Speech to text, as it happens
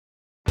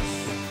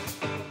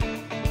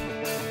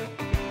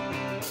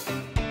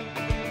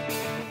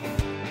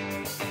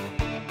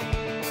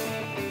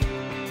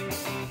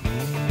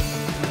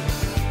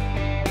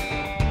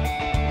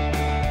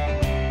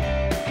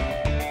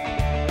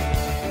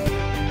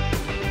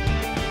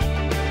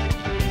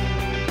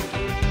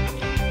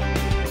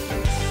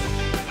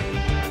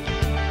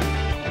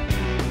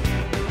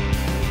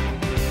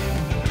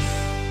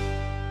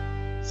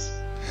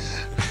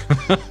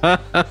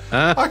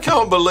I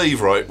can't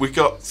believe, right? We've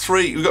got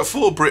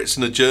four Brits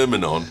and a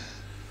German on,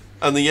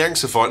 and the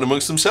Yanks are fighting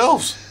amongst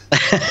themselves.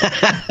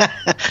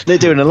 They're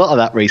doing a lot of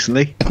that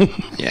recently.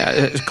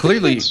 Yeah,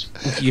 clearly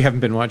you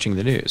haven't been watching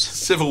the news.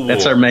 Civil war.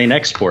 That's our main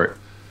export.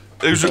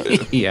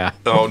 Yeah.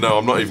 Oh no,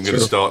 I'm not even going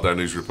to start down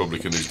who's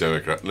Republican, who's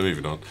Democrat.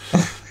 Moving on.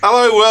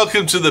 Hello,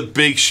 welcome to the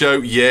big show.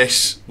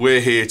 Yes,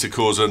 we're here to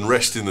cause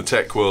unrest in the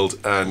tech world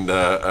and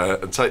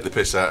take the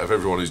piss out of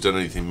everyone who's done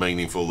anything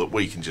meaningful that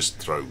we can just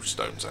throw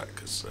stones at,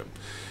 because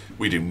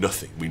we do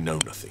nothing. We know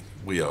nothing.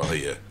 We are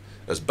here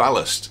as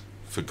ballast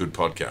for good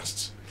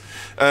podcasts.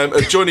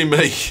 Joining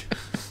me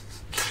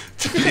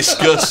to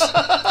discuss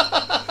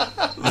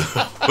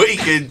the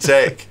week in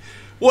tech.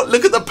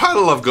 Look at the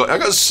panel I've got. I've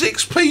got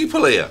 6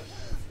 people here.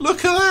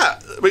 Look at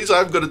that. It means I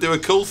haven't got to do a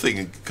cool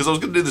thing, because I was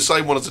going to do the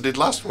same one as I did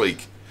last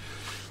week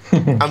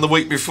and the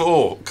week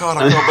before. God,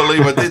 I can't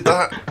believe I did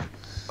that.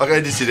 I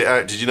edited it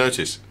out. Did you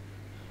notice?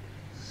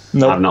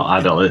 No, I've not.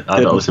 I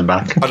don't listen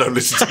back. I don't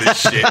listen to this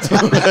shit.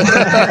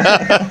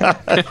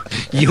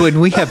 You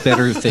and we have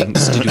better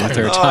things to do with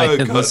our time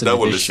than listen no to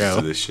one this listens show.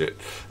 to this shit.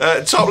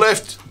 Top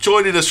left,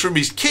 joining us from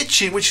his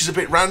kitchen, which is a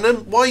bit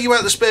random. Why are you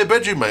out the spare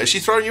bedroom, mate? Has she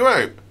thrown you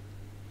out?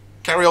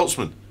 Carrie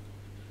Holtzman.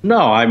 No,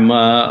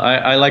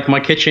 I like my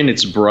kitchen.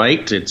 It's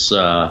bright. It's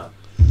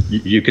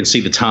you can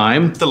see the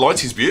time. The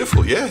lighting's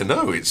beautiful. Yeah,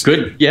 no, it's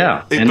good.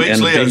 Yeah, it beats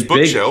Leo's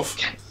bookshelf.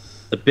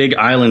 The big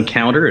island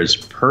counter is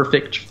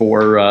perfect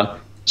for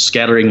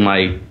scattering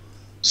my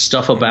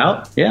stuff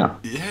about. Yeah.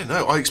 Yeah,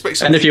 no, I expect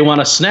something. And if you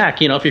want a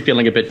snack, if you're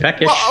feeling a bit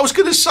peckish. Well, I was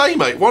going to say,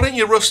 mate, why don't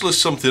you rustle us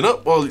something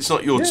up while it's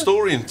not your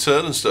story and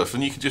turn and stuff,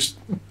 and you can just.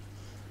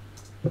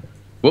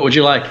 What would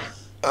you like?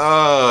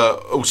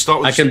 Start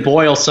with. I can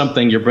boil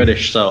something. You're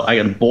British, so I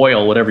can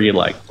boil whatever you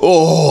like.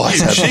 Oh,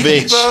 that's you a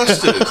cheeky bitch.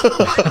 bastard.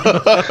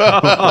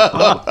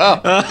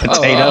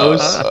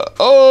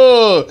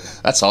 Oh,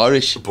 that's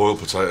Irish. Boiled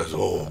potatoes.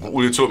 Oh,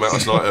 we were talking about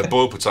last night.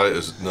 Boiled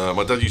potatoes. No,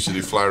 my dad used to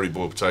do floury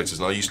boiled potatoes,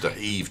 and I used to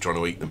heave trying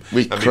to eat them.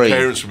 With and cream. my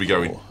parents would be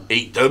going,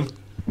 "Eat them,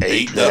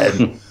 eat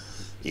them."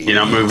 You're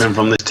not moving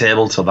from this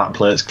table till that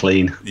plate's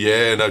clean.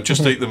 Yeah, no,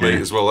 just eat the meat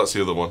as well. That's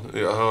the other one.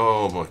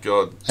 Oh my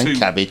God. And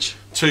cabbage.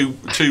 Two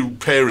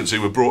parents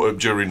who were brought up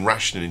during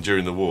rationing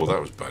during the war.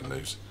 That was bad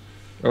news.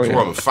 Oh, That's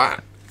why I'm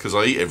fat, because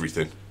I eat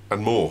everything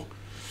and more.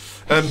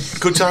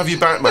 Good to have you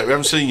back, mate. We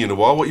haven't seen you in a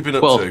while. What have you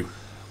been up to?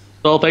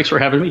 Well, thanks for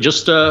having me.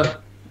 Just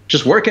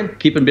working,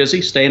 keeping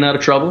busy, staying out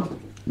of trouble,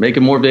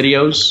 making more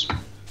videos.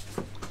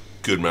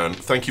 Good man.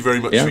 Thank you very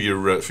much for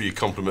your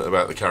compliment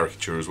about the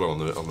caricature as well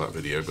on that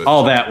video.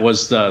 But that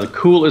was the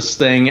coolest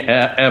thing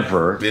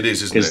ever. It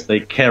is, isn't it? The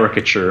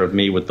caricature of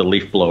me with the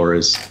leaf blower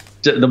is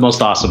the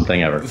most awesome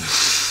thing ever.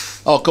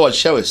 Oh, go on,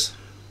 show us.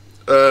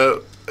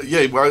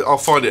 Yeah, well, I'll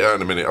find it out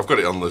in a minute. I've got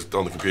it on the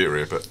computer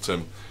here, but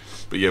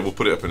yeah, we'll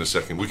put it up in a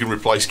second. We can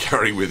replace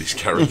Gary with his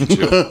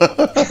caricature.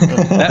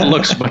 That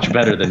looks much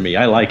better than me.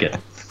 I like it.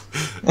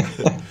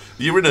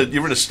 You're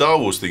in a Star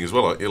Wars thing as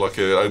well, aren't you? Like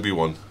a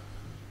Obi-Wan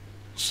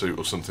suit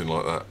or something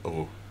like that,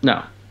 or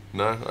no?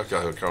 Okay,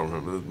 I can't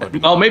remember.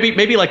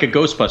 Maybe like a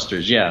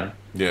Ghostbusters. Yeah.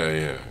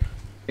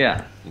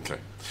 Okay.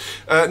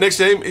 Next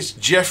name is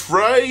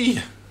Jeffrey.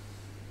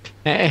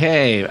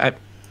 Hey,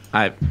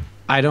 I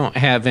don't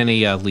have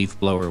any leaf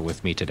blower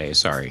with me today.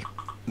 Sorry.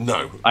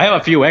 No. I have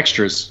a few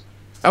extras.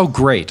 Oh,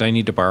 great! I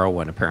need to borrow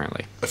one.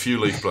 Apparently. A few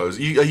leaf blowers.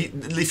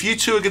 If you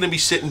two are going to be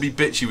sitting and be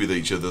bitchy with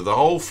each other the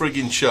whole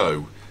frigging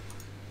show.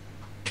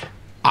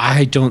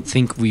 I don't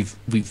think we've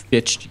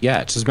bitched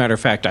yet. As a matter of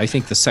fact, I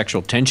think the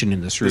sexual tension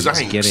in this room is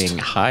getting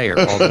higher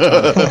all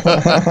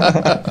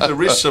the time.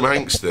 There is some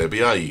angst there.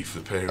 Behave, the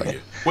pair of you.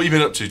 What have you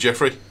been up to,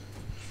 Jeffrey?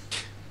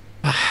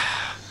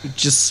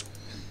 Just,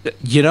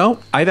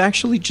 I've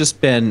actually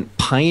just been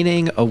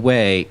pining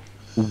away,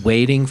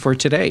 waiting for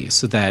today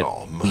so that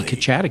we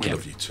could chat again. I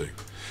love you too.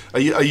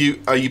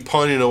 Are you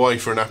pining away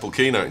for an Apple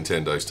keynote in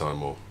 10 days'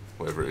 time or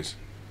whatever it is?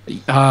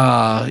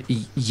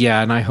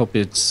 Yeah, and I hope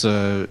it's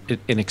an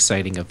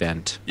exciting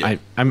event. Yeah.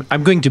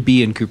 I'm going to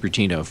be in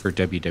Cupertino for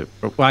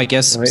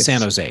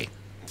San Jose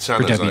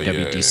for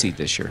WWDC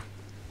this year.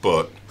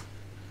 But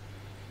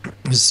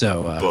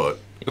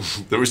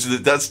there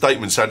was that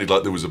statement sounded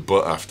like there was a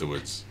but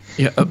afterwards.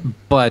 Yeah,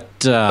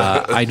 but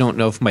I don't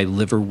know if my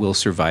liver will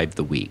survive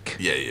the week.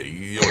 Yeah,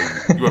 you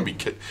won't be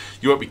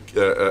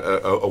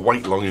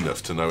awake long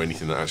enough to know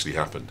anything that actually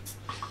happened.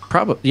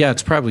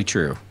 It's probably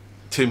true.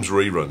 Tim's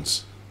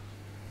reruns.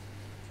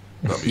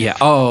 Yeah.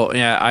 Oh,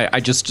 yeah.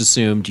 I just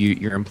assumed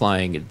you're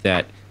implying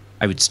that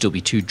I would still be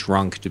too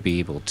drunk to be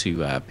able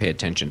to pay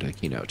attention to the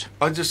keynote.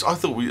 I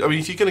thought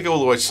if you're going to go all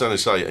the way to San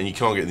Jose and you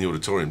can't get in the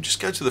auditorium, just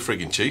go to the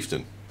frigging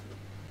Chieftain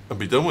and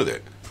be done with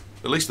it.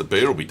 At least the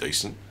beer will be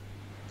decent.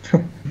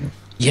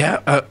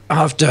 Yeah, I'll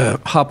have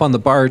to hop on the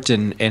BART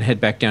and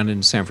head back down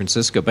into San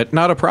Francisco, but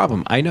not a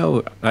problem. I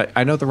know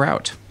the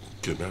route.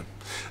 Good man.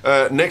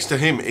 Next to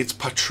him, it's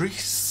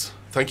Patrice.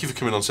 Thank you for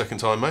coming on second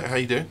time, mate. How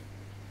you doing?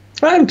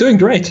 I'm doing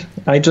great.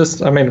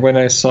 When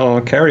I saw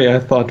Carrie, I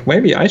thought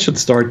maybe I should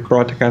start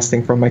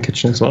broadcasting from my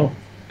kitchen as well.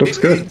 Looks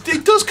good.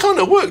 It does kind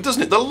of work,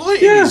 doesn't it? The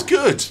lighting is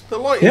good. The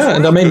lighting is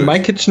and I mean, good. my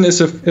kitchen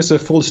is a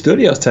full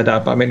studio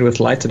setup. I mean, with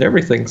lights and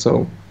everything,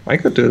 so I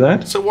could do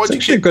that. So why it's do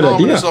actually you a good keep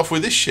palming idea? us off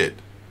with this shit?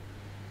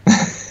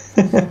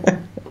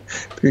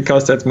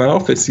 Because that's my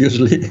office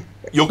usually.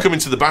 You're coming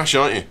to the bash,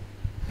 aren't you?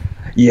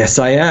 Yes,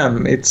 I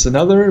am. It's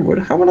another.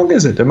 How long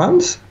is it? A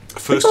month?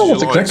 First of of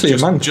July. exactly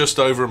It's a month. Just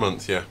over a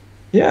month, yeah.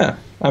 Yeah.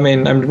 I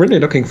mean, I'm really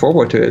looking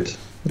forward to it.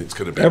 It's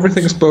going to be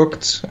Everything's awesome.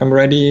 booked. I'm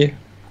ready.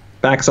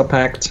 Bags are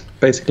packed,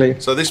 basically.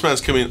 So this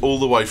man's coming all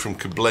the way from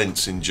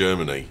Koblenz in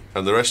Germany,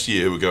 and the rest of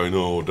you were going,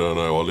 oh, don't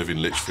know, I live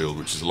in Lichfield,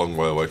 which is a long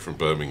way away from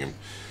Birmingham.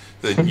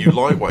 Then you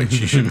lightweights,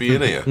 you should be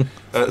in here.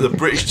 The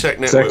British Tech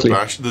Network Exactly.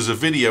 Bash, there's a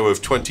video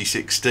of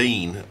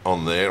 2016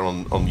 on there,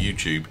 on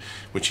YouTube,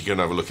 which you can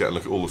have a look at and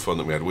look at all the fun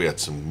that we had. We had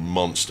some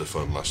monster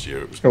fun last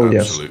year. It was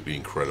absolutely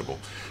incredible.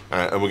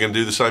 And we're going to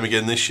do the same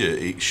again this year.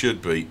 It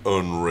should be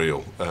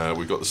unreal.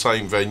 We've got the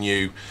same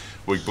venue.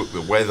 We booked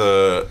the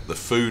weather. The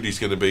food is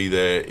going to be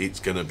there. It's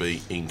going to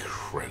be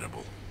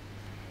incredible.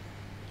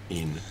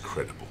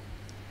 Incredible.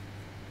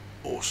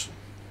 Awesome.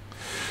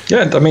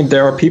 Yeah, I mean,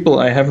 there are people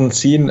I haven't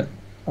seen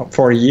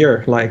for a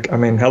year. Like, I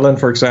mean, Helen,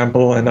 for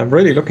example, and I'm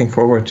really looking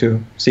forward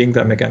to seeing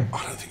them again.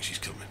 I don't think she's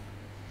coming.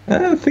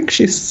 I think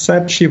she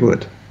said she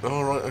would.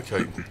 All right,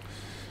 okay.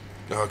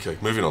 Okay,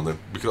 moving on then,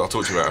 because I'll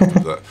talk to you about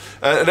after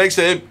that. Next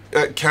day,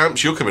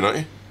 Camps, you're coming, aren't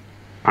you?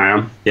 I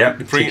am.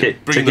 Yep. Bring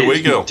the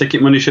wee girl.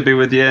 Ticket money should be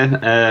with you.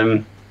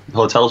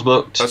 Hotels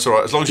booked. That's all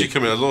right. As long as you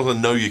come in, as long as I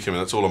know you're coming,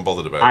 that's all I'm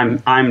bothered about.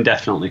 I'm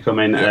definitely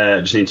coming. Yeah.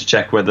 Just need to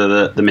check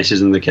whether the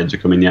missus and the kids are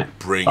coming yet.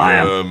 Bring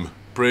them.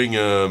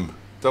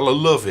 They'll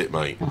love it,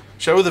 mate.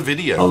 Show her the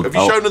video. Have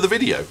you shown her the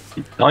video?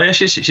 Oh yeah,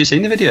 she's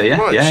seen the video.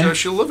 Yeah, Right, yeah.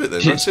 she'll love it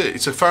then. That's it.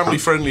 It's a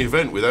family-friendly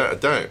event without a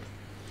doubt.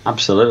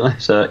 Absolutely.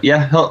 So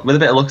yeah, with a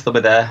bit of luck, they'll be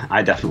there.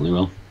 I definitely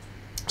will.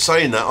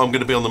 Saying that, I'm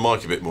going to be on the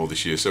mic a bit more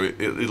this year, so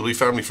it'll be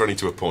family-friendly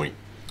to a point.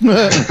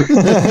 Yeah,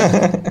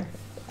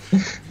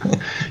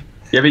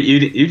 but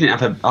you didn't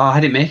have a. Oh,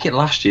 I didn't make it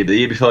last year, but the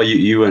year before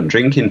you weren't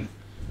drinking.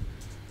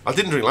 I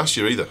didn't drink last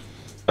year either.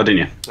 Oh, didn't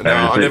you? No,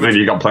 I never. Maybe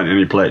you got plenty on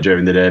your plate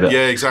during the day. But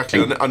Yeah,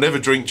 exactly. I never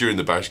drink during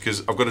the bash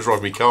because I've got to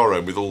drive my car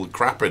home with all the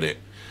crap in it.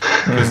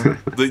 'Cause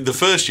the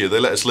first year they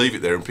let us leave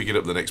it there and pick it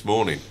up the next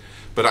morning.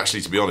 But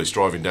actually, to be honest,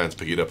 driving down to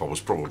pick it up, I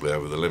was probably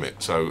over the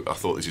limit. So I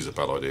thought this is a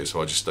bad idea.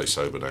 So I just stay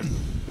sober now.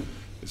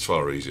 It's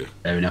far easier.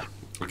 fair enough.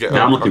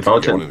 I'm looking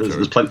forward to it.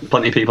 There's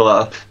plenty of people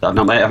that I've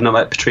not met. I've not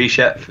met Patrice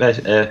yet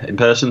in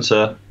person,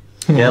 so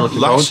yeah, looking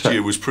forward Last to it.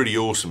 year was pretty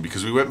awesome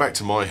because we went back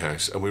to my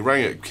house and we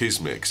rang at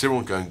Kismet because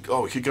everyone going,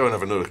 oh, we could go and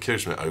have another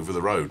Kismet over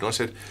the road. And I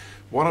said,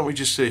 why don't we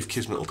just see if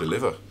Kismet will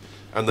deliver?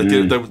 And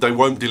they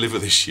won't deliver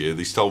this year.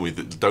 They told me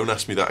that don't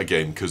ask me that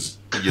again because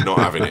you're not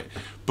having it.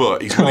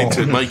 But he's willing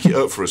to make it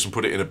up for us and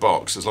put it in a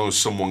box as long as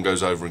someone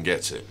goes over and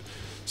gets it.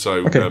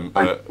 So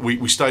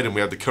we stayed and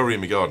we had the curry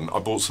in my garden. I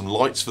bought some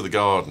lights for the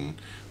garden,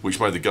 which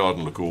made the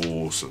garden look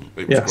awesome.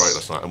 It was great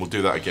last night, and we'll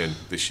do that again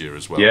this year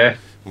as well. Yeah,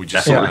 we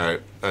just sat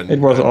out, and It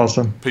was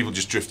awesome. People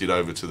just drifted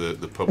over to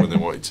the pub when they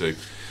wanted to.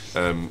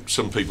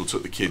 Some people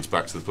took the kids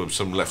back to the pub.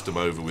 Some left them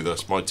over with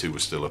us. My two were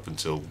still up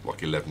until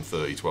like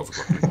 11:30, 12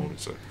 o'clock in the morning.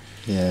 So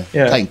Yeah.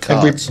 Yeah, Playing and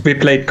cards. we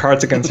played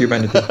Cards Against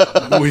Humanity.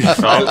 That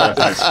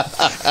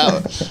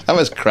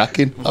was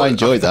cracking. I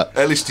enjoyed that.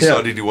 Ellis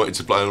decided he wanted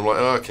to play, and I'm like,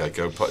 oh, okay,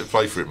 go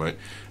play for it, mate.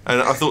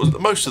 And I thought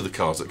most of the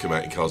cards that come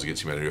out in Cards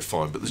Against Humanity are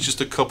fine, but there's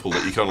just a couple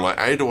that you kind of like,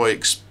 how do I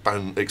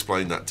explain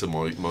that to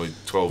my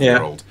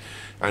 12-year-old?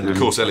 And of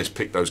course, Ellis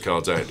picked those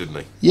cards out, didn't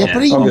he? Yeah,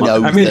 but he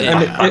knows I mean,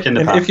 that. and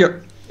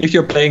if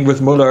you're playing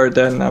with Muller,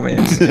 then I mean,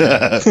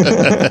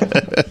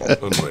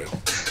 Unreal.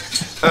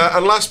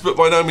 And last but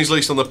by no means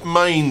least on the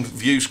main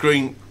view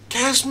screen,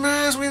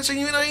 Casmaz, we haven't seen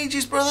you in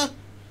ages, brother.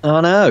 I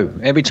know.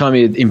 Every time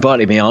you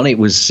invited me on, it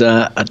was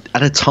at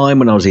a time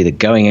when I was either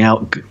going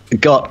out. I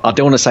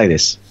don't want to say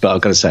this, but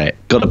I've got to say it.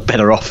 Got a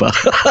better offer.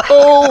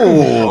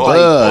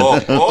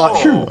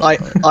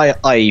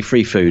 I.e.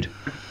 free food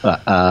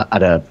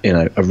at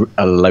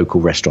a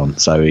local restaurant.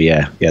 So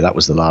yeah, that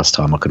was the last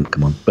time I couldn't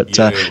come on. But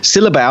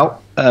still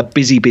about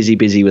busy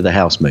with the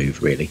house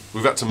move. Really,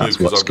 we've had to move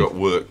because I've got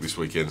work this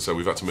weekend, so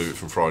we've had to move it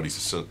from Friday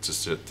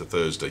to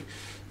Thursday.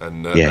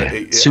 And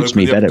it suits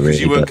me better, really.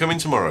 You weren't coming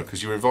tomorrow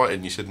because you were invited,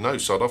 and you said no.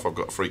 Sod off! I've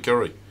got a free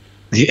curry.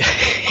 Yeah.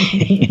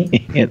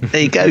 Yeah,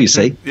 there you go. You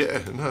see, yeah,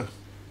 no,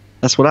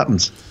 that's what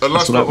happens. And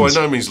last but by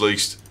no means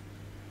least,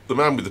 the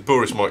man with the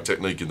poorest mic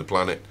technique in the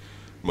planet,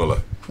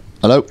 Muller.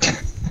 Hello.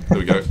 There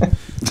we go.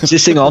 Is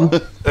this thing on?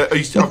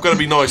 I've got to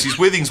be nice. His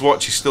Withings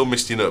watch is still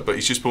misting up, but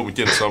he's just bought me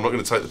dinner, so I'm not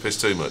going to take the piss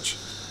too much.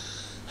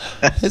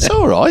 It's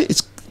all right.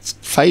 It's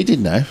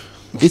fading now.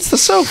 It's the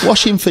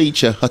self-washing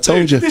feature. I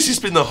told you. This has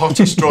been the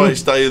hottest,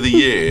 driest day of the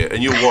year,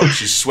 and your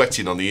watch is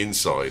sweating on the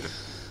inside.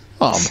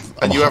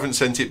 And you haven't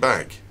sent it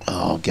back.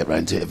 Oh, I'll get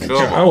round to it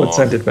eventually. I would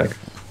send it back.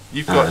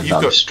 You've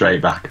got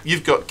straight back.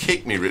 You've got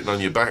 "kick me" written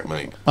on your back,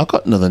 mate. I've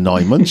got another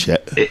 9 months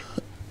yet.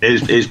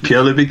 It's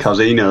purely because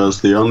he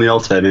knows the only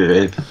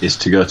alternative is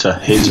to go to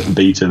his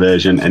beta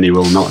version, and he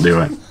will not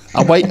do it.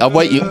 I'll wait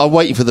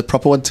for the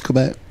proper one to come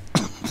out.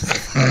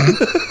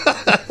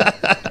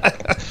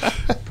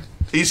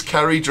 Is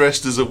Carrie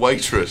dressed as a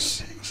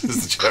waitress?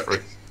 Says the chat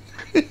room.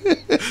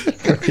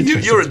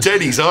 You're at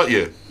Denny's, aren't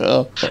you?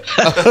 Oh.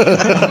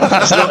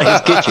 It's not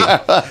his kitchen.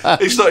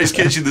 It's not his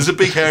kitchen. There's a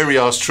big hairy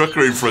ass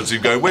trucker in front of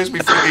him going, "Where's my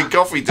freaking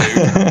coffee, dude?"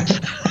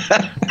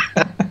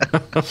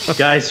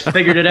 Guys,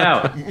 figured it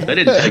out. That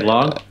didn't take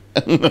long.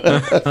 Did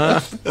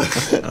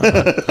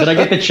I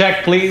get the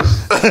check, please?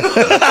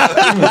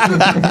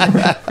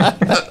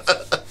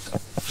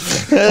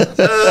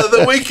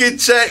 The week in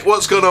tech,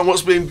 what's going on?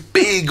 What's been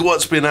big?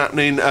 What's been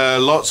happening?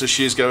 Lots of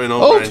shiz going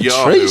on around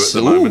Yahoo at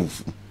the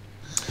moment.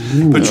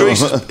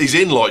 Patrice is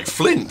in like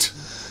Flint.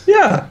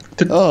 Yeah.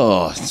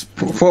 Oh,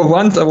 For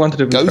once, I wanted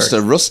to be Ghost first.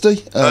 of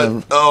Rusty.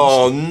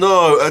 Oh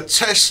no, a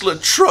Tesla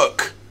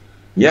truck.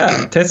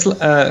 Yeah, Tesla.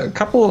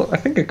 I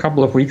think a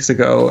couple of weeks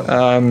ago,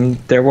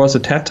 there was a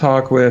TED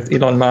talk with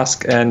Elon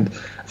Musk, and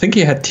I think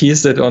he had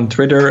teased it on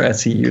Twitter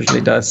as he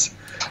usually does.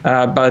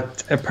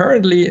 But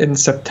apparently, in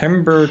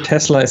September,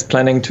 Tesla is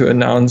planning to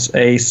announce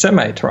a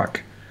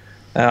semi-truck.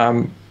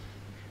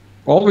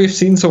 All we've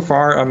seen so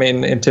far, I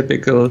mean, in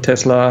typical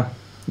Tesla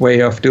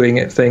way of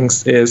doing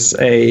things, is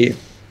I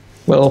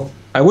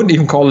wouldn't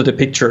even call it a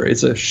picture.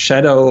 It's a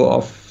shadow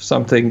of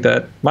something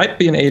that might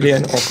be an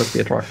alien or could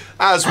be a truck.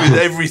 As with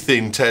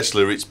everything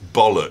Tesla, it's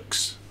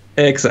bollocks.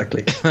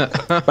 Exactly,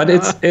 but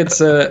it's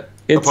an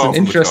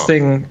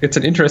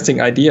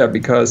interesting idea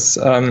because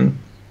I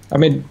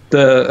think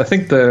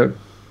the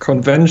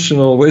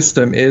conventional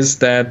wisdom is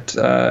that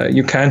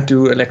you can't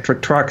do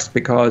electric trucks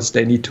because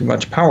they need too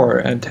much power,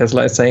 and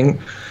Tesla is saying,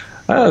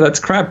 that's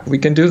crap, we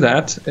can do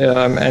that,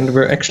 and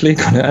we're actually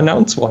going to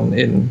announce one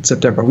in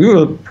September. We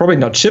will probably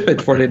not ship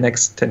it for the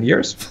next 10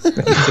 years,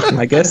 that's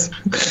my guess.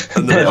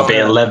 And then it'll be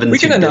 $11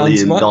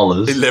 billion.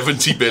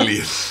 $11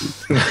 billion.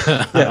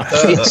 Yeah.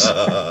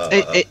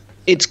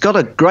 It's got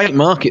a great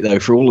market though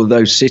for all of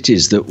those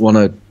cities that want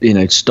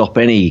to, stop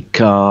any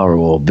car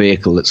or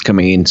vehicle that's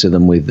coming into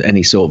them with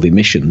any sort of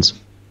emissions.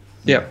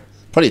 Yeah.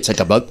 Probably take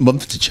a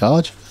month to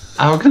charge.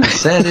 I was going to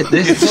say that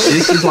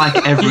this is like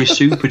every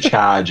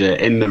supercharger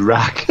in the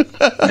rack,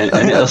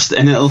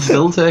 and it'll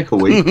still take a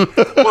week.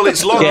 Well,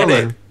 it's long, isn't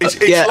it? It's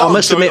I long,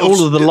 must so admit,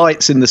 all of the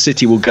lights in the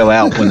city will go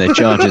out when they're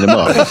charging them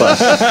up. But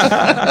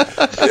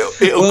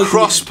it'll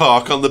cross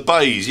park on the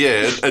bays,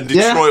 and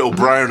Detroit will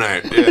brown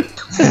out. Yeah.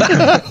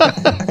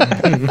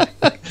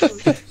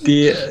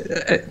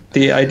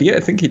 The idea, I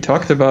think he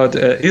talked about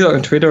either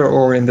on Twitter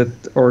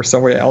or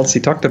somewhere else. He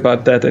talked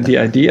about that, and the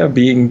idea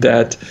being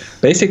that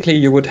basically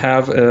you would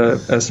have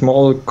a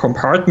small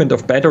compartment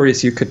of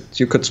batteries you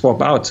could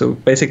swap out. So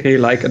basically,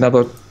 like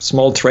another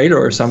small trailer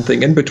or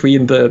something in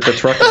between the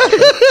truck.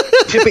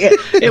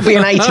 it'll be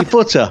an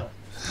 80-footer.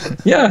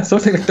 Yeah,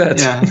 something like that.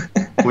 Yeah,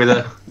 with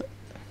a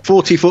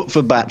 40-foot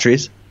for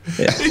batteries.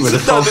 Yeah. With a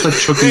Tesla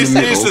truck in the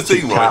middle. Here's the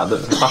thing, right?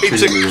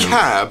 It's a moving.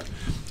 cab,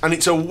 and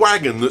it's a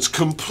wagon that's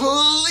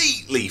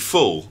completely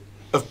full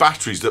of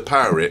batteries that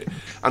power it.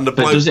 And the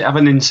But bloke, does it have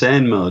an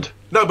insane mode?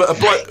 no, but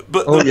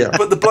But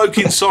the bloke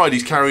inside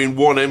is carrying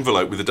one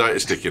envelope with a data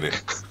stick in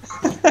it.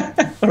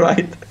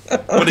 Right.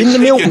 But In the he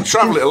milk- can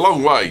travel it a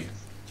long way.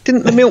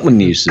 Didn't the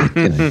milkman use it?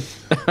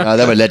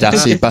 They were lead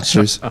acid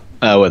batteries.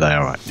 Oh, were they?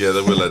 All right. Yeah,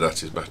 they will lead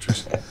acid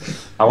batteries.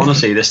 I want to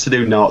see this to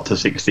do 0 to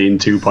 60 in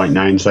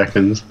 2.9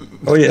 seconds.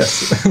 Oh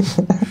yes.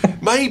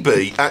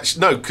 Maybe,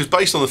 actually, no, because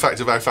based on the fact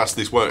of how fast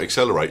this won't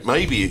accelerate,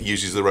 maybe it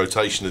uses the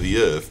rotation of the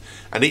Earth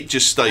and it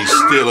just stays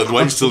still and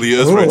waits till the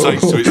Earth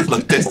rotates to its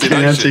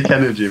destination. Kinetic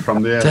energy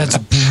from the air. That's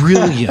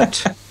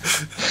brilliant.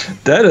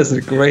 That is a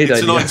great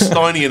It's an idea.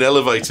 Einsteinian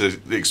elevator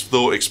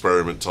thought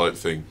experiment type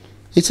thing.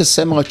 It's a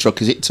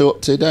semi-truck. Is it 2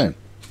 up, 2 down?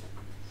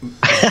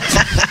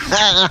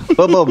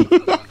 Boom.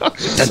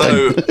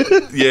 So,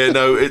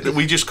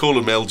 we just call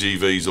them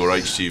LGVs or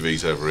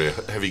HGVs over here,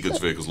 heavy goods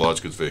vehicles,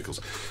 large goods vehicles,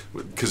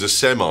 because a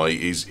semi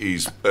is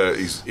well,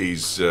 it's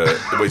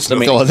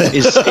not. Go on then.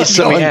 It's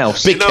something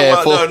else. Be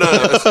careful.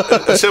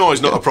 A semi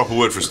is not a proper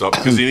word for a start,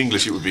 because in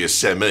English it would be a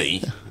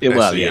semi.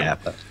 Well, SEM. yeah.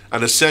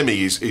 And a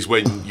semi is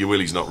when your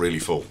willy's not really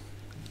full.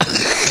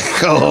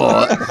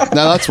 God.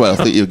 No, that's where I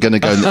think you're going to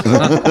go.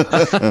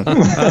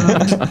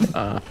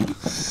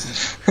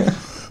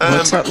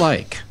 What's that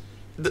like?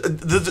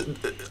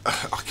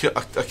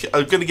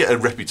 I'm going to get a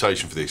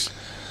reputation for this.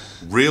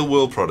 Real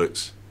world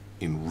products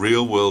in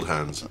real world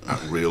hands at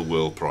real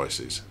world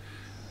prices.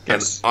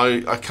 Yes.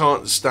 And I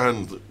can't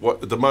stand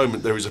what at the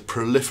moment there is a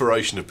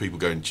proliferation of people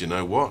going, do you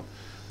know what?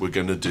 We're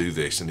going to do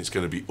this and it's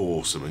going to be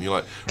awesome. And you're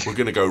like, we're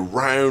going to go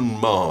round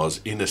Mars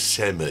in a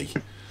semi.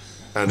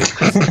 And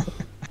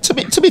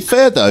To be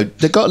fair though,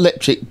 they've got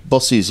electric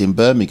buses in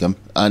Birmingham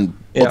and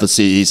other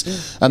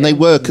cities, and they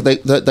work.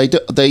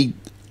 They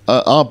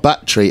are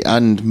battery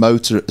and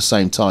motor at the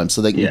same time,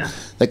 so they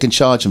can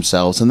charge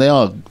themselves, and they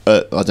are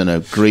I don't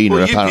know, greener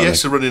well, apparently.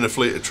 UPS are running a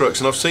fleet of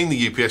trucks, and I've seen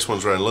the UPS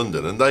ones around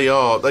London, and they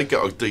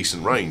get a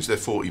decent range. They're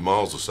 40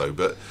 miles or so,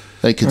 but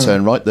They can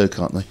turn right though,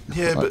 can't they?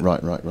 Yeah, but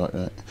right.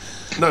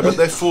 No, but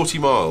they're 40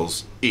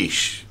 miles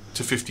ish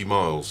to 50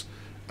 miles,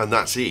 and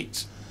that's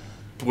it.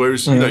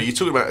 Whereas, you're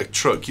talking about a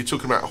truck, you're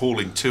talking about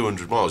hauling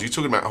 200 miles, you're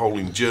talking about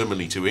hauling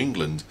Germany to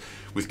England,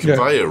 with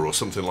conveyor or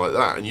something like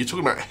that, and you're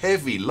talking about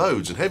heavy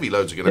loads, and heavy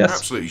loads are going to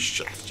absolutely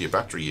shaft your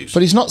battery use.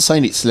 But he's not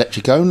saying it's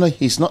electric only.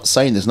 He's not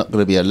saying there's not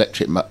going to be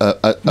electric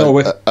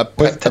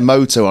a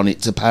motor on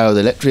it to power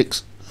the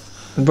electrics.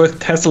 With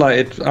Tesla,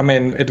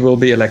 it will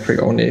be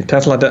electric only.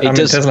 Tesla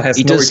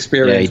has no experience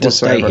whatsoever. He does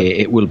stay here.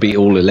 It will be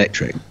all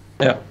electric.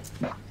 Yeah.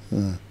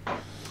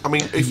 I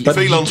mean, if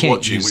Elon's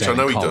watching, which I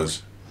know he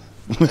does.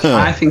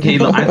 I think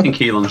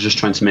Elon's just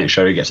trying to make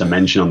sure he gets a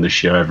mention on this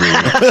show every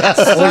week.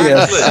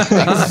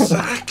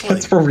 Exactly.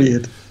 That's probably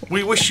it.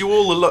 We wish you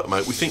all the luck,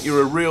 mate. We think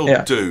you're a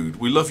real dude.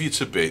 We love you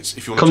to bits.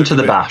 If you want come to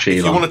the bash, if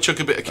Elon. you want to chuck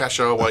a bit of cash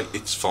our way,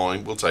 it's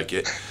fine. We'll take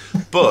it.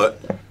 But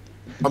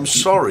I'm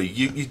sorry,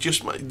 you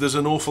just there's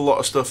an awful lot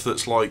of stuff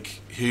that's like,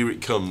 here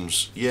it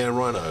comes. Yeah,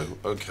 righto,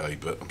 okay,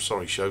 but I'm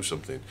sorry, show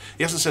something.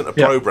 He hasn't sent a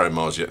program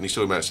Mars yet, and he's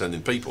talking about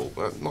sending people.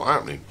 That's not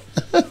happening.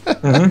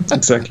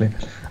 Exactly.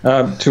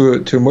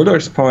 To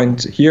Muller's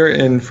point, here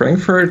in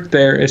Frankfurt,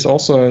 there is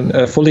also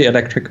a fully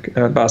electric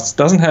bus.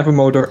 Doesn't have a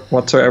motor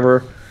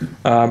whatsoever.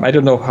 I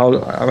don't know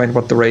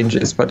what the range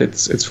is, but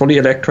it's fully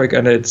electric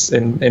and it's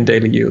in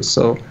daily use.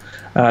 So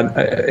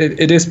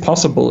it is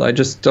possible. I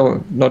just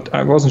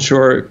I wasn't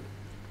sure.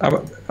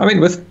 I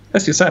mean,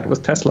 as you said,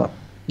 with Tesla,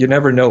 you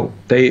never know.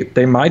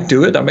 They might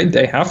do it. I mean,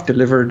 they have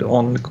delivered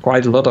on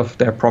quite a lot of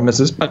their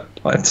promises, but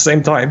at the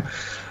same time,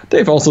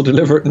 they've also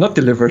not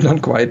delivered on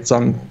quite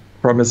some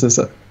promises.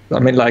 I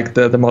mean, like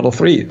the Model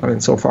 3. I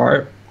mean, so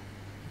far,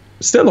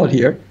 still not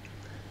here.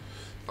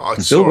 I'm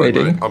still sorry,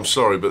 waiting. Mate. I'm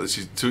sorry, but this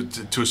is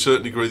to a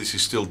certain degree, this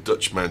is still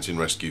Dutch mountain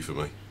rescue for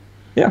me.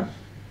 Yeah,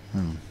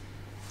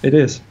 it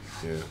is.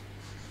 Yeah.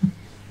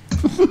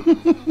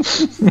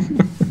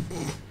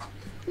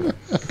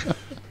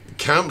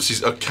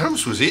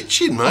 Camps was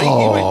itching, mate.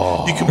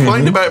 You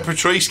complained about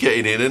Patrice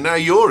getting in, and now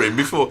you're in.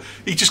 Before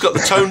he just got the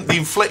tone, the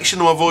inflection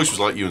of my voice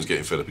was like, "Ewan's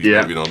getting fed up. He's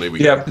moving on. Here we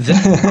go."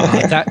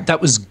 That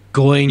was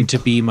going to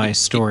be my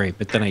story,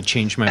 but then I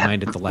changed my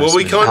mind at the last. Well,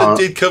 we minute. kind of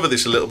did cover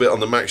this a little bit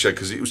on the Mac show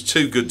because it was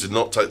too good to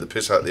not take the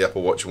piss out of the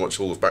Apple Watch and watch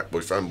all the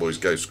Backboy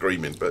fanboys go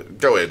screaming. But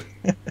go ahead.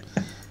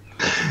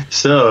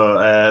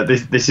 So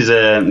this is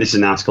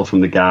an article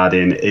from The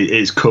Guardian.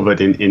 It's covered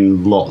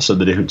in lots of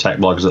the different tech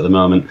blogs at the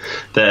moment.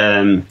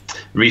 The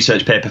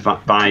research paper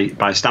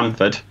by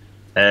Stanford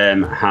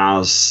is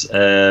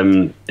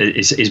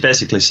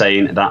basically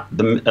saying that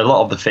a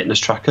lot of the fitness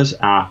trackers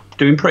are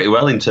doing pretty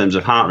well in terms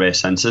of heart rate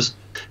sensors,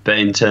 but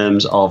in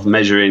terms of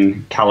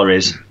measuring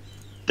calories,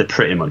 they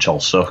pretty much all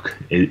suck.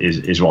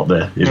 Is what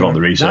the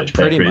research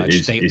paper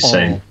is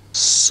saying. All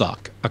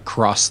suck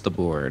across the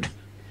board.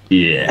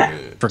 Yeah,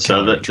 for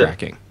calorie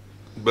tracking.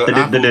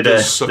 They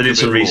did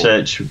some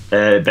research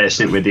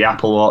basing it with the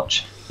Apple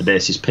Watch, the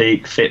Basis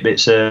Peak, Fitbit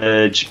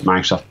Surge,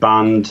 Microsoft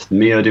Band, the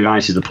Mio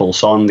devices, the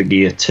Pulse On, the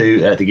Gear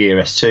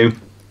S2,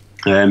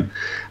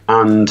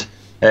 and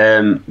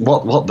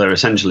what they're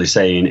essentially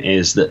saying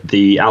is that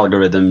the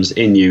algorithms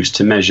in use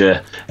to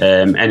measure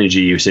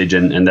energy usage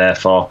and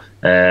therefore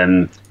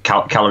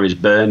calories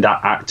burned,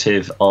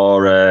 active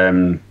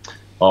or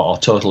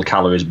total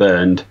calories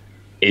burned,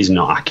 is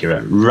not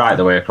accurate right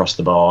the way across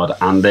the board,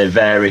 and they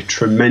vary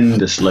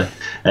tremendously.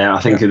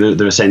 I think they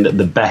were saying that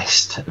the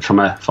best from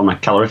a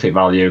calorific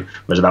value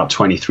was about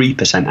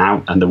 23%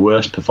 out, and the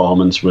worst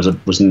performance was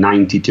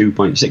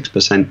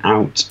 92.6%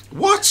 out.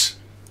 What?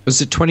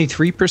 Was it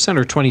 23%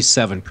 or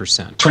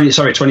 27%?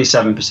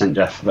 27%,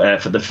 Jeff.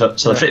 The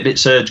Fitbit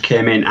Surge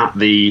came in at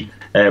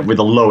with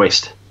the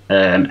lowest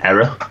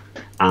error,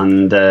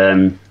 and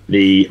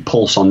the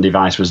Pulse On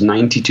device was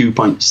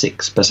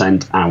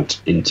 92.6% out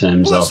in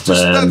terms of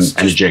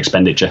energy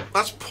expenditure.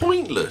 That's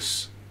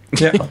pointless.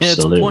 Yeah,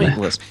 it's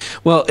pointless.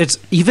 Well, it's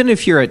even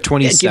if you're at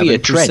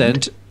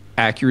 27%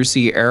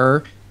 accuracy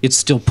error, it's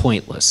still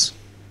pointless.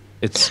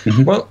 It's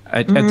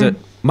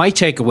my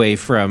takeaway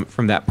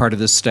from that part of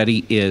the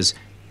study is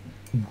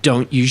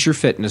don't use your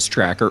fitness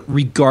tracker,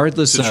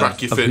 regardless of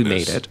who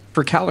made it,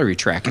 for calorie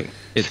tracking.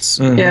 It's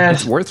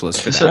worthless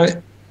for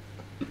that.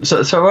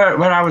 So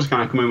where I was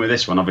going to come in with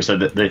this one, obviously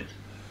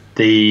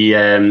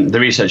the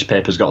research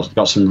paper's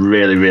got some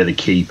really, really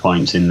key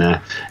points in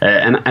there,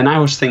 and I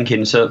was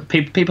thinking, so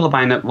people are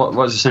buying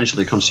what's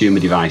essentially a consumer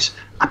device.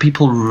 Are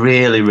people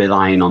really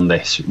relying on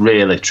this?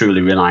 Really,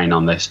 truly relying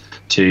on this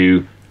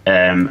to,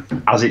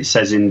 as it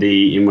says in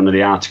one of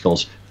the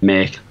articles,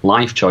 make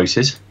life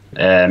choices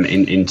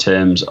in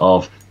terms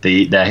of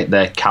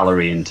their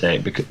calorie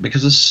intake,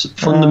 because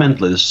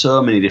fundamentally there's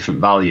so many different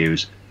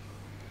values.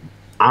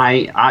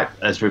 I,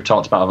 as we've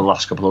talked about over the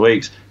last couple of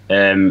weeks,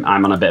 I'm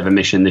on a bit of a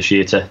mission this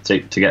year to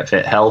get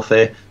fit,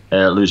 healthy,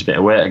 lose a bit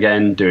of weight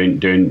again,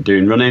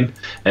 doing running,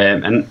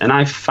 and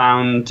I've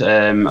found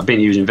I've been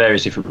using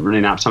various different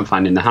running apps. I'm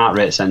finding the heart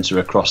rate sensor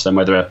across them,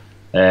 whether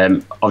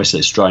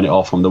obviously it's drawing it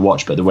all from the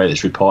watch, but the way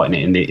it's reporting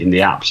it in the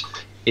apps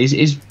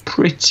is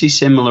pretty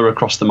similar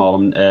across them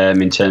all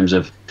in terms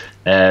of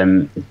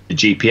the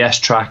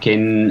GPS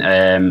tracking.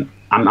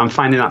 I'm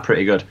finding that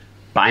pretty good.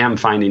 But I am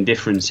finding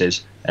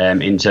differences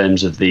in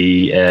terms of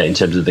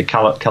the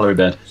calorie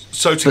burn.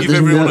 So to give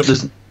everyone a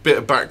bit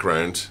of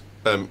background,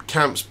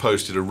 Camps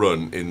posted a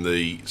run in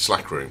the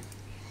Slack room,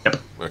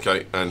 Yep.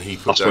 Okay, and he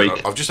put down,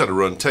 I've just had a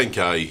run,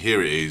 10k,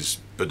 here it is,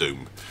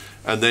 badoom.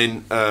 And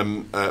then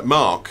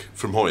Mark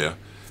from Hoya,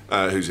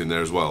 who's in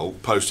there as well,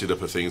 posted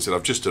up a thing and said,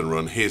 I've just done a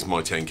run, here's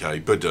my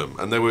 10k, badum.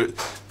 And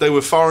they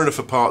were far enough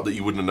apart that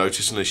you wouldn't have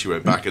noticed unless you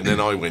went back. And then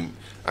I went,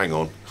 hang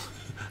on.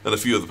 And a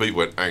few other people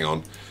went, hang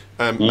on.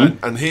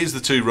 And here's the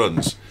 2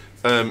 runs.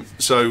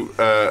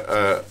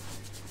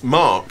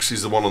 Mark's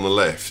is the one on the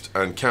left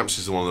and Camp's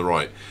is the one on the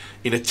right.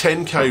 In a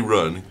 10k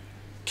run,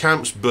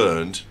 Camp's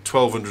burned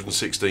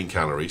 1,216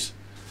 calories,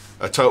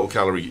 a total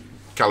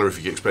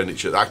calorific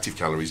expenditure, active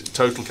calories,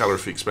 total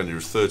calorific expenditure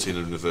of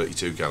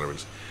 1,332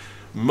 calories.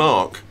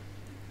 Mark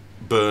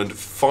burned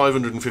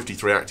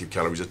 553 active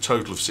calories, a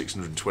total of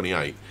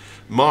 628.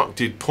 Mark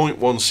did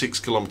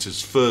 0.16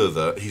 kilometres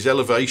further. His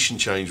elevation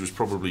change was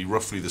probably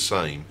roughly the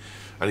same,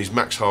 and his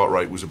max heart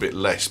rate was a bit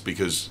less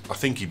because I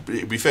think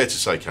it'd be fair to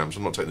say, Camps,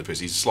 I'm not taking the piss,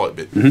 he's a slight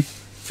bit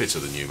fitter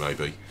than you,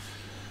 maybe.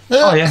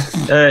 Oh yeah,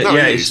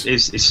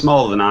 he's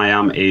smaller than I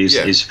am.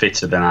 He's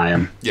fitter than I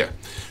am. Yeah.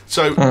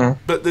 So,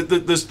 but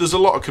there's a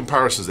lot of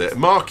comparisons there.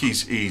 Mark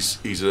he's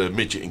a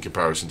midget in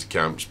comparison to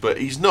Camps, but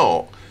he's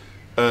not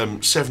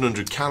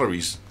 700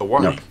 calories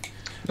away. No.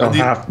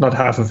 Not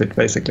half of it,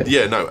 basically.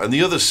 Yeah, no. And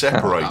the other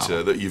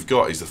separator that you've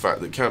got is the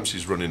fact that Camps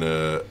is running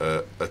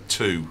a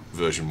 2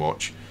 version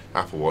watch,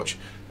 Apple Watch,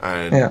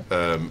 and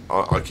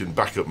I can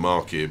back up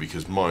Mark here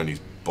because mine is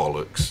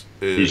bollocks.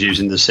 He's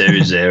using the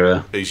Series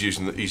 0. He's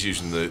using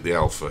the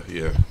Alpha,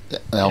 yeah.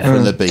 The Alpha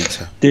and the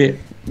Beta.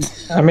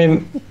 I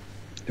mean,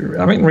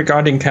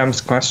 regarding Cam's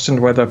question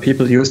whether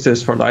people use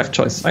this for life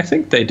choice, I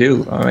think they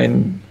do. I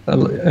mean, a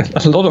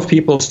lot of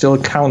people still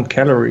count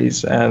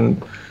calories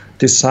and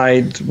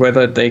decide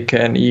whether they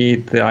can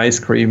eat the ice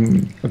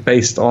cream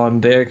based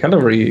on their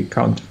calorie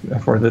count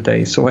for the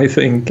day. So I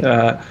think,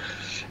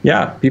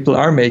 people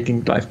are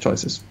making life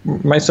choices.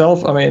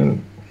 Myself, I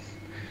mean,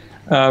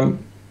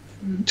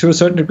 to a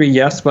certain degree,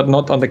 yes, but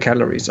not on the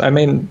calories. I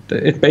mean,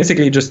 it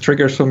basically just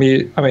triggers for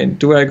me, I mean,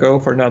 do I go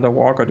for another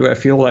walk or do I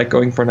feel like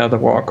going for another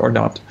walk or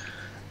not?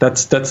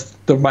 That's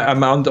the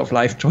amount of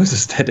life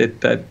choices that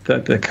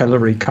the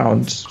calorie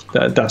count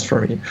does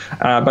for me.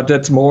 But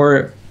that's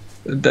more,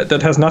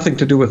 that has nothing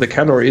to do with the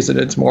calories, and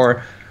it's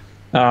more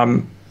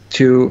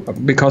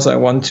because I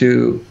want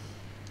to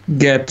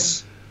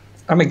get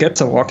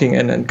some walking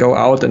in and go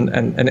out and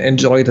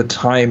enjoy the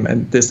time.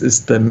 And this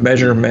is the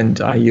measurement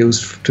I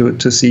use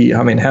to see,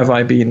 I mean, have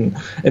I been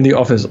in the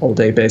office all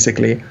day,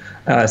 basically,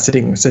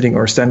 sitting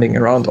or standing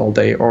around all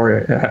day,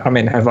 or, I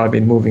mean, have I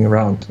been moving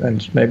around?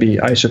 And maybe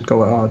I should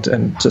go out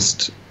and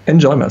just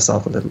enjoy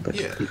myself a little bit.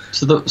 Yeah.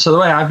 So the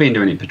way I've been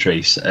doing it,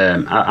 Patrice,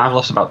 I've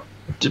lost about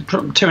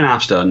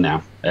 2.5 stone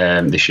now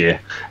this year,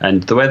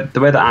 and the way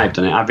that I've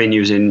done it, I've been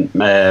using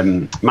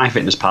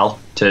MyFitnessPal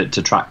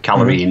to track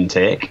calorie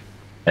intake.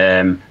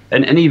 And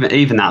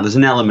even that, there's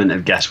an element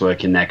of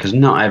guesswork in there because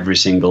not every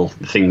single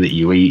thing that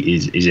you eat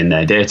is in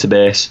their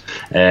database,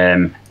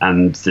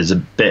 and there's a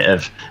bit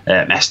of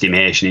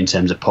estimation in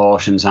terms of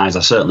portion size. I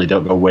certainly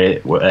don't go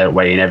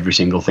weighing every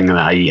single thing that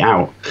I eat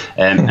out,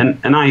 and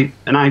I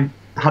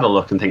had a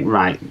look and think,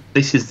 right,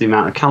 this is the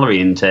amount of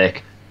calorie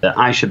intake that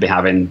I should be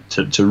having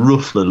to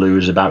roughly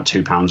lose about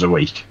 2 pounds a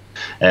week.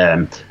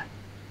 The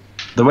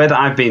way that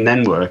I've been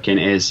then working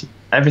is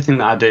everything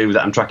that I do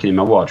that I'm tracking in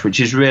my watch,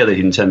 which is really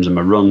in terms of my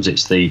runs,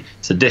 it's the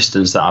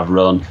distance that I've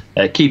run,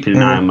 keeping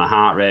an eye on my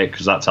heart rate,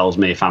 because that tells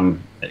me if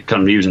I'm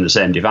using the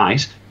same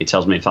device, it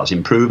tells me if that's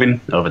improving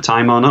over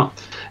time or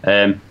not.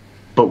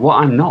 But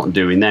what I'm not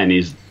doing then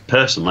is,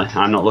 personally,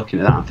 I'm not looking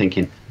at that and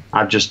thinking,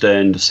 I've just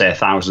earned, say,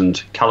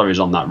 1,000 calories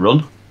on that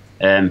run.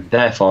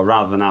 Therefore,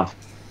 rather than have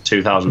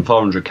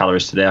 2,400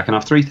 calories today, I can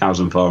have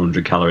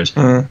 3,400 calories.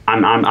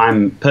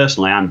 I'm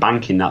personally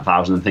banking that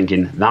 1,000 and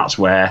thinking that's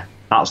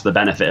the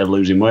benefit of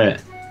losing weight.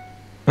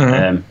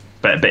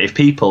 But if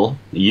people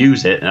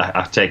use it,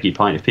 I take your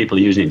point, if people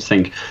are using it to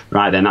think,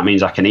 right, then that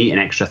means I can eat an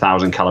extra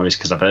 1,000 calories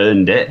because I've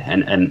earned it,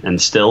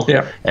 and still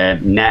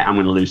net I'm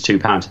going to lose 2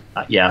 pounds.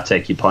 I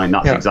take your point.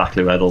 That's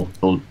exactly where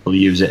they'll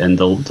use it, and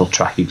they'll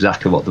track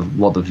exactly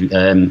what they've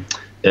earned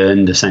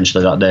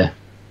essentially that day.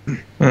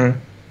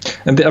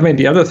 And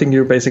the other thing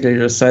you basically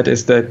just said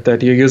is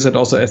that you use it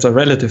also as a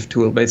relative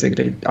tool.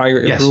 Basically, are you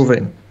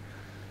improving?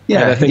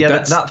 Yeah, I think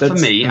that for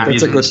me, I'm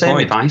using the same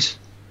device.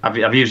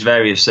 I've used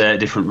various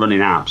different running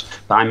apps,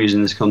 but I'm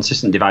using this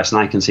consistent device, and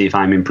I can see if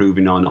I'm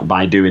improving or not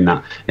by doing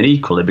that. And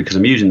equally, because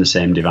I'm using the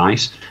same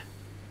device,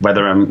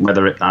 whether I'm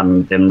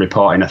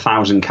reporting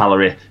 1,000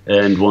 calorie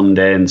earned one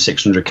day and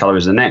 600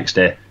 calories the next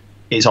day,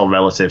 it's all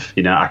relative.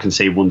 You know, I can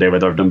see one day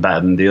whether I've done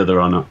better than the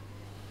other or not.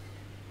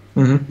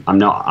 I'm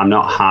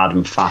not hard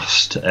and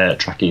fast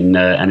tracking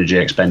energy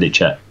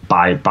expenditure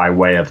by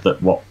way of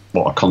what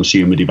a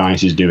consumer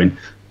device is doing.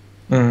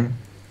 Do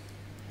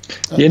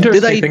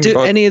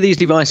any of these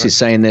devices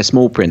say in their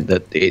small print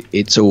that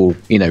it's all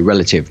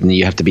relative and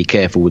you have to be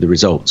careful with the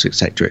results,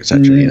 etc.,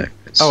 etc.?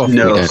 Oh,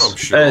 no. I'm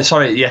sure.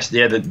 Sorry, yes,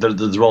 yeah,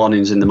 there's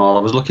warnings in them all.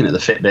 I was looking at the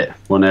Fitbit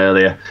one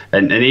earlier,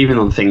 and even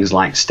on things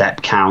like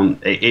step count,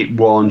 it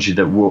warns you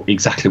that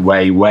exactly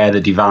where you wear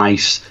the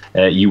device,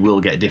 you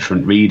will get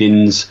different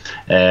readings.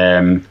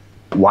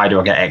 Why do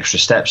I get extra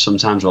steps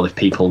sometimes? Well, if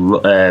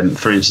people,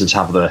 for instance,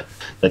 have the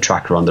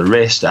tracker on the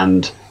wrist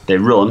and they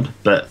run,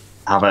 but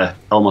have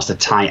almost a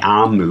tight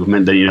arm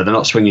movement, that they're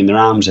not swinging their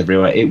arms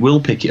everywhere, it will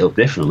pick it up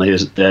differently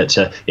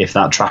if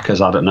that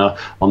tracker's, I don't know,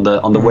 on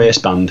the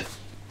waistband.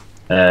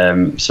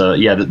 So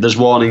yeah, there's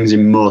warnings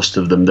in most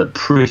of them that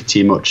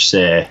pretty much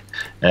say,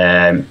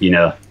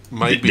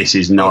 this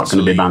is not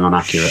going to be bang on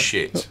accurate.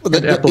 Shit. Well,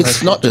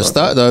 it's not just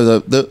that though.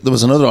 There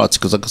was another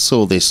article. I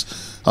saw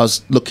this. I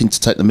was looking to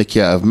take the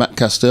mickey out of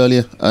Matcast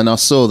earlier, and I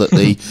saw that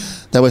they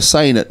were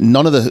saying that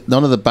none of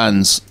the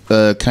bands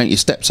count your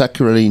steps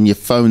accurately, and your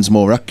phone's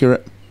more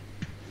accurate.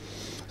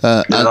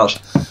 That was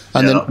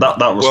kind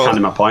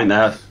of my point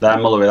there. They're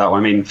muller with that one.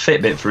 I mean,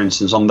 Fitbit, for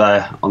instance, on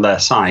their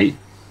site,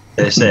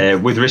 they say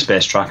with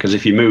wrist-based trackers,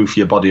 if you move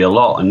your body a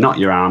lot and not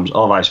your arms,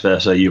 or vice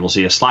versa, you will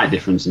see a slight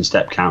difference in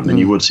step count than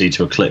you would see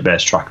to a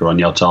clip-based tracker on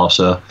your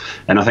torso.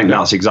 And I think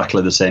that's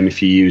exactly the same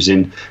if you're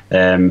using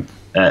an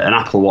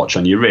Apple Watch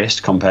on your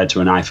wrist compared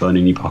to an iPhone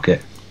in your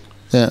pocket.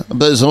 Yeah, but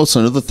there's also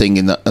another thing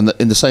in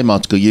the same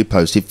article you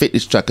posted.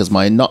 Fitness trackers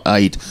may not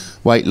aid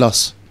weight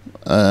loss.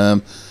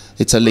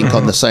 It's a link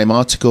on the same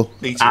article.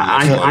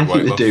 I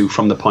think they do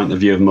from the point of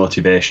view of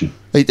motivation.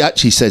 It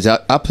actually says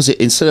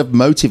opposite. Instead of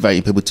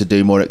motivating people to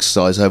do more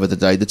exercise over the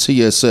day, the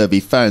 2-year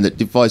survey found that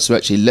devices are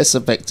actually less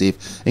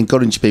effective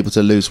encouraging people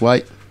to lose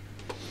weight.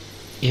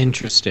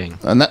 Interesting.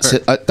 And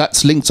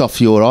that's linked off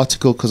your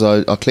article because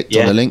I clicked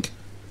on the link.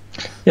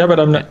 Yeah, but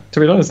I'm not. To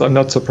be honest, I'm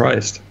not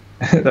surprised.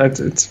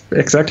 It's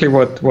exactly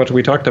what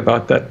we talked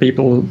about. That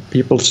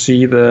people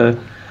see either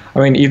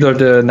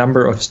the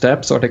number of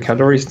steps or the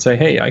calories and say,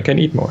 hey, I can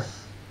eat more.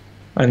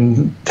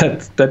 And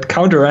that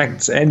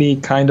counteracts any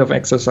kind of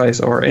exercise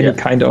or any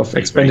kind of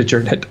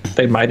expenditure that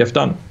they might have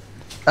done.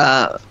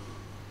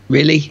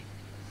 Really?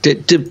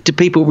 Do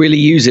people really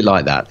use it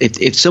like that?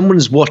 If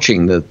someone's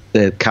watching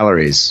the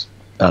calories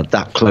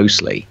that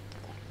closely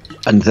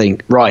and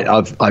think, right,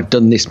 I've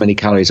done this many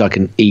calories, I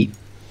can eat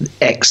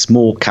X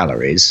more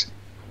calories,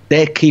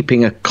 they're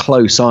keeping a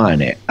close eye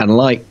on it. And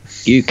like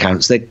you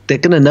counts, they're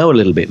going to know a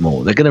little bit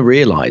more. They're going to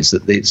realise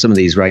that some of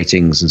these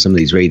ratings and some of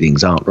these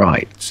readings aren't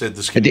right.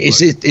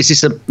 Is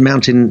this a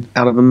mountain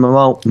out of a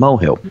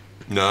molehill?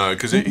 No,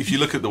 because if you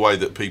look at the way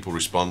that people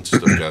respond to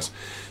stuff, Gaz,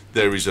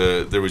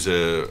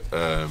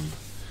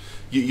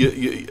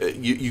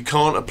 you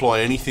can't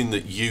apply anything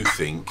that you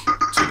think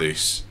to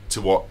this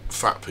to what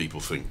fat people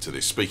think to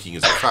this. Speaking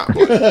as a fat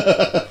bloke,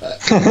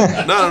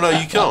 no,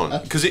 you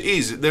can't, because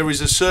there is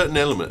a certain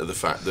element of the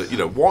fact that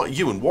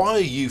why are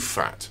you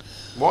fat?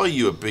 Why are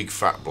you a big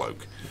fat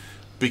bloke?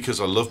 Because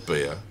I love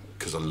beer,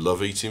 because I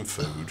love eating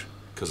food,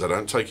 because I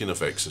don't take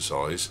enough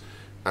exercise,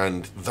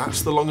 and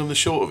that's the long and the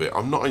short of it.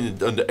 I'm not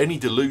under any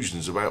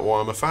delusions about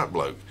why I'm a fat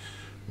bloke.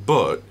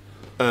 But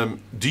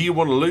do you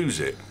want to lose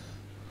it?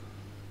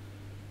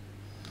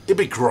 It'd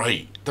be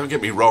great. Don't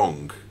get me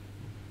wrong,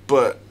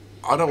 but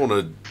I don't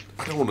want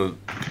to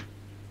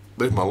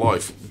live my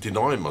life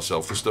denying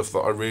myself the stuff that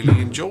I really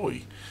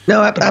enjoy.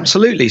 No,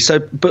 absolutely. So,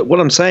 but what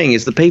I'm saying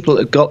is the people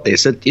that got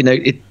this,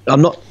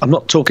 I'm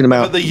not talking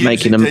about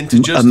making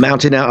a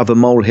mountain out of a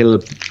molehill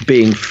of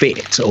being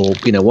fit or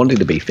wanting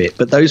to be fit.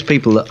 But those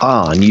people that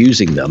are and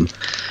using them,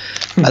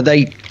 are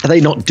they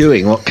not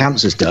doing what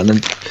cancer's done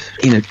and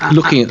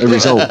looking at the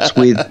results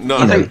with a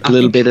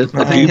little bit of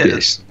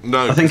hubris?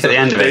 No, I think at the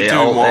end of it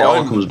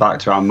all comes back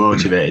to how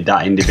motivated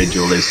that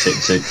individual is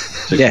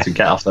to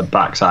get off their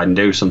backside and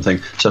do something.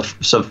 So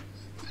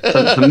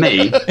for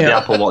me, the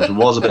Apple Watch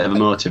was a bit of a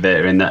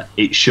motivator in that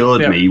it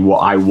showed me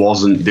what I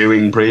wasn't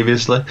doing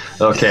previously.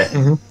 Okay,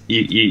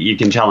 you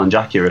can challenge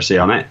accuracy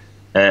on it,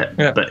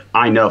 but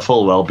I know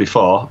full well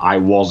before I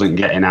wasn't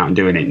getting out and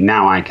doing it.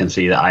 Now I can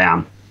see that I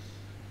am.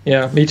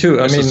 Yeah, me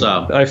too. I mean,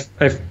 I've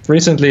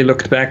recently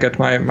looked back at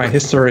my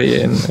history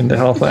in the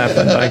health app,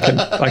 and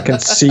I can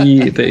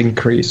see the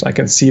increase. I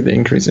can see the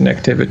increase in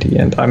activity,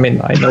 and I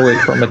mean, I know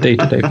it from a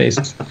day-to-day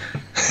basis.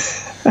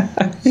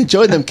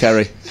 Enjoy them,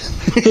 Kerry.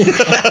 This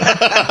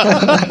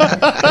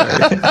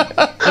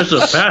is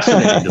a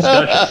fascinating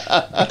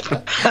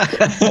discussion.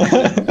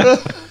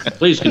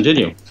 Please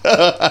continue.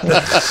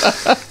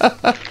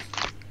 I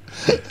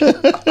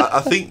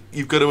think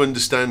you've got to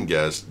understand,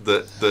 Gaz,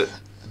 that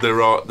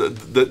there are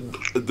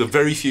the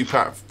very few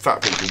fat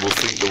people will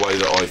think the way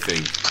that I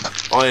think.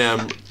 I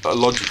am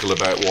logical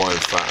about why I'm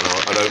fat,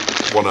 and I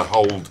don't want to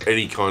hold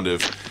any kind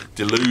of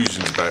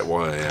delusions about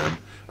why I am,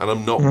 and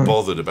I'm not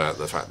bothered about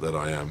the fact that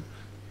I am,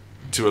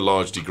 to a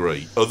large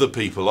degree. Other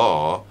people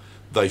are,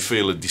 they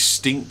feel a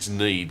distinct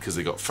need because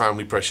they've got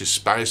family pressures,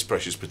 spouse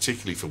pressures,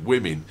 particularly for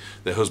women.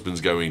 Their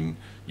husband's going,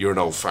 "You're an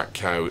old fat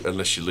cow.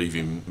 Unless you're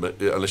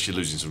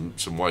losing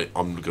some weight,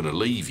 I'm going to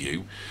leave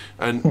you,"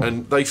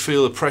 and they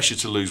feel a pressure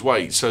to lose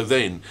weight. So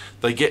then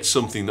they get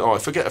something. Oh,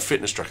 if I get a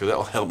fitness tracker,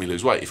 that'll help me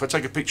lose weight. If I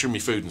take a picture of my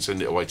food and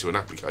send it away to an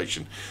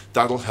application,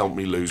 that'll help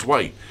me lose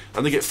weight.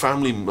 And they get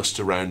family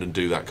muster around and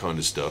do that kind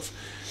of stuff.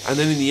 And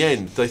then in the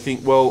end, they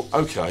think, well,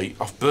 okay,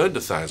 I've burned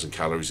 1,000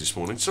 calories this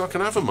morning, so I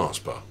can have a Mars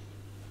bar.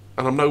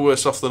 And I'm no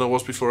worse off than I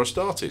was before I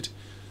started.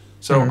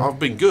 So I've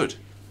been good.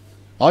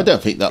 I don't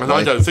think that way. And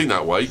I don't think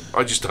that way.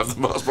 I just have the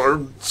Mars bar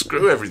and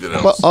screw everything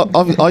else.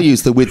 Well, I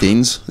use the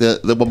Withings,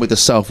 the one with the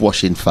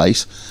self-washing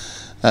face.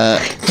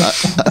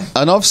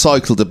 And I've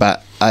cycled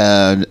about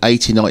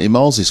 80, 90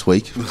 miles this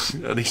week.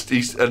 and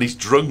he's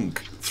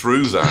drunk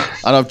through that.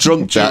 And I've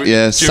drunk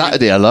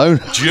Saturday alone.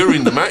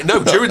 During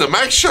the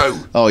Mag show.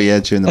 Oh yeah,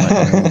 during the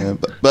Mag. Yeah.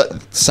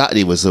 But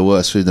Saturday was the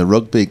worst through the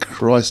rugby.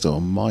 Christ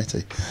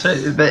almighty.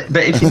 So, but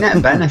if your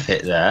net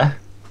benefit there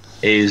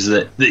is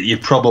that you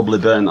probably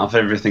burnt off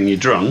everything you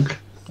drunk.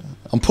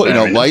 I'm putting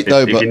on weight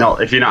though.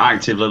 If you're not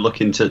actively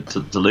looking to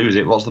lose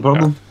it, what's the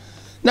problem?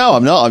 No,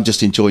 I'm not. I'm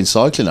just enjoying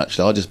cycling.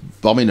 Actually, I'm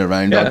just bombing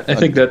around. Yeah, I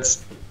think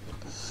that's.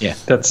 Yeah,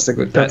 that's the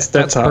good.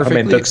 That's how. I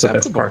mean, that's the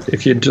best part.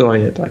 If you enjoy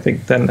it, I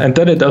think then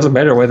it doesn't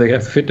matter whether you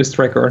have a fitness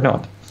tracker or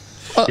not.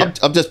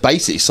 I'm just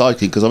basically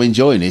cycling because I'm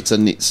enjoying it,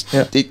 and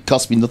it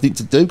cost me nothing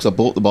to do because I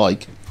bought the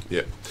bike.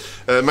 Yeah.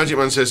 Magic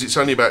Man says it's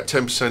only about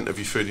 10% of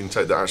your food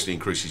intake that actually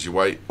increases your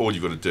weight. All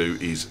you've got to do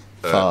is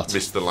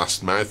miss the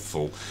last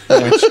mouthful.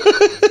 Which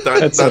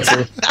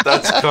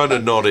that's kind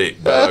of not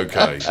it, but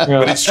okay. Yeah.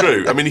 But it's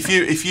true. I mean, if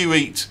you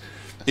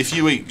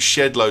eat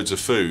shed loads of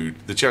food,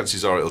 the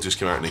chances are it'll just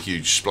come out in a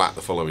huge splat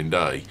the following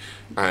day,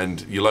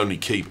 and you'll only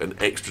keep an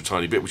extra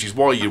tiny bit, which is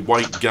why your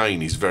weight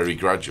gain is very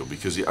gradual,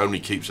 because it only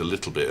keeps a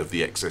little bit of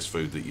the excess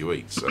food that you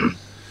eat. So.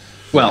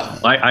 Well,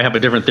 I have a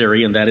different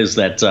theory, and that is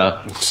that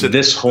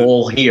this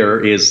hole here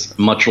is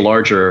much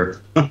larger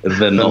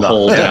than the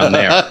hole down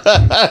there.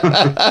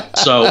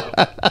 So,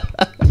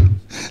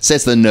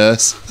 says the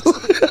nurse.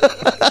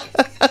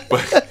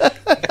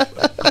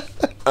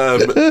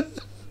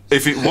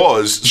 If it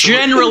was,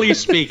 generally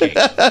speaking,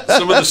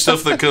 some of the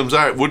stuff that comes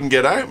out wouldn't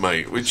get out,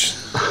 mate. Which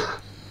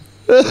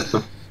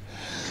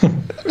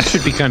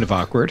should be kind of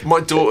awkward. My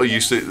daughter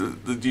used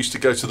to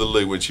go to the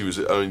loo when she was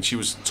a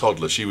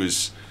toddler. She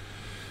was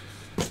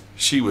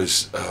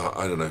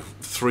I don't know,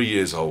 3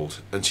 years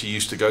old, and she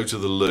used to go to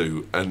the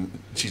loo and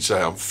she'd say,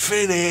 "I'm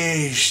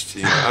finished."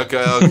 You know,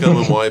 okay, I'll come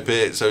and wipe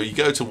it. So you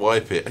go to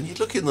wipe it, and you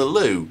look in the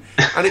loo,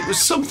 and it was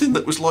something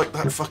that was like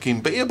that fucking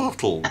beer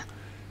bottle.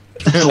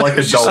 Like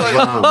a dog's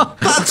arm.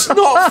 That's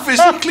not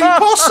physically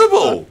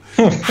possible.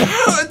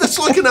 That's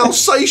like an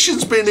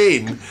Alsatian's been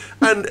in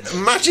and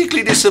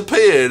magically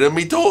disappeared, and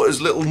my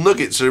daughter's little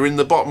nuggets are in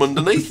the bottom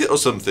underneath it or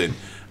something.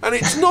 And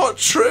it's not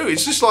true.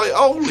 It's just like,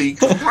 holy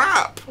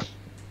crap.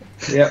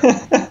 Yeah.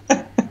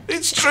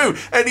 It's true.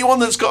 Anyone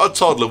that's got a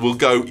toddler will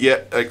go, yeah,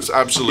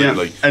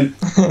 absolutely. Yeah. And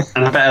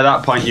I bet at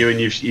that point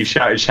you've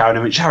shouted Sharon,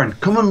 I mean, "Sharon,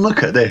 come and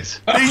look at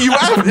this." You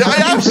have. I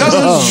have.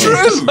 That's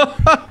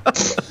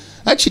true.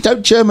 Actually,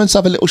 don't Germans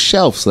have a little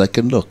shelf so they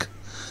can look?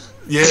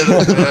 Yeah.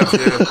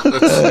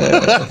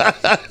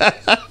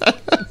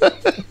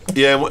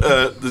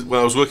 When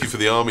I was working for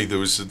the army, there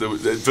was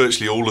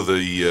virtually all of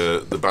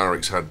the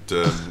barracks had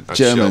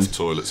shelf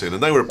toilets in,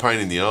 and they were a pain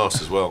in the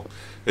arse as well,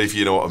 if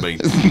you know what I mean.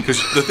 Because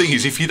the thing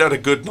is, if you'd had a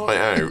good night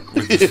out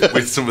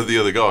with some of the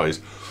other guys,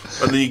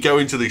 and then you go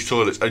into these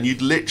toilets, and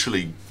you'd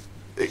literally.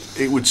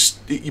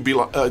 You'd be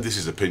like, "Oh, this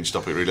is a pinch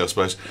stop it really, I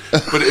suppose."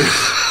 But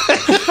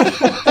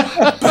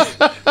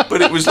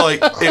but it was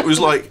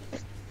like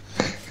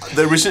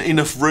there isn't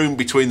enough room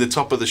between the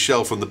top of the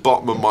shelf and the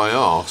bottom of my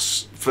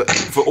arse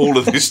for all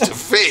of this to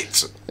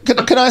fit.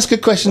 Can I ask a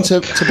question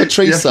to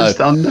Patrice? You have to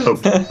stand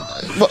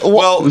up.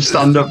 Well,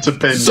 stand up to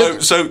pin.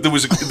 So there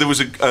was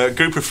a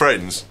group of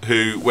friends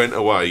who went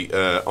away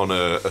on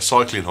a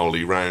cycling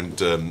holiday around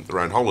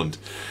Holland.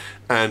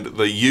 And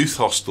the youth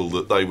hostel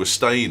that they were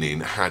staying in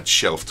had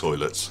shelf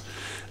toilets,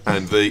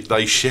 and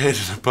they shared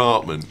an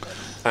apartment,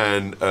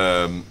 and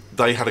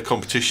they had a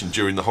competition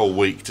during the whole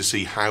week to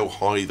see how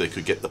high they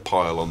could get the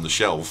pile on the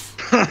shelf.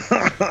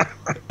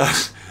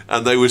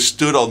 And they were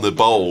stood on the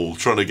bowl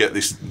trying to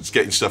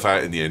getting stuff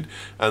out in the end.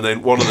 And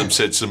then one of them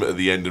said something at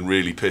the end and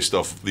really pissed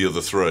off the other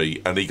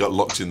three, and he got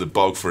locked in the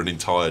bog for an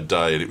entire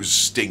day, and it was a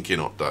stinking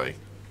hot day.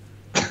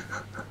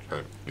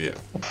 Yeah.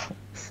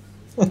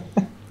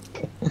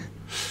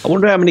 I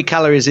wonder how many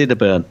calories he'd have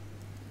burnt.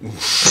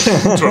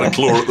 Trying to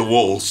claw at the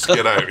walls to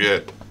get out,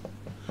 yeah.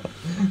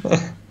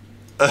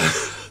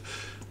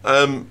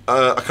 I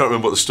can't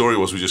remember what the story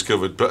was we just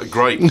covered, but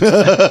great.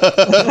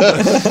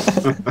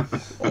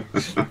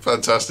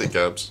 Fantastic,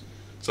 Gabs.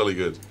 Totally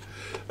good.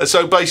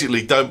 So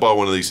basically, don't buy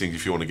one of these things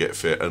if you want to get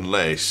fit,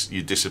 unless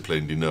you're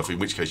disciplined enough, in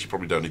which case you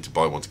probably don't need to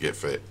buy one to get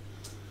fit.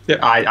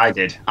 Yeah, I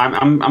did.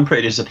 I'm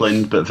pretty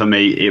disciplined, but for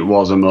me, it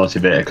was a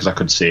motivator because I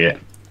could see it.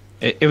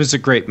 It was a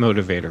great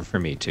motivator for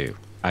me too.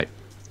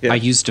 I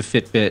used a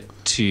Fitbit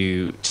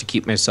to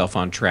keep myself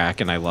on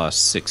track, and I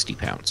lost 60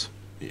 pounds.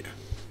 Yeah.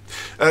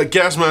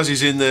 Gazmaz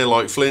is in there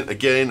like Flint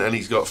again, and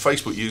he's got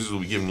Facebook users will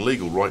be given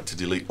legal right to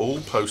delete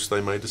all posts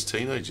they made as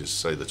teenagers,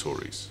 say the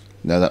Tories.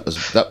 No, that was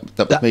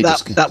me.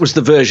 That was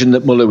the version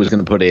that Muller was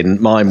going to put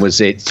in. Mine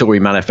was it Tory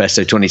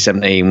Manifesto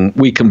 2017.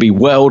 We can be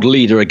world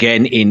leader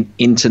again in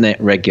internet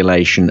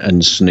regulation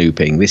and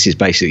snooping. This is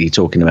basically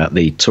talking about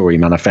the Tory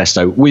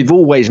Manifesto. We've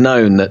always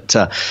known that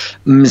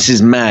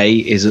Mrs. May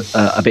is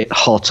a bit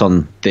hot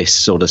on this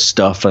sort of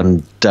stuff,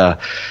 and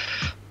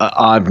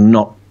I've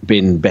not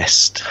been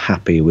best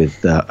happy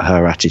with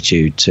her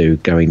attitude to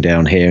going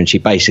down here. And she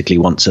basically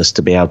wants us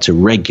to be able to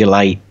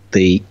regulate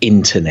the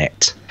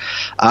internet.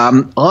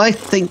 I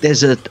think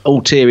there's an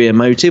ulterior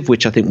motive,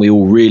 which I think we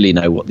all really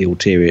know what the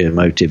ulterior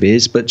motive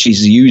is, but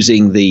she's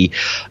using the,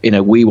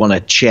 we want to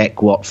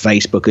check what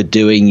Facebook are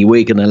doing.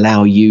 We're going to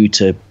allow you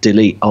to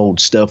delete old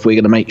stuff. We're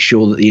going to make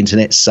sure that the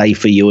internet's safe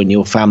for you and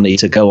your family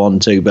to go on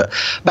to. But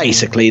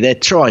basically, they're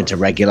trying to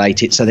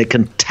regulate it so they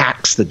can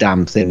tax the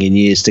damn thing in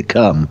years to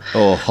come.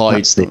 Or hide.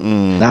 That's the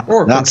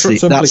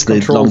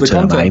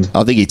long-term aim.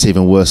 I think it's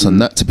even worse than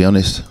that, to be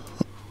honest.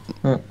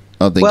 I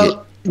think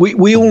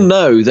we all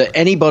know that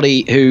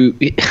anybody who,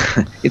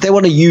 if they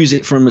want to use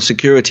it from a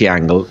security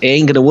angle, it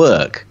ain't going to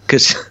work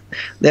because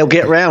they'll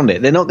get around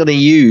it. They're not going to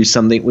use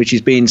something which is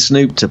being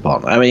snooped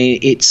upon. I mean,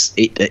 it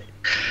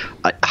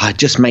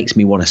just makes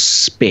me want to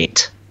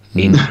spit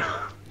in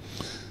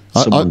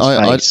someone's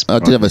face. I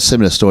did have a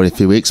similar story a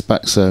few weeks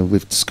back, so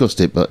we've discussed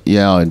it. But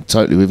yeah, I'm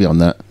totally with you on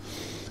that.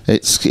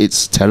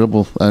 It's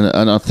terrible,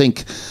 and I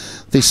think.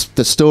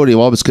 The story I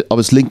was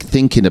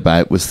thinking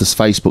about was this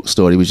Facebook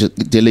story, which is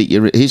delete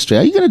your history.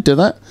 Are you going to do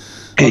that?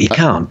 You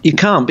can't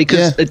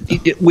because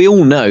we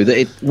all know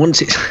that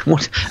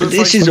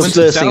this is the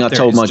first thing I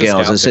told my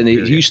girls. I said,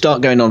 if you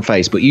start going on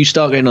Facebook, you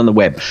start going on the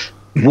web,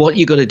 what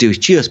you got to do is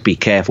just be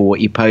careful what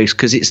you post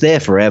because it's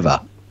there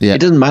forever. Yeah. It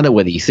doesn't matter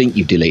whether you think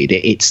you've deleted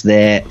it; it's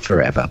there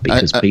forever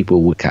because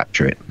people will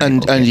capture it.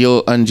 And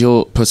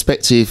your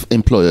prospective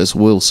employers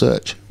will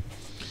search.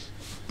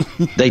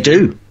 They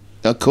do.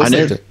 Of course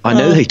they do. I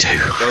know they do.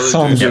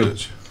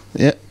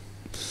 Yeah,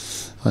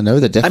 I know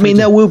they definitely. I mean,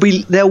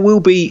 there will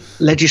be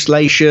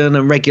legislation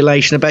and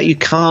regulation about you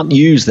can't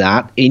use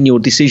that in your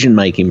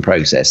decision-making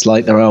process,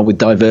 like there are with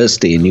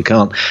diversity, and you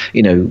can't, but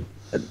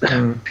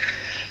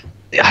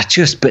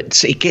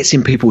it gets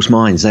in people's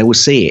minds. They will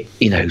see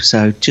it,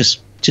 So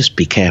just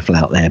be careful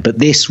out there. But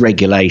this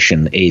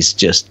regulation is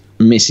just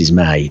Mrs.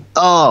 May.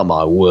 Oh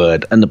my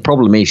word! And the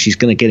problem is she's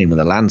going to get in with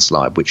a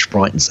landslide, which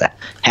frightens the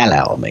hell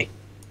out of me.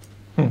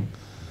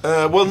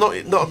 Well, not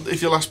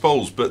if your last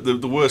polls, but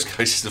the worst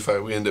case is the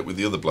fact we end up with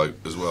the other bloke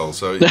as well.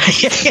 So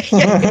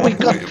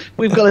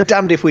we've got a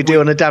damned if we do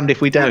and a damned if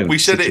we don't. We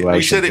said it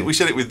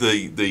with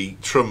the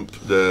Trump,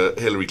 the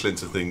Hillary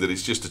Clinton thing that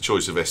it's just a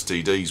choice of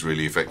STDs,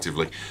 really,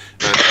 effectively,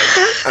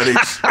 and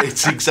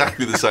it's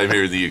exactly the same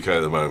here in the UK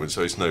at the moment.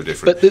 So it's no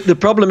different. But the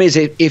problem is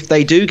if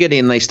they do get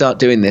in, they start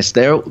doing this.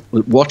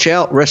 Watch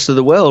out, rest of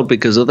the world,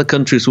 because other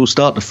countries will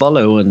start to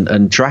follow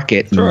and track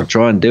it and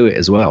try and do it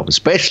as well.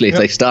 Especially if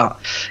they start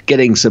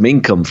getting some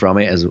income from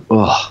it as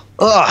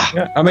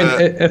Yeah, I mean,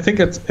 I think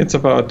it's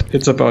about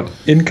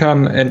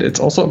income, and it's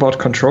also about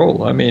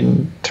control. I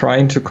mean,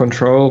 trying to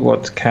control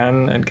what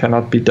can and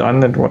cannot be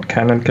done and what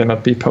can and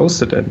cannot be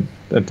posted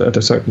at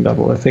a certain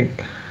level. I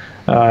think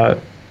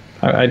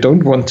I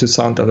don't want to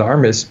sound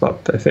alarmist,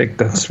 but I think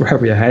that's where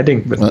we are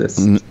heading with this.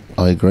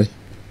 I agree.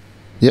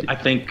 Yep. I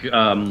think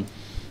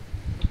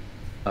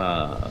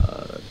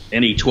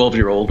any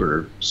 12-year-old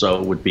or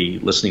so would be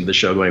listening to the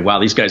show going, wow,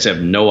 these guys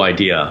have no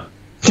idea.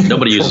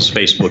 Nobody uses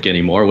Facebook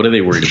anymore. What are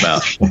they worried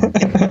about?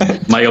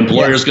 My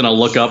employer's going to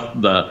look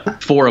up the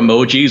 4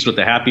 emojis with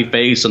the happy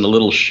face and the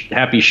little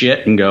happy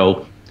shit and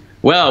go,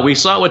 well, we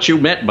saw what you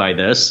meant by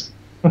this.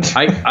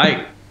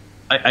 I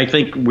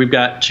think we've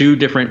got 2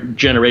 different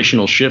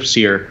generational shifts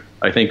here.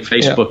 I think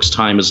Facebook's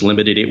time is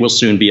limited. It will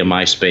soon be a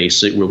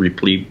MySpace. It will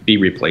be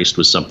replaced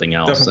with something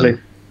else. Definitely.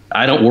 And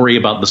I don't worry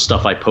about the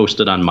stuff I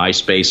posted on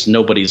MySpace.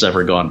 Nobody's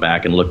ever gone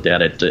back and looked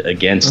at it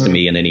against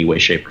me in any way,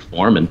 shape, or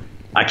form. And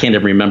I can't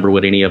even remember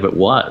what any of it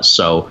was.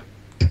 So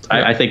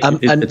I think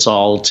it's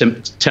all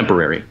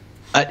temporary.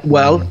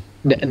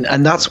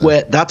 And that's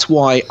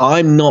why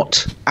I'm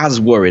not as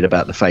worried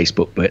about the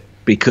Facebook bit,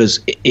 because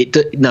it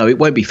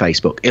won't be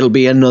Facebook. It'll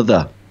be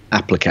another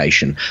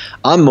application.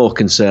 I'm more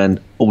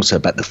concerned also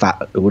about the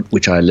fact,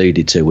 which I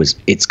alluded to, was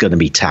it's going to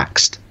be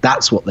taxed.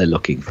 That's what they're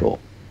looking for.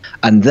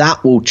 And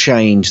that will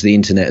change the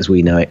internet as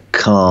we know it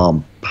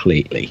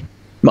completely.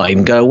 Might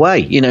even go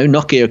away.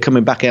 Nokia are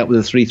coming back out with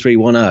a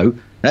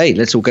 3310. Hey,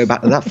 let's all go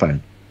back to that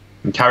phone.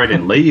 And Carrie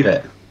didn't leave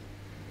it.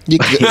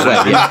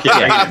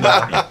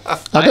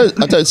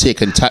 I don't see it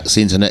can tax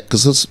the internet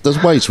because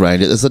there's ways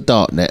around it. There's the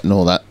dark net and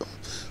all that.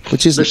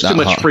 which isn't There's that too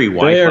much hard. free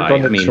Wi-Fi. They're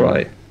going to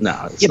try. No,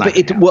 it's Yeah, not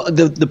but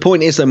the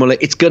point is, though, Mullet,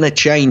 it's going to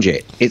change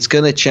it. It's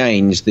going to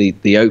change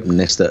the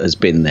openness that has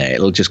been there.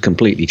 It'll just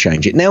completely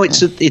change it. Now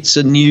it's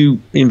a new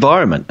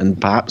environment, and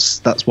perhaps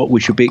that's what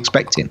we should be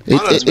expecting.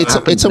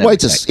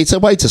 It's a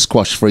way to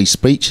squash free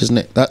speech, isn't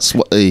it? That's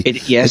what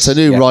it's a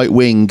new right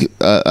wing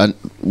and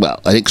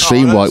an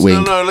extreme right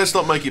wing. No, let's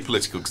not make it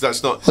political because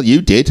that's not. Well,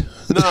 you did.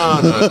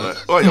 No.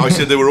 I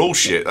said they were all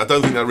shit. I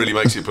don't think that really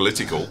makes it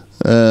political.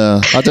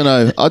 I don't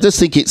know. I just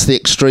think it's the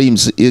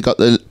extremes. You've got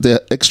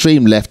the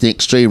extreme left, the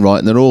extreme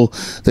right, and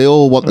they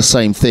all want the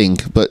same thing,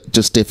 but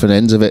just different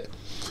ends of it,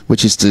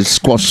 which is to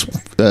squash,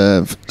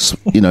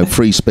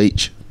 free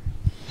speech.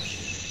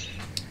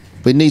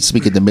 But it needs to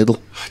be in the middle.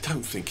 I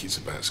don't think it's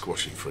about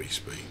squashing free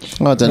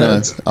speech. I don't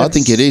know. I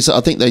think it is.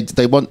 I think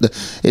they want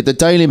the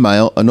Daily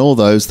Mail and all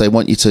those. They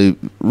want you to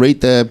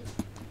read their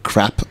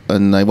crap,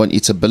 and they want you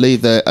to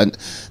believe their and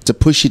to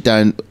push you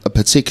down a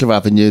particular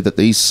avenue that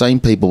these same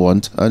people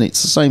want. And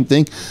it's the same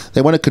thing.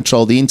 They want to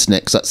control the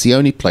internet because that's the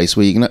only place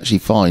where you can actually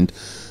find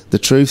the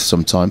truth.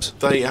 Sometimes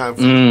they have.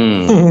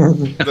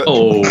 You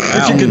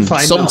can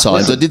find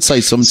sometimes. I did say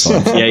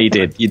sometimes. Yeah, you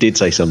did. You did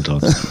say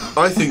sometimes.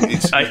 I think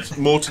it's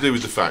more to do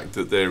with the fact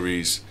that there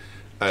is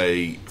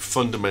a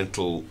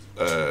fundamental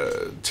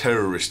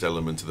terrorist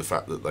element to the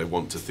fact that they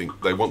want to think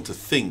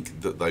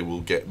that they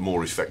will get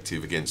more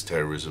effective against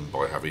terrorism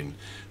by having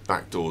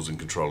backdoors and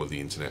control of the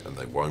internet, and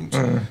they won't.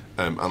 And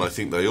I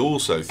think they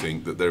also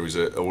think that there is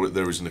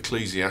an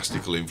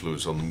ecclesiastical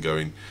influence on them,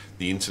 going,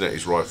 the internet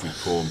is rife with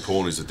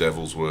porn is the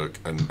devil's work,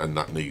 and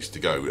that needs to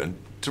go. And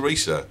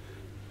Teresa,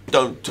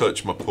 don't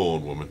touch my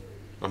porn, woman.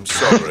 I'm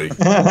sorry.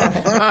 I'm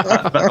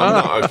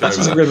not okay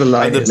with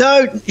that.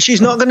 No,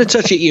 she's not going to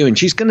touch it, Ewan.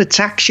 She's going to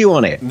tax you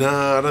on it. No,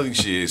 I don't think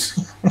she is.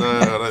 No,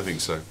 I don't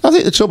think so. I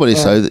think the trouble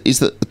is, though, is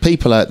that the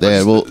people out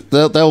there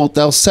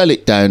they'll sell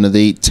it down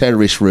the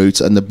terrorist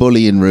route and the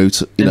bullying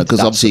route,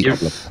 because obviously,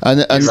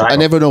 and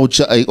everyone will.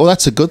 Well,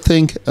 that's a good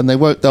thing, and they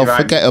won't. They'll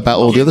forget about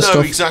all the other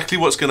stuff. Exactly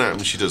what's going to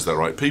happen. She does that,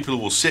 right? People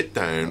will sit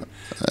down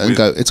and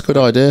go, "It's a good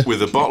idea,"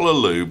 with a bottle of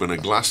lube and a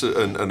glass of,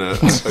 and a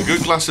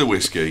good glass of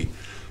whiskey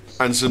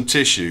and some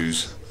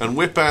tissues, and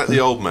whip out the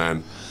old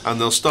man, and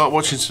they'll start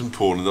watching some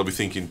porn, and they'll be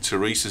thinking,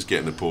 Teresa's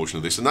getting a portion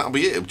of this, and that'll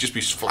be it. It'll just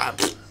be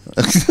flat.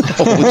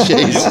 Oh,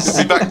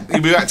 jeez.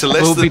 You'll be back to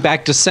less. We'll be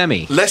back to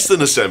semi. Less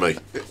than a semi.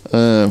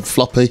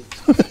 Floppy.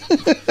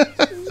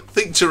 I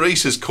think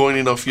Teresa's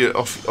coining off your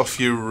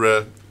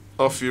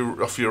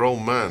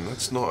old man.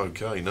 That's not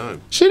okay. No.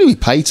 Surely we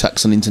pay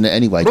tax on the internet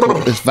anyway.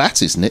 It's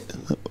VAT, isn't it?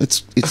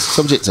 It's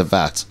subject to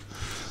VAT.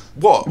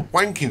 What?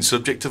 Wanking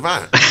subject to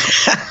that?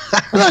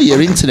 No,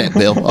 your internet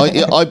bill.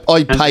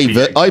 I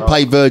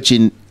pay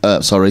Virgin.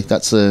 Sorry,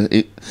 that's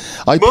I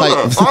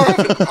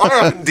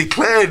haven't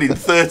declared in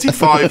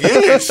 35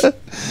 years.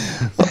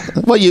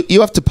 Well,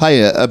 you have to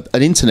pay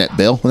an internet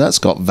bill, and that's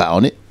got VAT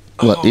on it.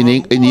 Well,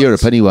 in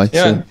Europe anyway.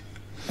 Yeah. So.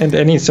 And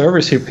any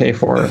service you pay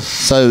for.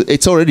 So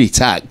it's already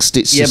taxed.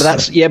 It's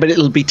but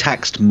it'll be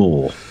taxed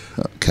more.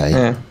 Okay.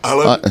 Yeah.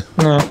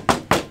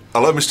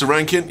 Hello, Mr.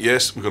 Rankin.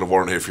 Yes, we've got a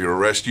warrant here for your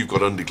arrest. You've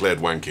got undeclared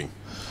wanking.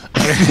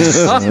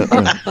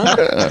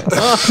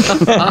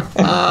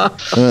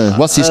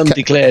 What's this?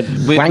 Undeclared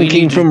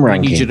wanking from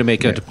ranking. We need you to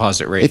make a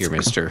deposit right here,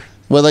 mister.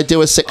 Well, they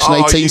do a Section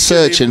 18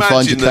 search and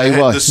find your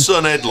KY. The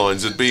Sun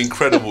headlines would be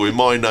incredible with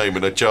my name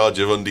and a charge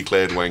of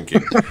undeclared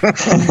wanking.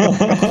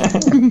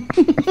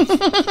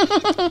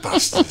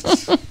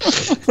 Bastards.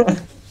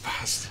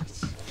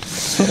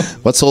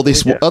 What's all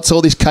this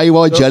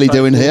KY jelly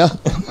doing here?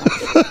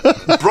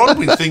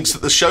 Bronwyn thinks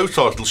that the show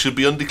title should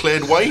be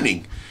Undeclared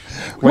Waning.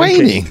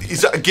 Waning?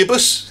 Is that a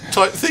gibbous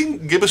type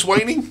thing? Gibbous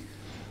waning?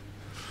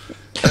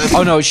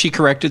 Oh no, she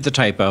corrected the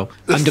typo.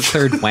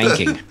 Undeclared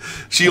wanking.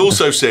 She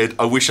also said,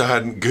 I wish I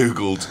hadn't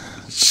Googled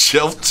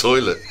shelf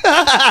toilet.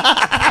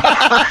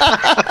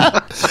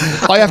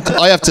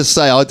 I have to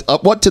say,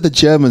 what do the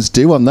Germans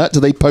do on that? Do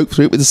they poke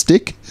through it with a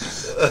stick?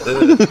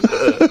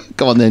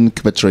 Come on then,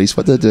 Patrice,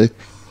 what do they do?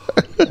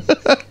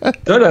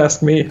 Don't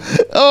ask me.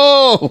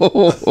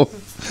 Oh,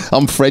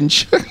 I'm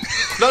French.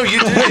 No, you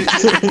do.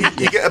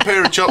 You get a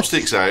pair of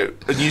chopsticks out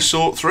and you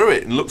sort through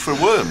it and look for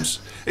worms.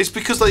 It's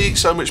because they eat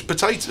so much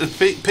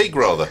pig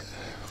rather.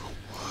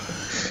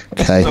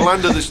 Okay. The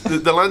land of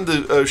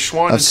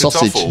Schwein and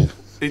Kartoffel.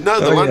 No,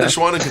 the land of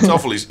Schwein and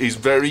Kartoffel is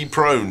very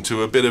prone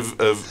to a bit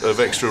of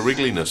extra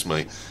wriggliness,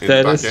 mate.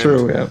 That is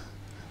true, yeah.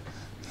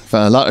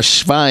 A lot of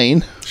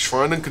Schwein.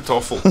 Schwein and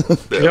Kartoffel.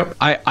 Yeah. Yep.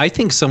 I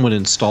think someone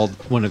installed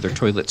one of their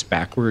toilets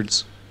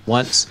backwards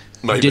once.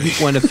 Maybe. Didn't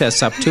want to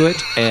fess up to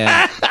it,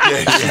 and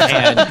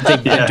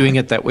they've been doing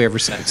it that way ever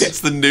since. It's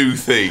the new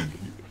thing.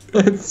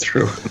 It's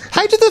true.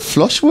 How did the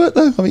flush work,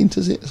 though? I mean,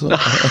 does it? It's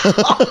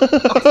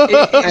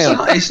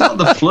not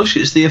the flush;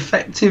 it's the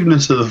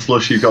effectiveness of the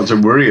flush you've got to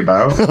worry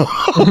about.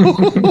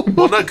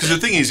 Well, no, because the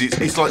thing is,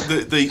 it's like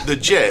the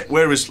jet,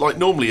 whereas like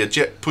normally a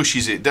jet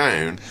pushes it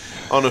down,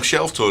 on a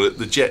shelf toilet,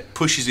 the jet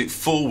pushes it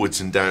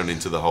forwards and down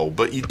into the hole,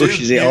 but you do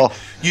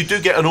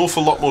get an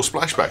awful lot more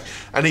splashback.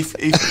 And if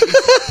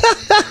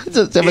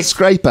a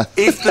scraper,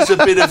 if there's a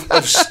bit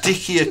of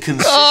stickier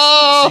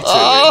consistency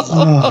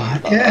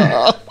to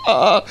it,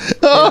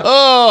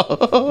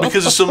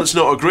 because of something that's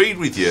not agreed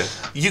with you,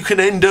 you can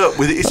end up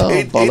with it. It's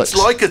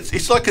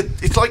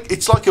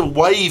like a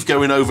wave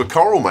going over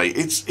coral, mate.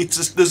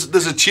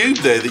 There's a tube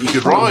there that you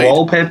could ride.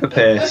 Wallpaper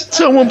paste.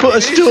 Someone put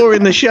a store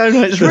in the show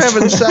notes, for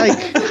heaven's sake.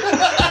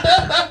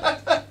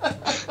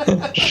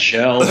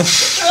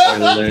 Shelf.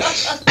 I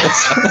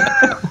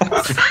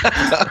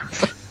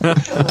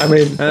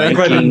mean, if I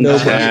didn't know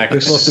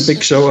this was the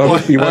big show, I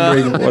would be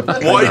wondering what.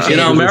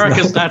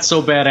 America's not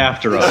so bad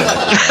after all.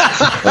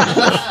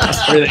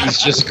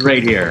 Everything's just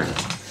great here.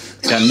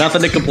 Got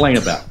nothing to complain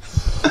about.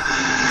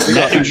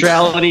 Net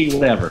neutrality,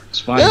 whatever. It's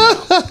fine.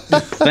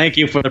 Thank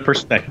you for the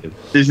perspective.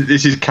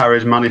 This is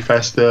Carrie's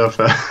manifesto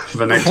for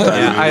next time.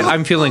 Yeah,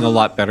 I'm feeling a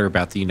lot better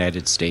about the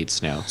United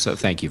States now, so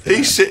thank you for that.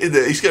 He's sitting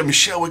there. He's going,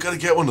 Michelle, we've got to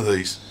get one of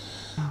these.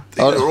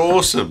 They're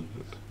awesome.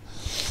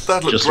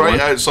 That'd look great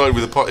outside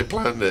with a potted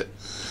plant in it.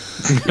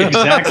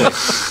 Exactly.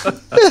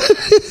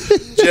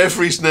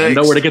 Jeffrey's next. I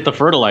know where to get the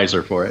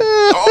fertilizer for it.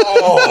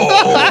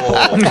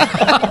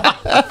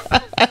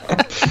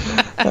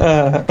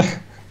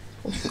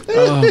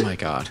 Oh my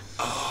God.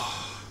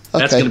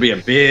 That's going to be a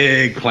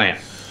big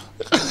plant.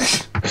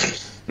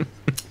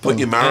 Put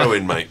your marrow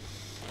in, mate.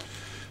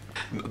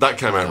 That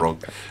came out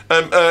wrong.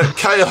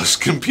 Chaos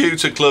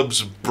Computer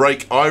Club's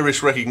break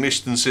iris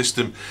recognition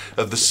system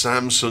of the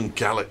Samsung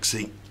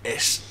Galaxy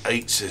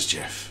S8, says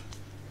Jeff.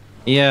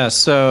 Yeah,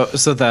 so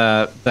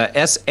the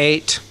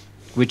S8,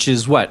 which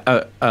is what,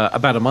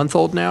 about a month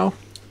old now?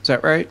 Is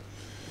that right?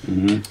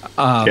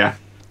 Mm-hmm. Yeah.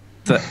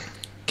 The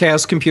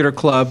Chaos Computer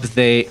Club,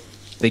 they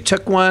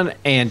took one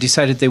and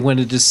decided they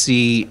wanted to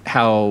see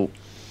how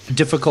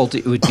difficult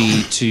it would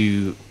be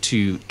to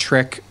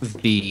trick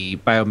the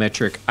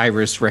biometric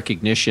iris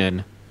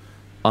recognition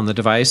on the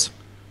device.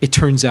 It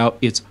turns out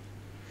it's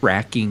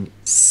fracking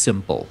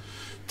simple.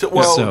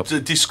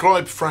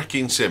 Describe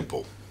fracking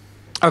simple.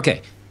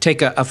 Okay,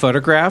 take a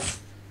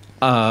photograph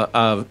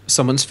of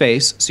someone's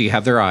face, so you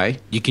have their eye.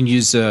 You can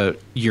use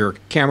your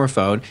camera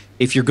phone.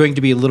 If you're going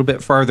to be a little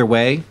bit farther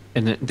away,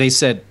 and they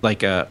said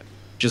like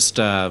just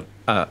a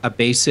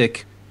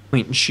basic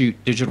point-and-shoot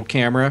digital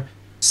camera,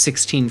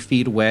 16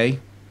 feet away,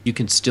 you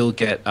can still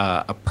get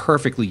a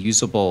perfectly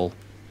usable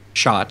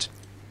shot.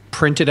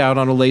 Print it out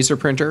on a laser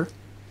printer,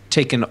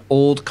 take an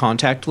old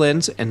contact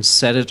lens and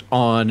set it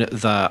on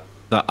the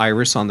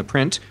iris on the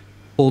print,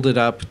 hold it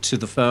up to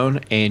the phone,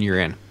 and you're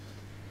in.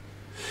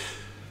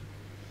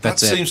 That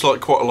seems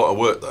like quite a lot of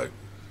work, though.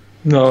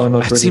 No,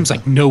 not that seems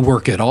like no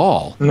work at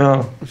all.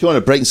 No. If you want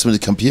to break someone's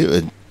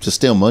computer to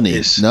steal money,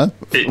 it's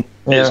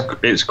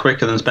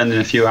quicker than spending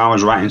a few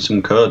hours writing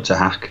some code to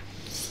hack.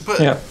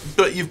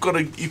 But you've got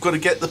to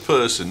get the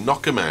person,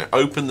 knock them out,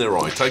 open their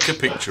eye, take a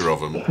picture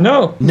of them.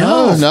 No.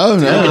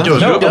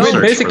 I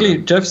mean, basically,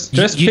 just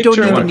you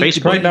picture don't even need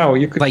to right now.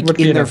 You could like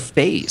in their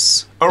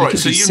face. All right,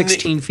 so you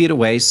 16 feet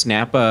away,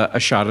 snap a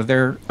shot of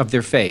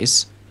their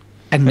face,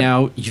 and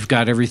now you've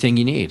got everything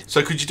you need.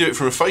 So could you do it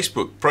from a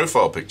Facebook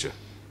profile picture?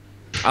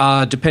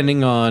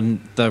 Depending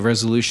on the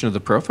resolution of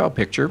the profile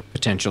picture,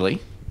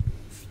 potentially.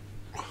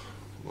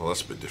 Well,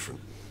 that's a bit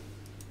different.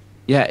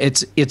 Yeah,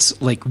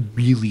 it's like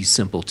really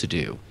simple to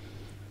do,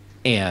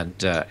 and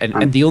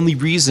the only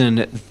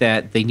reason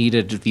that they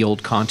needed the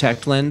old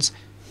contact lens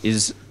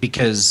is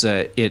because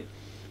it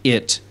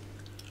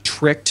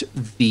tricked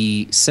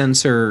the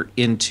sensor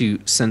into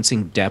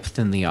sensing depth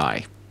in the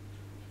eye.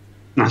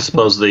 I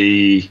suppose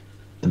the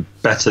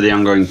better the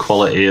ongoing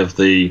quality of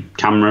the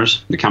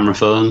cameras, the camera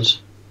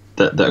phones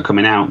that are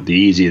coming out, the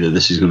easier that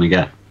this is going to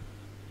get.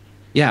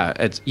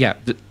 Yeah,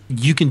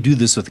 you can do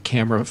this with a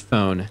camera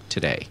phone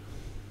today.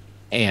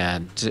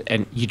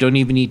 And you don't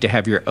even need to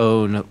have your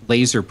own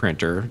laser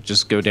printer.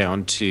 Just go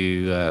down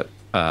to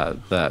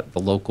the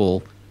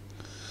local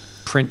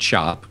print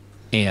shop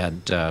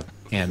and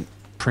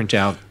print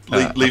out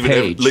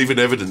leave an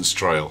evidence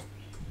trail.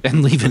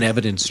 And leave an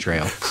evidence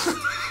trail.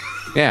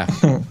 Yeah.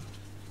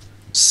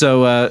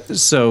 So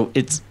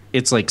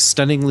it's like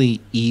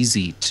stunningly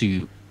easy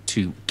to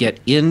get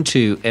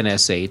into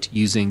NS8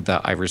 using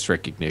the iris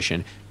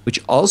recognition,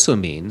 which also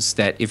means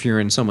that if you're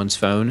in someone's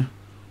phone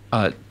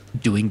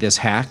doing this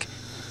hack,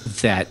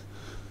 that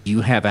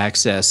you have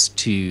access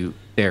to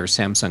their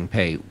Samsung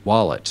Pay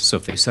wallet. So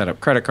if they set up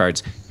credit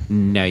cards,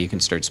 now you can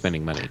start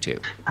spending money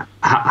too.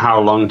 How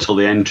long till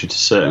the entry to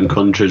certain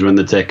countries when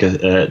they take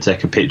a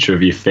picture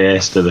of your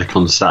face, do they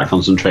start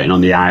concentrating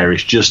on the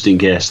iris just in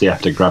case they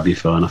have to grab your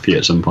phone off you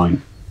at some point?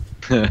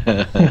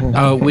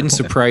 It wouldn't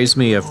surprise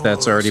me if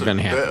that's already been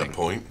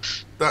happening.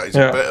 That is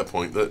a better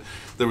point. That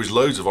there is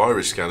loads of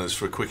iris scanners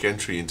for quick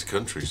entry into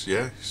countries.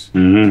 Yes.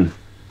 Mm-hmm.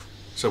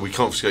 So we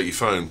confiscate your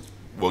phone.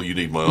 Well, you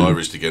need my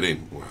iris to get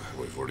in. Well,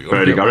 we've already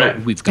got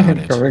it. We've got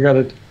it. We got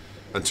it.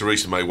 And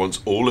Theresa May wants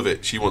all of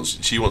it. She wants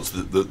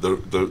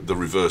the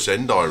reverse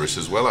end iris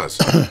as well as.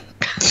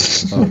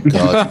 Oh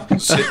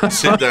God!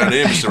 Sit down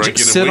here, Mr. Rankin.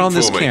 Sit on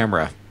this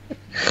camera.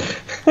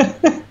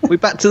 We're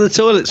back to the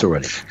toilets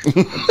already.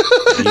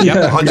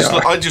 Yeah,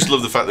 I just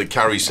love the fact that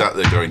Carrie sat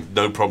there going,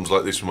 "No problems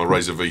like this with my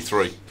Razor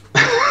V3."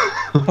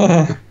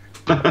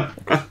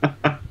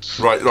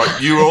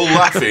 right. You're all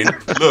laughing.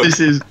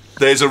 Look,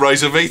 there's a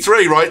Razor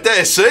V3 right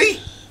there. See?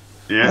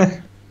 Yeah.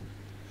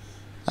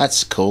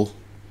 That's cool.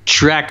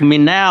 Track me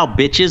now,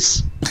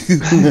 bitches.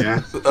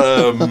 Yeah.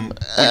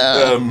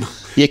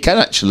 You can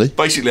actually.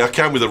 Basically, I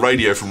can with a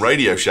radio from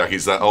Radio Shack.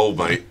 It's that old,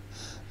 mate.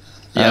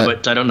 Yeah,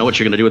 but I don't know what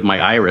you're going to do with my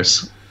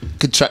iris.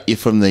 Could track you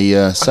from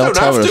the cell I don't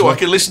tower have as to. well. I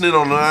can listen in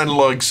on an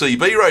analog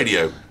CB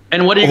radio.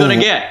 And what are you going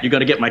to get? You're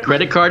going to get my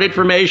credit card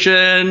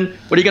information.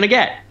 What are you going to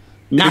get?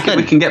 Nothing.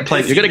 We can get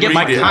plenty. You're going to get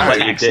my Read it.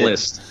 contacts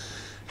list.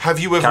 Have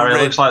you ever Carrie, it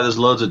read? looks like there's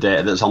loads of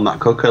data that's on that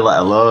cooker, let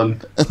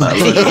alone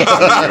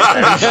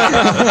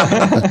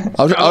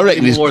I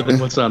reckon he's, more than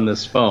what's on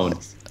this phone.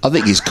 I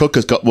think his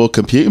cooker's got more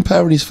computing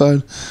power in his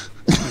phone.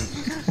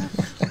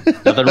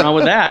 Nothing wrong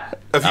with that.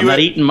 I'm not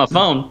eating my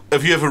phone.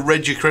 Have you ever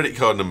read your credit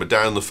card number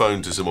down the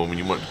phone to someone when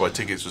you want to buy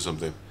tickets for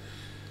something?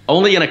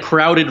 Only in a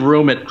crowded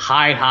room at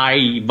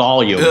high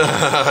volume.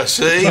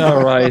 See?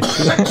 All right.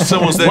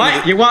 Someone's there.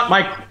 What? You want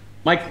my?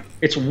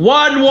 It's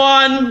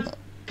 11.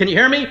 Can you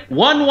hear me?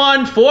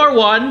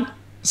 1141.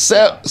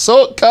 Sort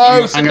You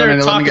code. sit there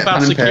and talk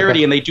about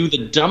security, and they do the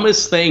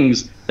dumbest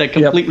things that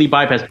completely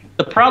bypass.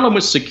 The problem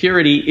with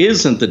security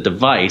isn't the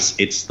device;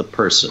 it's the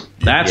person.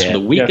 That's the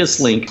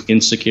weakest link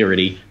in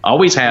security.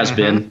 Always has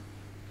been.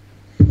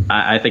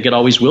 I think it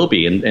always will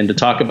be. And to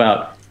talk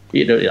about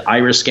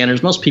iris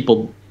scanners, most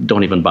people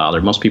don't even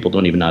bother. Most people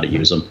don't even know how to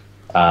use them.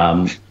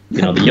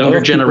 The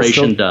younger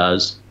generation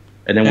does.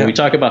 And then when we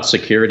talk about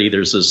security,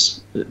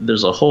 there's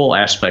a whole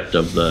aspect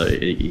of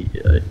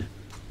the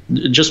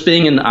just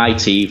being in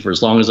IT for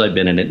as long as I've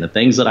been in it, and the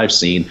things that I've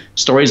seen,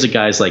 stories of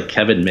guys like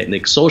Kevin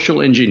Mitnick,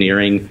 social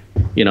engineering,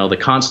 the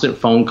constant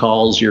phone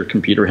calls, your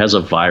computer has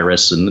a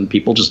virus, and then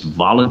people just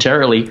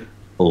voluntarily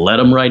let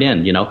them right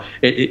in.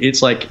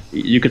 It's like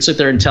you could sit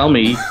there and tell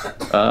me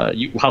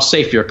how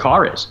safe your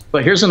car is,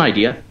 but here's an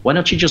idea: why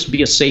don't you just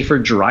be a safer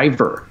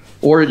driver?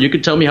 Or you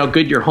could tell me how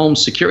good your home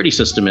security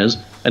system is,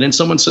 and then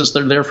someone says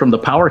they're there from the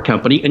power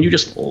company, and you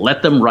just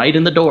let them right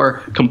in the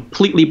door,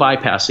 completely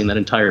bypassing that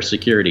entire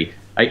security.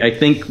 I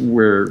think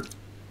we're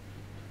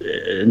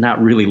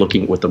not really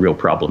looking at what the real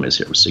problem is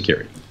here with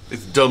security.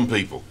 It's dumb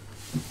people.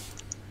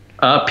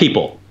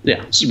 People.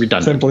 Yeah, it's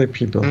redundant. Simply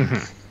people.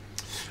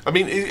 Mm-hmm. I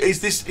mean,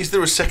 is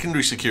there a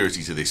secondary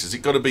security to this? Has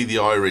it got to be the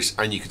iris,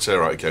 and you could say,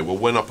 right, okay, well,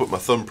 when I put my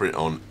thumbprint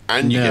on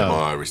and you get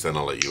my iris, then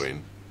I'll let you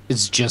in?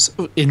 It's just,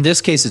 in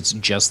this case, it's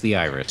just the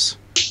iris.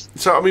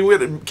 So, I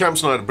mean,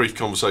 Camps and I had a brief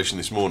conversation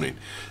this morning,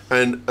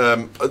 and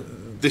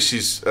this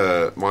is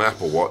my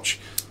Apple Watch,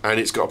 and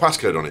it's got a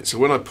passcode on it. So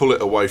when I pull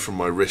it away from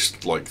my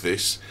wrist like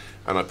this,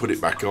 and I put it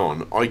back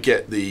on, I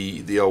get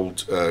the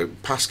old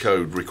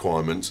passcode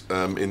requirement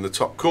in the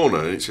top corner,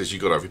 and it says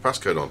you've got to have your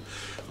passcode on.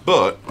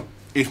 But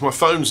if my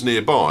phone's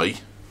nearby,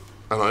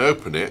 and I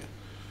open it,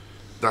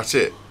 that's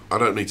it. I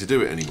don't need to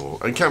do it anymore.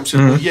 And Camp said,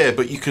 well, yeah,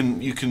 but you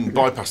can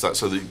bypass that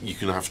so that you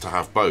can have to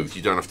have both.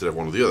 You don't have to have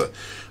one or the other.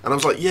 And I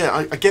was like,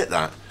 yeah, I get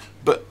that.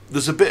 But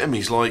there's a bit of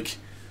me's like,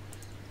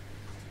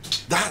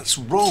 that's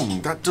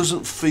wrong. That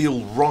doesn't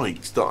feel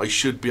right that I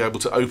should be able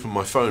to open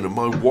my phone and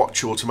my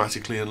watch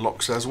automatically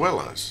unlocks as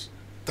well as.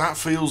 That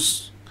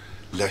feels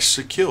less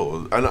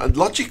secure. And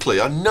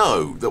logically, I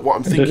know that what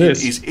I'm thinking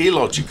is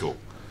illogical,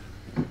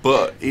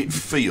 but it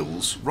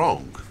feels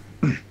wrong.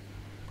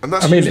 And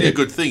that's usually a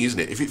good thing, isn't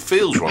it? If it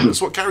feels wrong,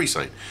 that's what Gary's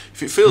saying.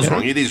 If it feels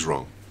wrong, it is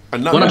wrong.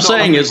 And what I'm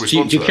saying is,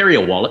 do you carry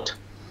a wallet?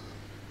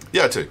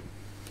 Yeah, I do.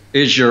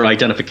 Is your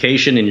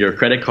identification and your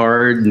credit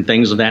card and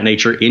things of that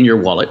nature in your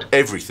wallet?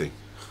 Everything.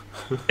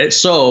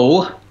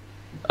 So,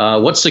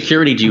 what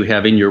security do you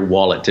have in your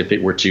wallet if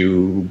it were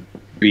to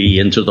be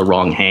into the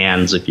wrong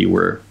hands? If you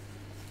were,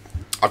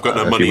 I've got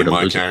no money in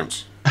my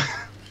accounts.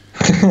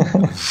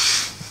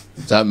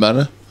 Does that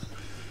matter?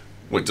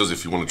 Well, it does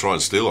if you want to try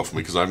and steal off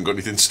me because I haven't got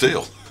anything to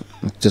steal.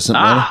 Doesn't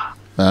matter.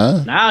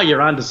 Now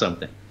you're onto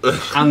something.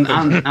 and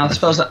I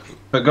suppose that,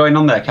 but going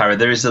on there, Carrie,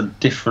 there is a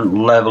different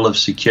level of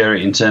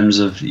security in terms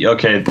of,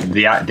 okay,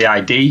 the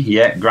ID,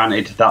 yeah,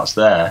 granted, that's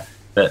there,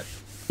 but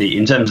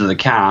in terms of the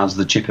cards,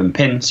 the chip and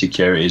pin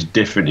security is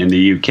different in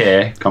the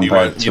UK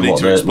compared to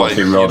what's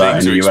been rolled out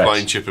in the US.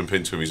 Explain chip and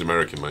pin to him. He's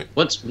American, mate.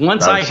 Once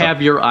I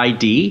have your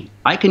ID,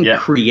 I can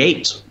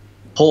create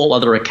whole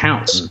other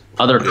accounts,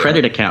 other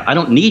credit account. I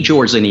don't need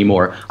yours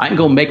anymore. I can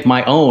go make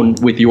my own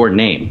with your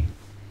name.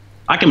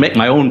 I can make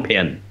my own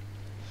PIN.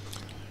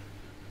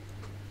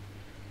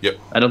 Yep.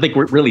 I don't think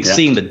we're really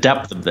seeing the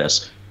depth of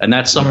this. And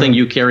that's something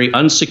you carry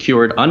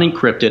unsecured,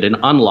 unencrypted, and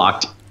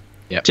unlocked,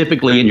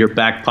 typically in your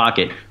back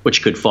pocket,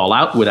 which could fall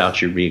out without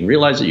you being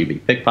realized that you'd be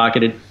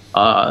pickpocketed.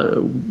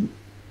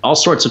 All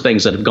sorts of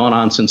things that have gone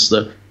on since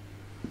the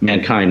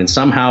mankind. And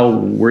somehow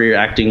we're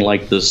acting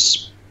like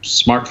this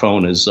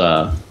smartphone is...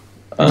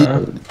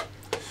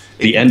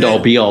 the end-all,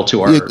 be-all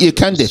to our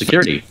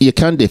security. You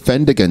can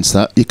defend against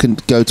that. You can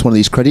go to one of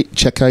these credit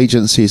check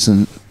agencies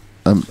and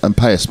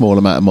pay a small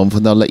amount a month,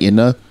 and they'll let you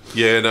know.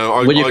 Yeah, no,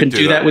 well, you can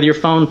do that with your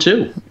phone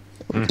too.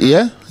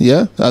 Yeah,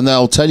 and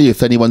they'll tell you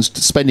if anyone's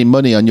spending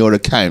money on your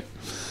account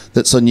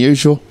that's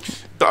unusual.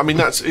 I mean,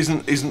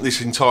 isn't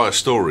this entire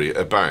story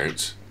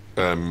about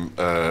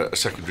a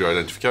secondary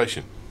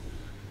identification?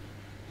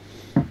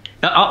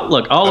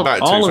 Look, all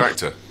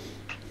two-factor.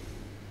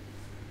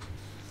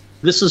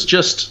 This is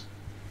just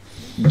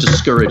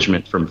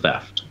discouragement from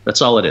theft.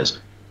 That's all it is.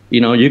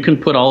 You can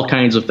put all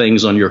kinds of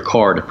things on your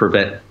car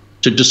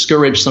to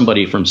discourage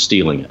somebody from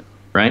stealing it,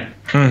 right?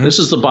 Mm-hmm. This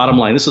is the bottom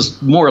line. This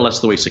is more or less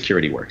the way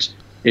security works.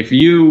 If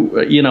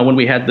when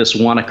we had this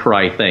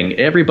WannaCry thing,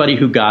 everybody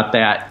who got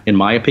that, in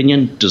my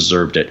opinion,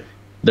 deserved it.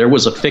 There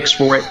was a fix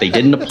for it. They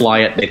didn't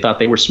apply it. They thought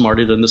they were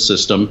smarter than the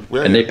system,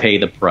 and they pay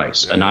the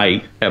price. Yeah. And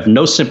I have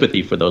no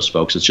sympathy for those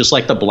folks. It's just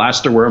like the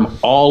blaster worm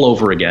all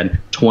over again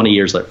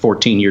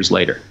 14 years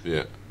later.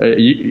 Yeah.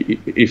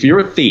 If you're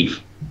a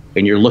thief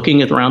and you're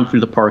looking around through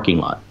the parking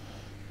lot,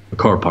 a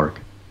car park,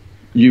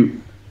 you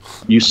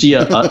see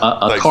a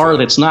car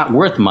that's not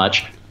worth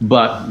much,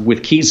 but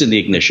with keys in the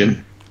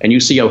ignition, and you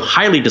see a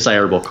highly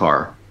desirable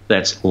car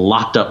that's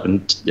locked up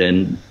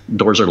and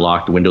doors are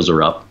locked, windows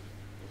are up.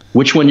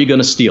 Which one are you going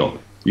to steal?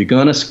 You're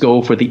going to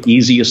go for the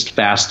easiest,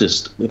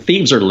 fastest. The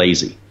thieves are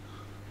lazy.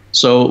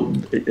 So,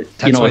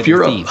 if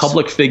you're a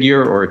public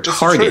figure or a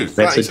target,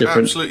 that's a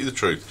different... absolutely the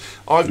truth.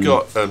 I've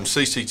got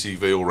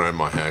CCTV all around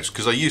my house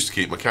because I used to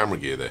keep my camera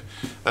gear there.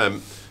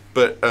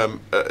 But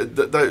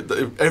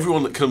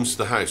everyone that comes to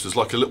the house, there's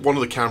like one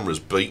of the cameras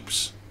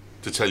beeps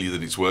to tell you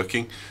that it's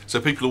working. So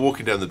people are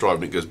walking down the drive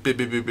and it goes beep,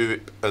 beep, beep, beep,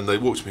 beep, and they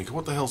walk to me and go,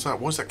 what the hell's that?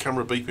 Why is that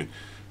camera beeping?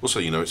 Well, so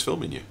it's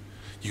filming you.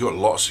 You got a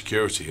lot of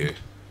security here.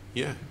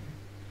 Yeah.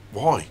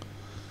 Why?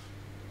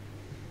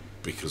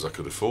 Because I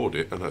could afford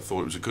it and I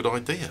thought it was a good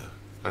idea.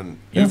 And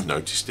you've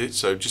noticed it,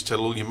 so just tell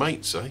all your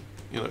mates, eh?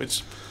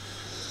 It's...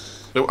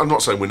 No, I'm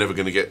not saying we're never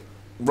going to get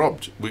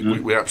robbed.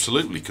 We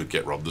absolutely could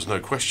get robbed. There's no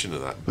question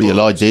of that. Well,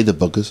 you'll ID the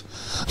buggers.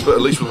 But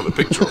at least we've got a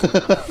picture of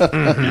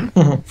them.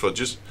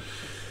 Fudges.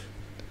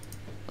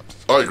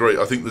 I agree.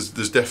 I think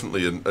there's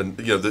definitely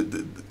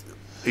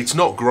it's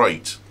not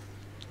great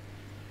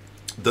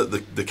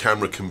that the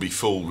camera can be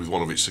fooled with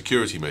one of its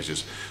security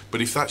measures, but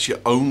if that's your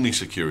only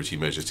security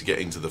measure to get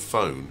into the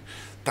phone,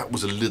 that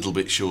was a little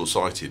bit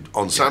short-sighted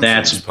on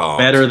Samsung's part.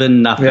 That's better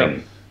than nothing. Yeah.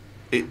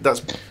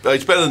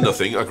 It's better than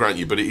nothing, I grant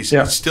you, but it's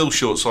still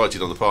short-sighted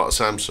on the part of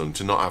Samsung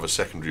to not have a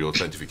secondary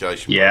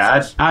authentication.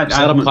 Yeah,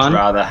 I'd much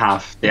rather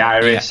have the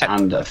iris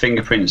and a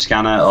fingerprint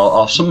scanner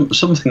or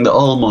something that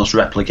almost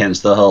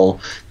replicates the whole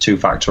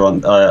two-factor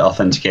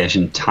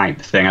authentication type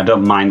thing. I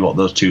don't mind what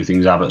those two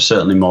things are, but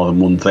certainly more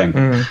than one thing.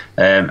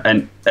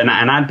 And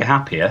I'd be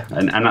happier.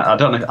 And I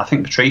don't know. I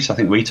think Patrice,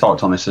 we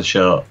talked on this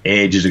show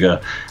ages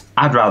ago.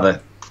 I'd rather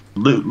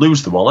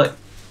lose the wallet.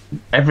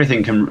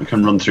 Everything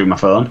can run through my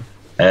phone.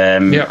 I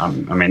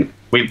mean,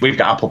 we've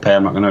got Apple Pay.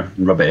 I'm not going to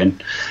rub it in,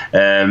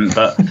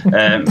 but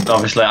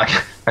obviously I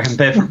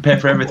can pay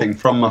for everything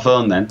from my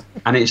phone then,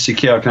 and it's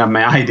secure. I can have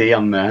my ID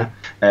on there.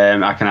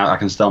 I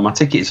can store my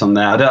tickets on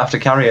there. I don't have to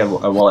carry a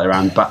wallet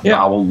around, but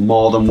I want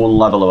more than one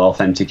level of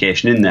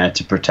authentication in there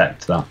to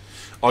protect that.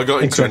 I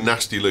got into a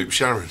nasty loop.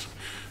 Sharon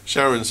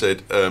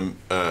said,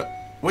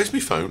 "Where's my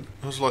phone?"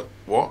 I was like,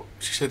 "What?"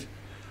 She said,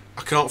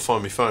 "I can't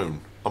find my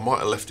phone. I might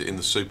have left it in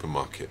the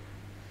supermarket."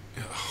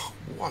 Oh,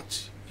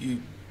 what?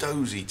 You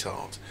dozy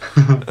tart.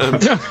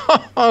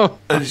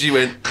 And she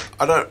went,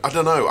 I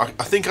don't know. I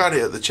think I had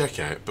it at the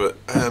checkout, but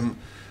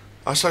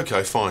that's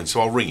okay, fine.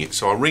 So I'll ring it.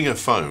 So I ring her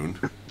phone.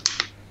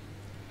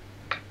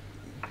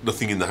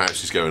 Nothing in the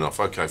house is going off.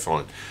 Okay,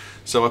 fine.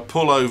 So I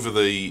pull over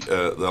the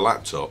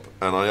laptop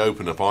and I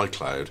open up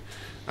iCloud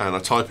and I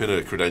type in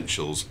her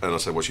credentials and I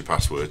say, "What's your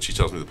password?" She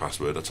tells me the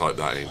password. I type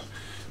that in.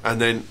 And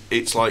then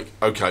it's like,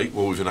 okay,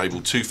 well, we've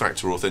enabled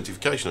two-factor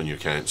authentication on your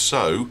account.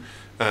 So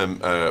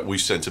we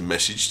sent a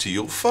message to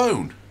your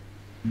phone.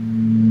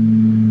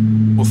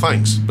 Well,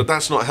 thanks, but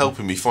that's not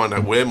helping me find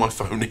out where my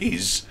phone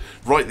is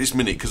right this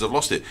minute because I've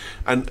lost it.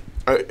 And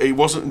it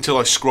wasn't until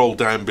I scrolled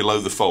down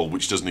below the fold,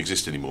 which doesn't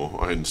exist anymore.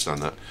 I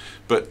understand that,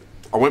 but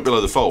I went below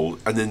the fold,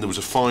 and then there was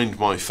a Find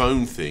My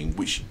Phone thing,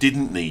 which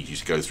didn't need you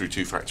to go through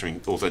two-factor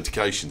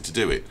authentication to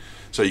do it.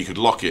 So you could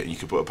lock it and you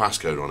could put a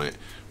passcode on it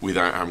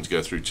without having to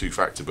go through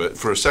two-factor. But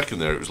for a second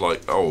there, it was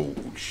like, oh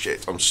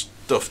shit, I'm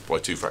stuffed by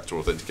two-factor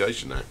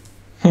authentication now.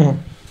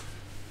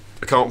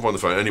 I can't find the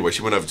phone. Anyway,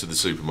 she went over to the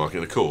supermarket,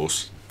 and of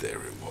course,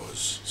 there it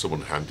was.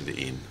 Someone handed it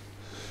in.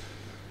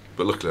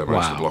 But luckily, I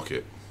managed to block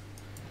it.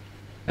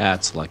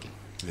 That's lucky.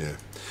 Yeah.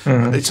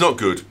 It's not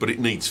good, but it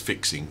needs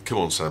fixing. Come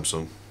on,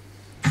 Samsung.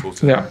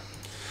 Yeah.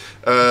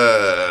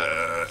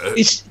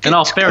 In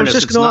all fairness, I was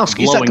just going to ask,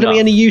 is that going to be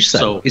any use,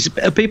 though?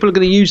 Are people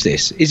going to use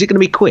this? Is it going to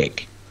be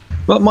quick?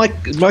 Well, my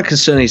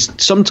concern is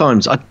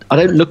sometimes I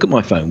don't look at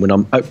my phone when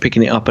I'm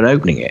picking it up and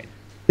opening it.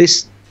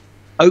 This...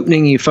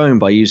 Opening your phone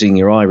by using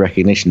your eye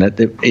recognition,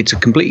 it's a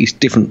completely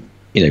different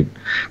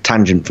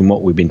tangent from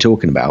what we've been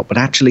talking about. But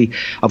actually,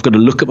 I've got to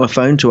look at my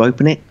phone to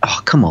open it.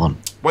 Oh, come on.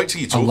 Wait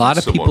till you talk to someone. A lot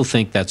of people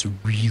think that's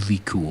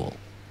really cool.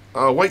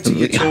 Oh, wait till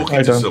you're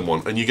talking to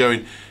someone and you're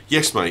going,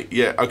 yes, mate,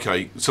 yeah,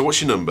 okay, so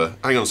what's your number?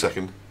 Hang on a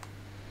second.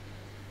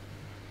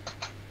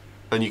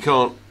 And you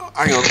can't,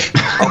 hang on.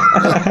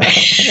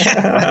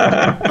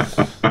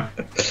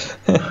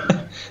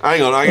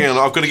 Hang on,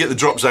 I've got to get the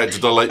drops out to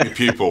dilate my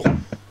pupil.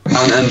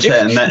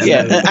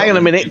 Hang on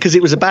a minute, because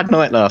it was a bad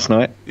night last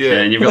night. Yeah,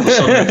 and you've got the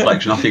sun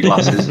reflection off your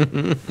glasses.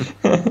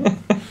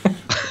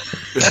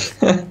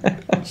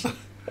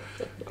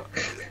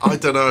 I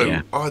don't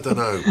know.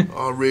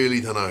 I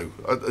really don't know.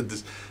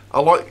 I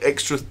like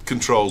extra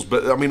controls,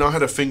 but I mean, I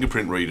had a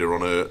fingerprint reader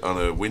on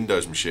a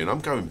Windows machine. I'm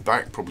going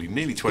back probably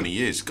nearly 20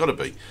 years. It's got to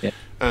be. Yeah.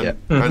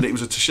 And it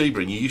was a Toshiba,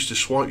 and you used to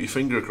swipe your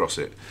finger across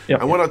it.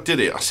 And when I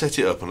did it, I set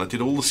it up, and I did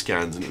all the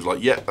scans, and it was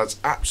like, yeah, that's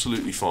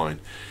absolutely fine.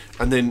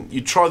 And then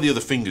you try the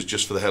other fingers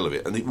just for the hell of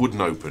it, and it wouldn't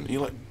open. And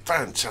you're like,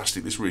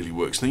 fantastic, this really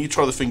works. And then you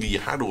try the finger you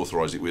had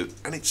authorised it with,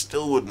 and it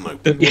still wouldn't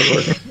open.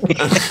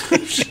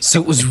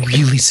 So it was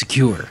really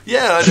secure.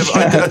 Yeah,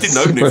 I didn't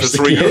open it for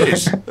 3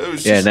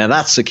 years. Now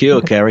that's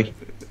secure, Kerry.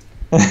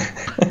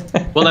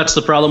 Well, that's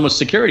the problem with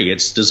security.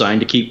 It's designed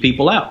to keep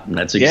people out, and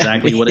that's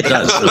exactly what it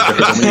does.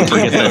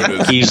 When you get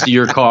the keys to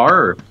your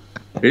car,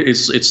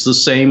 it's the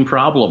same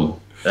problem.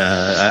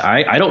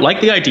 I don't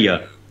like the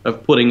idea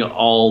of putting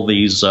all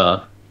these.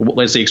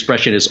 Let's the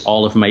expression is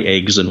all of my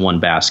eggs in one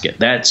basket.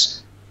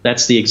 That's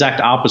the exact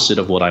opposite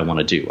of what I want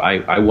to do.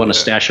 I want to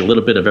stash a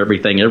little bit of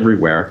everything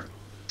everywhere,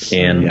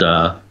 and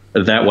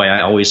that way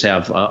I always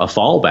have a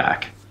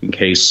fallback in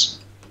case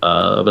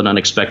of an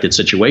unexpected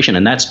situation.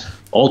 And that's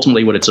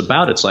ultimately what it's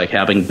about. It's like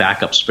having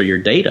backups for your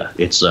data.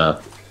 It's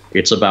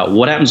about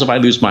what happens if I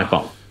lose my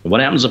phone?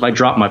 What happens if I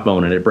drop my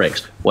phone and it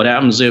breaks? What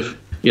happens if,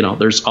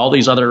 there's all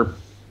these other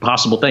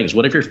possible things.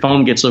 What if your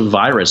phone gets a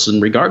virus,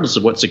 and regardless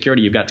of what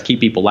security you've got to keep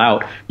people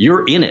out,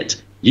 you're in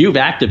it. You've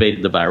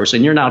activated the virus,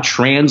 and you're now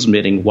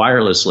transmitting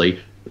wirelessly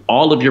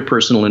all of your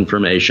personal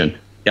information,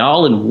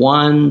 all in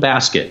one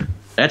basket.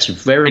 That's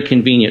very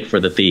convenient for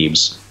the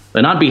thieves.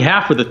 And on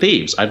behalf of the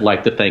thieves, I'd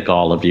like to thank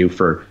all of you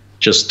for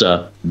just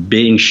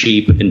being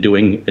sheep and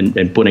doing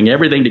and putting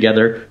everything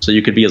together so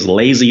you could be as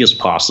lazy as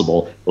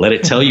possible. Let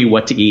it tell you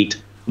what to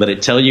eat. Let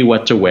it tell you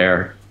what to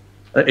wear.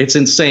 It's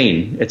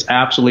insane. It's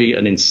absolutely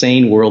an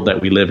insane world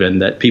that we live in,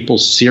 that people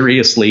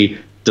seriously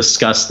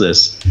discuss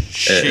this.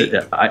 Sheep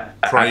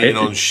preying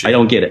on sheep. I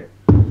don't get it.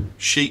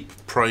 Sheep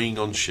preying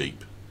on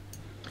sheep.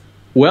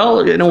 Well,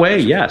 in a way,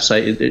 yes.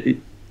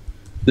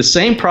 The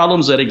same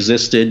problems that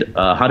existed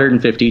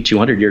 150,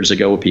 200 years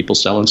ago with people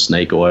selling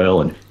snake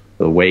oil and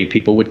the way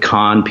people would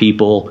con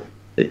people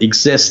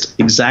exist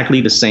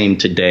exactly the same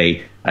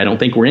today. I don't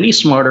think we're any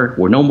smarter.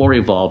 We're no more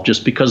evolved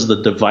just because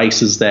the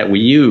devices that we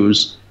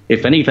use,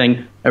 if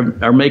anything,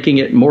 are making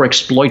it more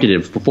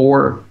exploitative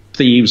for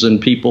thieves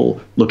and people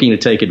looking to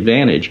take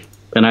advantage.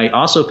 And I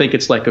also think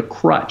it's like a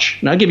crutch.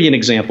 And I'll give you an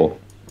example.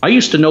 I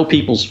used to know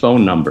people's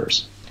phone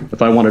numbers.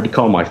 If I wanted to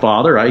call my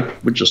father, I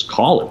would just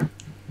call him.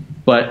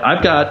 But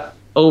I've got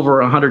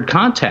over 100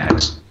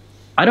 contacts.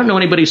 I don't know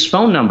anybody's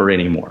phone number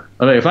anymore.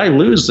 I mean, if I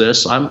lose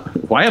this,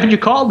 why haven't you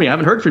called me? I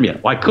haven't heard from you.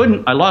 Well, I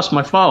couldn't. I lost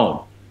my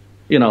phone.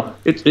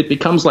 It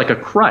becomes like a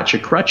crutch. A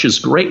crutch is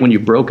great when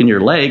you've broken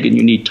your leg and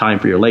you need time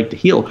for your leg to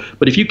heal.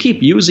 But if you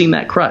keep using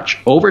that crutch,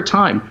 over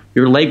time,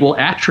 your leg will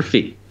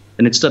atrophy.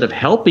 And instead of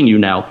helping you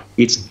now,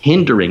 it's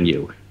hindering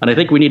you. And I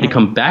think we need to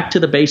come back to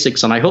the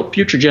basics. And I hope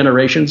future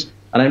generations,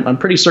 and I'm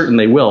pretty certain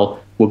they will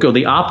go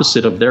the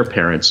opposite of their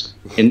parents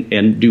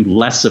and do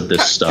less of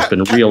this stuff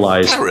and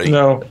realize. Carrie,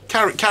 no.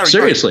 Carrie,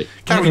 seriously.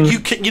 Carrie, you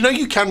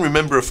can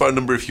remember a phone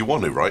number if you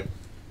want to, right?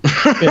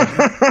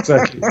 Yeah,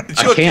 exactly.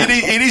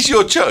 It is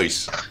your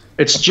choice.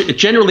 It's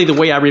generally the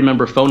way I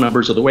remember phone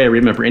numbers, or the way I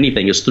remember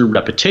anything, is through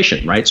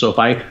repetition, right? So if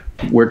I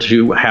were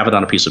to have it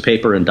on a piece of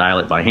paper and dial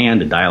it by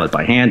hand and dial it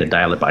by hand and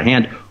dial it by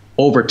hand,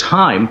 over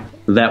time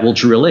that will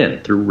drill in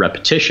through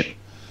repetition.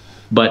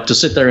 But to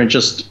sit there and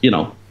just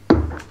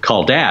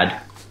call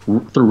Dad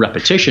through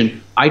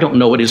repetition, I don't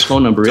know what his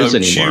phone number is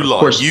anymore. Don't you lie.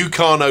 Of course, you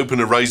can't open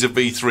a Razor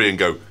V3 and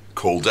go,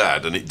 call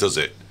Dad, and it does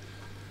it.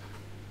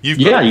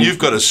 You've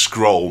got to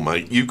scroll,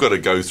 mate. You've got to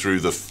go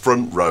through the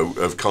front row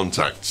of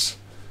contacts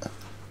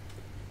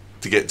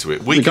to get to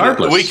it. We can at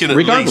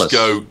least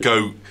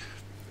go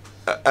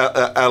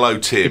hello,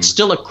 Tim. It's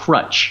still a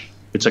crutch.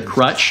 It's a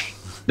crutch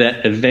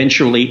that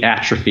eventually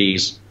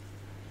atrophies.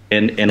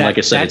 And like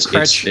I said,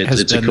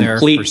 it's a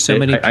complete. For so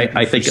many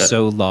people for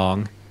so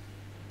long.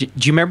 Do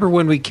you remember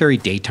when we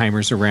carried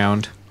daytimers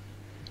around?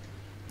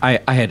 I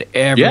had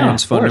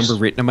everyone's phone number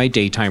written on my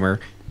daytimer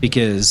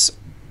because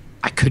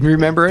I couldn't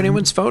remember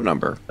anyone's phone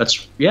number.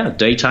 That's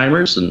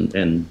daytimers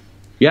and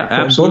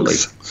absolutely.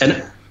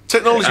 And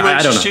technology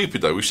makes you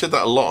stupid, though. We've said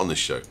that a lot on this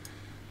show.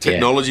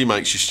 Technology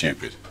makes you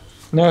stupid.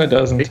 No, it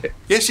doesn't.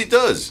 Yes, it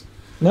does.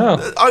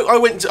 No, I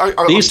went.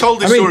 I've told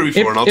this story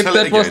before, and I'll tell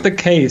it again. If that was the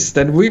case,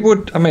 then we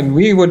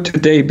would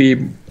today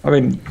be,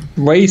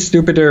 way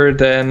stupider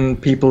than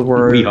people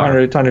were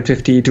 100,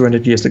 150,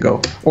 200 years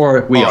ago, or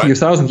a few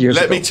thousand years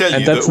ago. Let me tell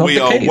you that we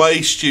are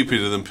way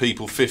stupider than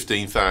people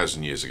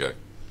 15,000 years ago.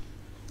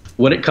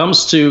 When it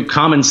comes to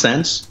common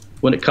sense,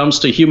 when it comes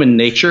to human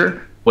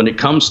nature, when it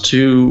comes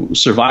to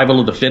survival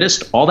of the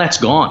fittest, all that's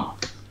gone.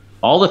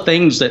 All the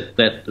things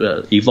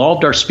that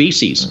evolved our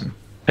species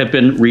have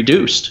been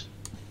reduced.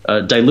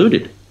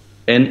 Diluted,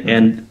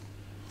 and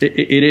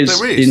it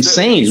is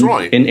insane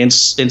and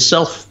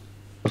self.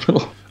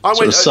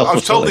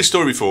 I've told this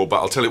story before, but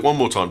I'll tell it one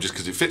more time just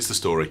because it fits the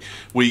story.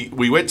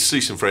 We went to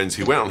see some friends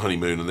who went on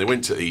honeymoon, and they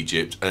went to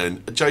Egypt,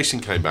 and Jason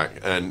came back,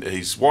 and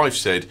his wife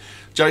said,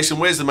 "Jason,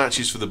 where's the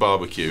matches for the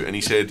barbecue?" And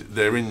he said,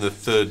 "They're in the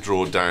third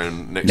drawer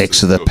down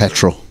next to the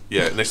petrol."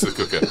 Yeah, next to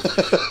the cooker.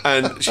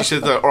 And she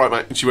said, "All right,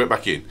 mate." And she went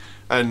back in.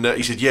 And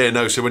he said, "Yeah,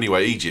 no." So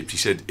anyway, Egypt. He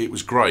said it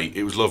was great,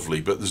 it was lovely,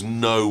 but there's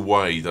no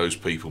way those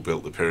people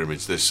built the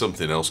pyramids. There's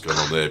something else going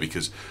on there,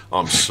 because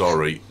I'm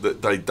sorry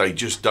that they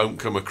just don't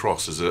come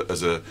across as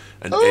an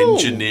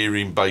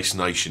engineering-based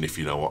nation, if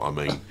you know what I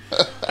mean.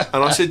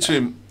 And I said to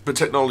him, "But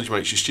technology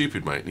makes you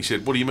stupid, mate." And he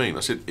said, "What do you mean?"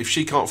 I said, "If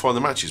she can't find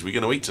the matches, we're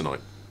going to eat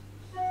tonight."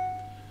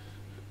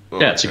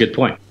 Yeah, it's a good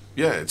point.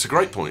 Yeah, it's a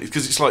great point,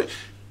 because it's like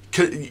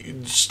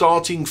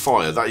starting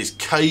fire. That is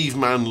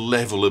caveman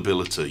level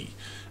ability.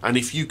 And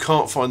if you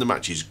can't find the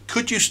matches,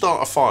 could you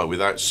start a fire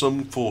without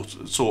some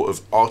sort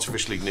of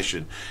artificial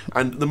ignition?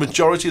 And the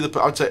majority of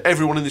I'd say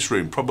everyone in this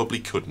room probably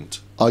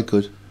couldn't. I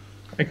could.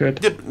 Yeah,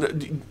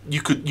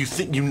 you could. You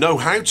think you know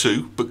how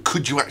to, but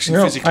could you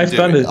actually physically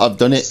do it? I've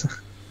done it.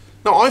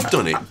 No, I've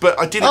done it, but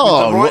I did it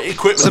with the right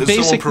equipment. So that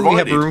basically, someone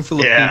provided. we have a room full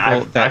of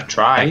people that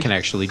can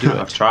actually do it.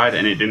 I've tried,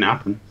 and it didn't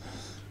happen.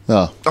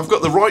 Oh. I've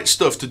got the right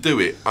stuff to do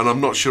it, and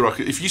I'm not sure I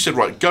could. If you said,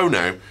 "Right, go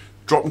now,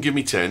 drop and give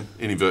me 10,"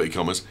 in inverted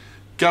commas.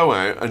 Go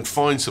out and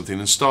find something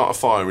and start a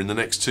fire in the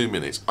next 2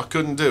 minutes. I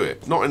couldn't do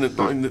it. Not in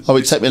the. Oh,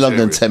 it'd take me longer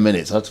than 10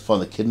 minutes. I had to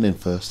find the kindling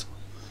first.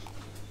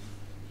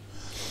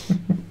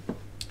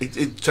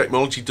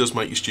 Technology does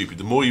make you stupid.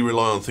 The more you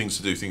rely on things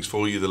to do things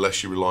for you, the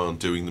less you rely on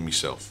doing them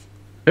yourself.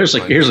 Here's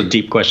a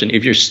deep question.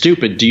 If you're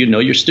stupid, do you know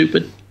you're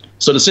stupid?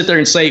 So to sit there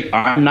and say,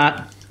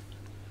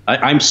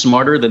 I'm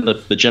smarter than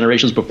the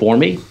generations before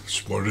me,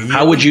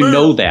 how would you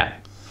know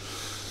that?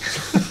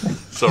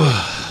 Sorry.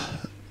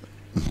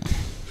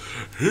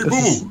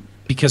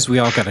 Because we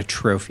all got a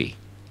trophy.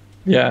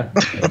 Yeah,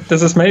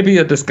 this is maybe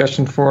a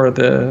discussion for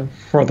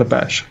the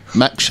bash.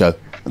 Mac show.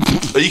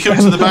 Are you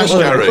coming to the bash,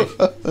 Gary?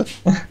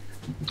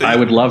 I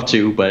would love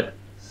to, but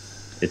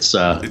it's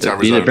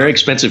been a very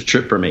expensive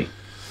trip for me.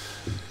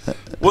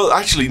 Well,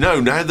 actually, no.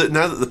 Now that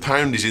the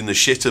pound is in the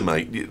shitter,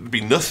 mate, it'd be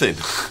nothing.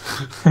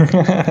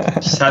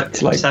 It's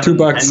like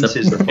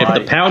 $2. If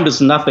the pound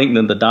is nothing,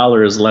 then the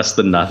dollar is less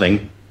than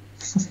nothing.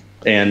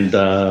 And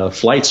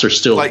flights are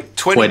still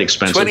quite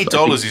expensive.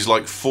 $20 is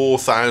like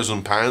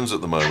 £4,000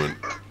 at the moment.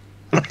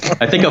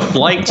 I think a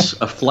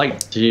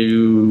flight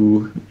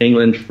to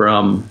England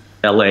from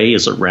LA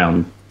is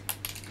around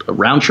a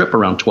round trip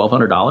around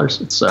 $1,200.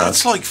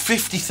 That's like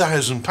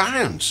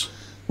 £50,000.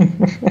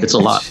 It's a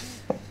lot.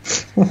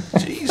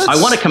 Jesus. I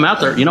want to come out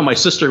there. You know, my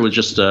sister was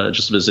just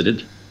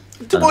visited.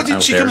 Why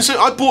didn't she come and say?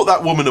 I bought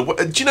that woman away.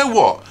 Do you know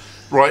what?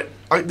 Right,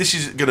 this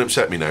is going to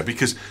upset me now,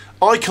 because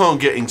I can't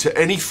get into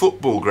any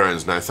football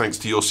grounds now thanks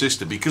to your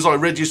sister, because I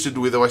registered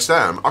with West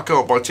Ham. I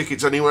can't buy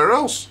tickets anywhere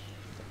else.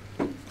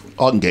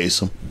 I can get you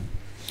some.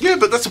 Yeah,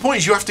 but that's the point,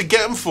 is you have to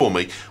get them for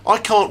me. I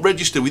can't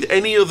register with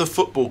any other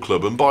football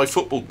club and buy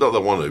football. Not that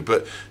I want to,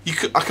 but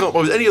I can't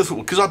buy with any other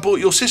football because I bought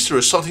your sister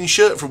a satin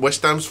shirt from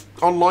West Ham's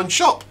online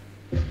shop.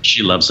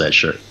 She loves that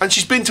shirt. And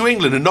she's been to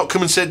England and not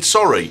come and said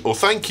sorry or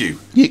thank you.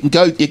 You can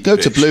go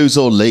to Blues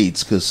or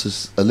Leeds, because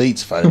there's a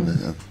Leeds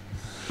fan.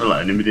 I'll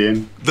let anybody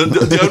in.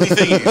 The only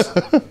thing is,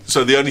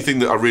 so the only thing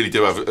that I really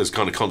do have as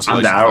kind of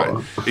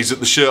consolation is that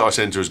the shirt I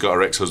sent her has got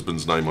her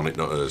ex-husband's name on it,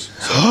 not hers.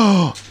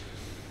 So.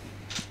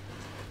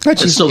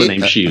 That's still the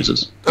name she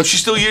uses. Oh, she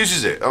still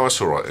uses it? Oh,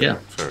 that's all right. Yeah.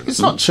 Fair enough. It's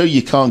not true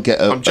you can't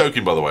get a... I'm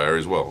joking, by the way, Harry,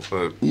 as well.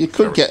 You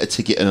could get a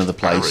ticket another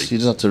place. Harry. You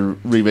just have to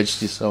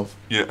re-register yourself.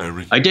 Yeah,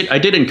 Harry. I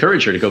did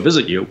encourage her to go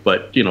visit you,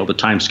 but, you know, the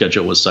time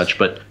schedule was such.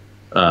 But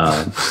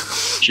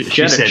she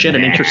had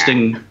an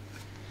interesting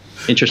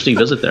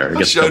visit there.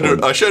 I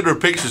showed her a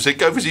picture and said,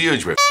 go visit you,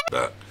 and she went,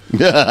 that.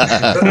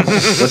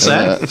 What's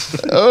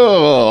that?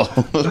 Oh.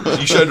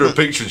 You showed her a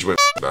picture and she went,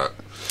 that.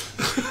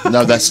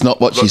 No, that's not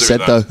what she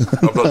said, though.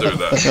 I'm not doing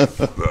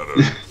that.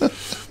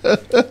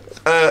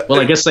 No.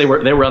 Well, I guess they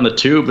were on the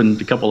tube, and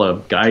a couple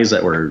of guys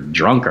that were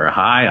drunk or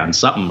high on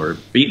something were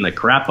beating the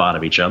crap out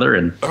of each other,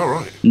 and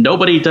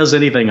nobody does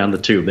anything on the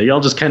tube. They all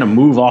just kind of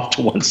move off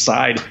to one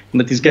side and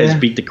let these guys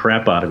beat the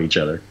crap out of each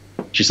other.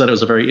 She said it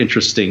was a very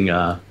interesting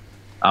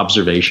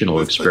observational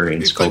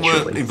experience culturally. If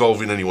they weren't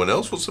involving anyone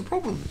else, what's the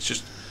problem? It's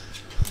just,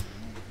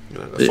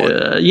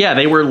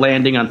 they were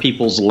landing on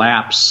people's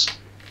laps.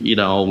 You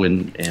know,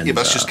 and yeah,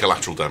 that's just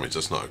collateral damage.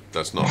 That's not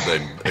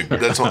them.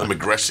 That's not them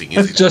aggressing.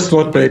 Is That's just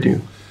what they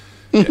do.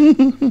 Yeah.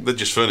 They're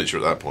just furniture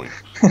at that point.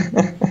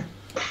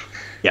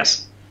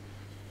 Yes.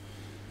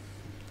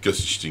 Guess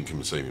you just didn't come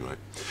and see me, mate.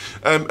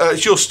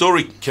 It's your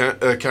story,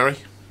 Carrie.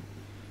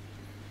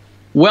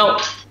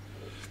 Well,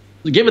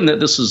 given that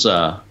this is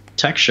a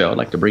tech show, I'd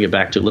like to bring it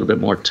back to a little bit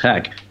more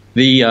tech.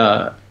 The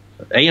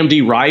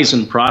AMD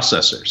Ryzen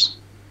processors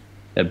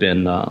have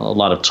been a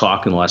lot of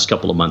talk in the last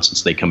couple of months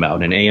since they come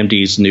out. And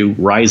AMD's new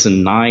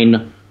Ryzen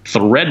 9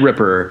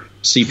 Threadripper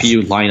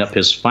CPU lineup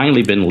has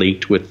finally been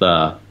leaked with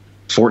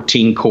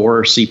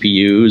 14-core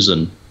CPUs.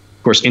 And,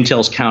 of course,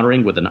 Intel's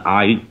countering with an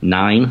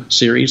i9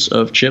 series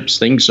of chips.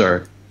 Things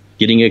are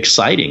getting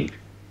exciting.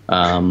 They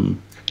have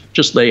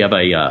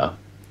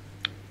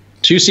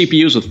two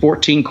CPUs with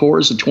 14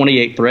 cores and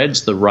 28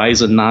 threads, the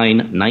Ryzen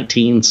 9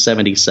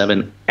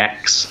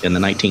 1977X and the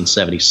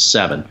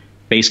 1977.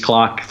 Base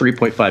clock,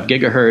 3.5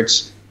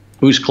 gigahertz.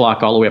 Boost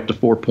clock all the way up to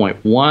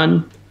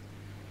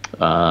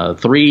 4.1.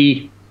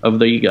 Three of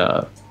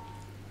the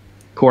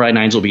Core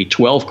i9s will be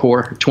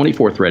 12-core,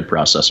 24-thread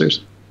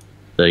processors.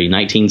 The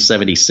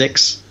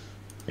 1976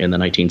 and the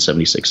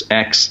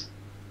 1976X.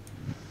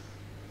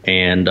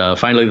 And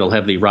finally, they'll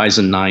have the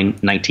Ryzen 9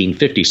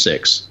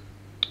 1956.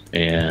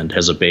 And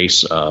has a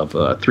base of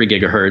 3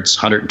 gigahertz,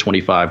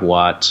 125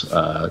 watt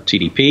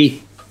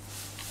TDP.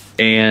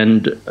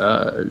 And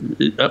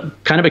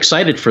kind of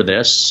excited for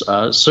this.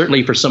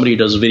 Certainly for somebody who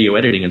does video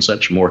editing and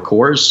such, more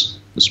cores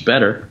is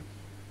better.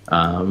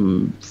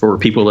 For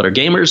people that are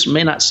gamers,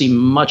 may not see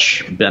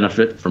much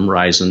benefit from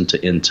Ryzen to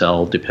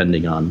Intel,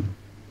 depending on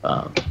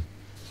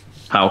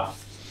how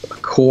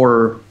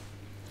core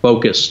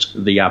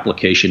focused the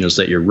application is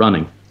that you're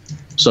running.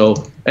 So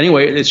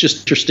anyway, it's just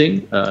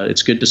interesting.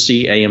 It's good to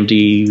see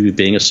AMD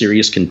being a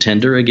serious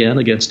contender again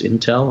against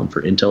Intel, and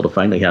for Intel to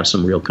finally have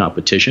some real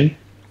competition.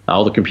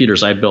 All the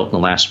computers I've built in the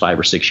last 5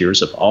 or 6 years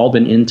have all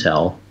been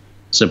Intel,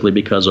 simply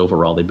because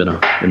overall they've been,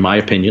 in my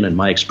opinion and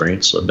my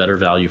experience, a better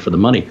value for the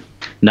money.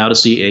 Now to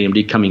see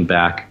AMD coming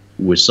back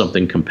with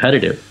something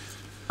competitive,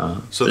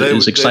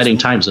 it's exciting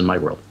times in my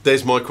world.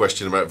 There's my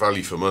question about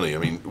value for money. I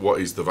mean, what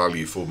is the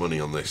value for money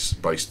on this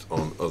based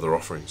on other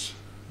offerings?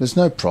 There's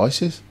no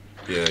prices.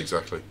 Yeah,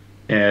 exactly.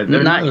 Yeah,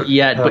 not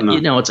yet, but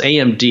you know, it's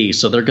AMD,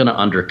 so they're going to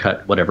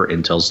undercut whatever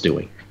Intel's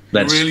doing.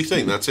 You really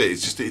think that's it?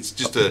 It's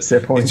just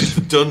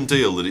a done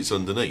deal that it's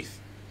underneath.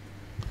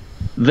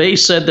 They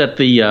said that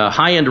the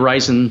high-end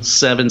Ryzen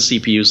 7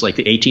 CPUs, like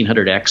the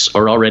 1800X,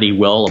 are already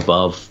well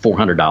above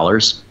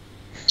 $400.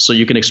 So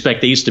you can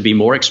expect these to be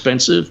more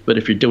expensive. But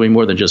if you're doing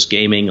more than just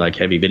gaming, like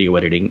heavy video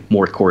editing,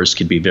 more cores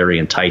could be very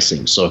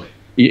enticing. So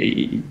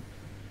you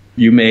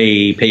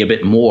may pay a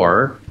bit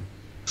more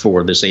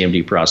for this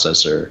AMD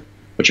processor,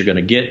 but you're going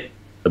to get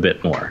a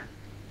bit more.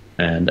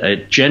 And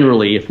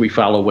generally, if we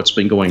follow what's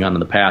been going on in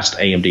the past,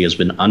 AMD has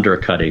been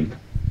undercutting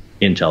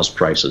Intel's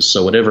prices.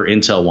 So whatever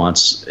Intel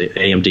wants,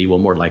 AMD will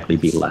more likely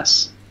be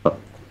less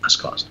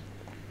cost.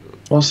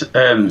 Well,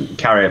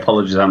 Carrie,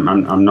 apologies,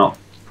 I'm not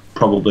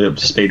probably up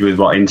to speed with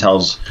what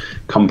Intel's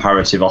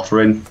comparative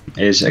offering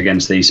is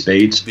against these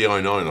speeds. The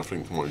i9, I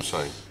think, from what you're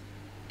saying.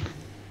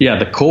 Yeah,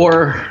 the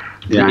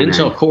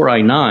Intel Core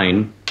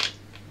i9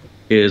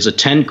 is a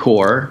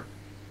 10-core.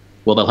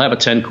 Well, they'll have a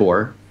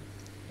 10-core,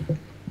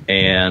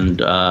 and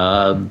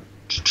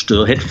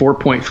they'll hit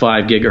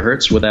 4.5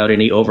 gigahertz without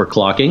any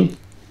overclocking.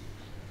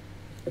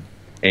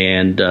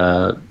 And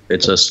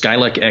it's a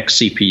Skylake X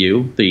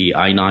CPU, the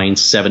i9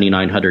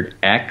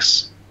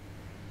 7900X.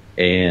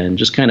 And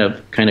just kind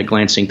of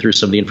glancing through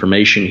some of the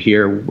information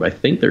here, I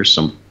think there's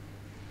some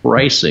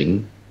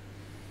pricing.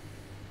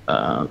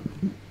 I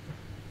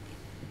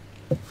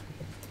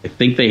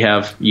think they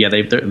have,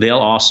 they'll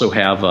also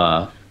have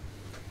a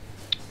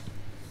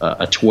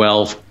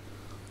 12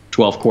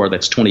 core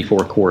that's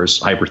 24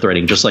 cores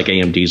hyper-threading, just like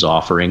AMD's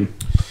offering.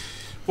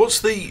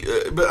 What's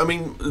the? But I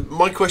mean,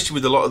 my question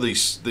with a lot of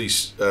these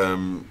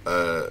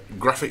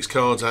graphics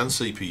cards and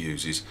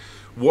CPUs is,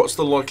 what's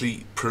the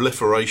likely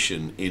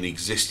proliferation in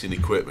existing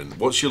equipment?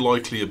 What's your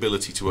likely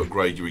ability to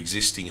upgrade your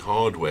existing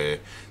hardware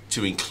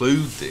to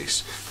include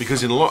this?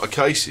 Because in a lot of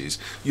cases,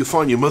 you'll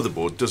find your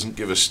motherboard doesn't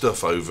give us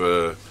stuff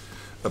over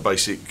a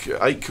basic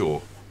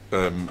 8-core,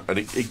 and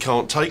it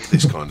can't take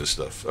this kind of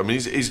stuff. I mean,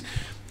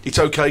 it's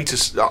okay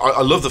to.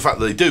 I love the fact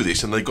that they do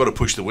this, and they've got to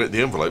push the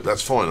envelope.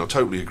 That's fine. I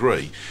totally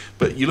agree.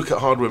 But you look at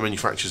hardware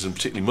manufacturers, and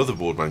particularly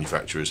motherboard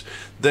manufacturers,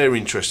 they're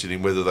interested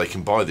in whether they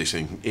can buy this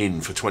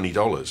in for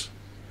 $20.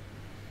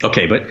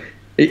 Okay, but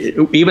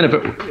even if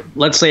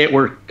let's say it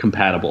were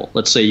compatible.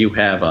 Let's say you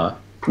have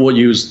we'll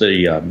use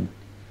the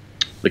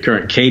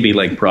current Kaby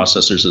Lake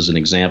processors as an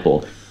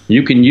example.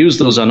 You can use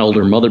those on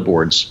older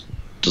motherboards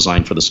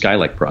designed for the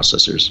Skylake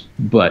processors,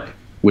 but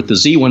with the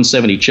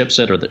Z170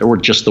 chipset or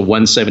just the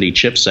 170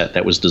 chipset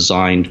that was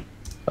designed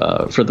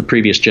for the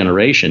previous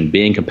generation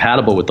being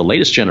compatible with the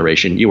latest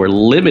generation, you are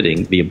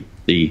limiting the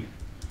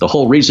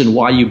whole reason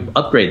why you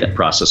upgrade that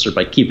processor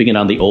by keeping it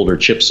on the older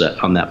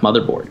chipset on that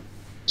motherboard.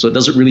 So it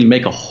doesn't really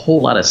make a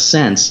whole lot of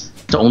sense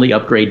to only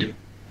upgrade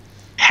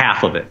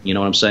half of it. You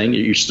know what I'm saying?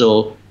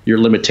 Your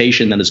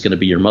limitation then is going to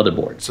be your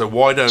motherboard. So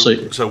why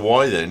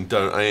then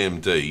don't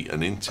AMD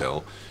and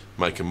Intel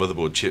make a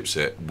motherboard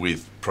chipset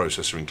with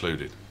processor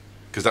included,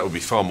 because that would be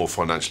far more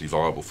financially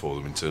viable for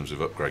them in terms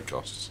of upgrade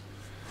costs.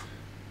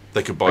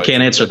 They could buy. I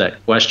can't answer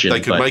that question. They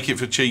could make it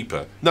for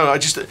cheaper. No,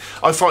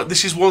 I find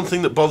this is one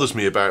thing that bothers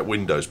me about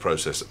Windows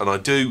processor, and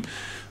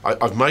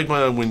I've made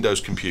my own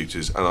Windows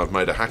computers, and I've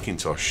made a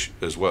Hackintosh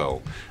as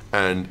well,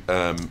 and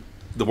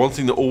the one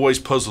thing that always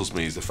puzzles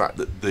me is the fact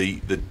that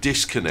the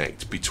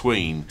disconnect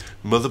between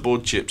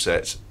motherboard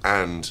chipsets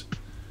and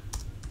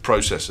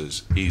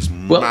processors is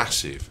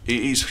massive.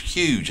 It is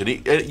huge, and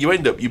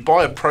you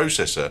buy a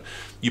processor,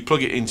 you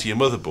plug it into your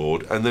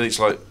motherboard, and then it's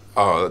like,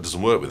 oh, that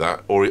doesn't work with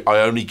that, or I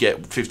only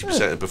get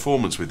 50% of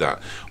performance with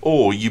that.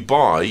 Or you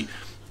buy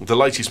the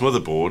latest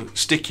motherboard,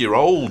 stick your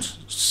old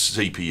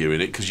CPU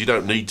in it because you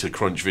don't need to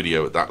crunch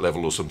video at that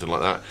level or something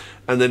like that,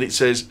 and then it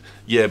says,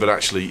 yeah, but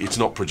actually it's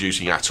not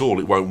producing at all,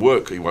 it won't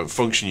work, it won't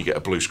function, you get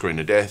a blue screen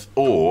of death,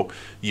 or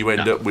you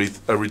end up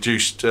with a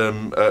reduced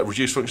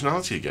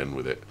functionality again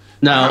with it.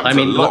 No, I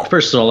mean,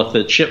 first of all, if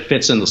the chip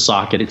fits in the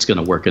socket, it's going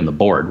to work in the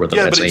board, whether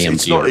that's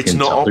AMD or Intel.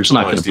 Not There's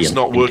not going to be it's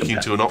not working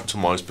to an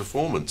optimized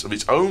performance of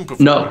its own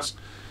performance.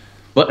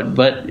 No,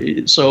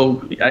 but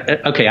so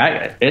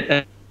okay,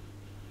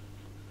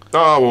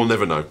 we'll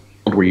never know.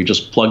 Where you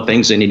just plug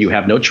things in and you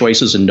have no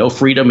choices and no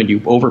freedom and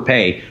you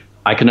overpay.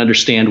 I can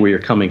understand where you're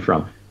coming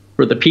from.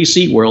 For the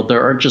PC world,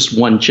 there aren't just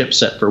one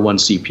chipset for one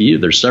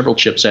CPU. There's several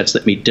chipsets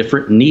that meet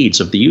different needs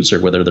of the user,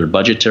 whether they're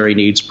budgetary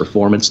needs,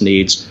 performance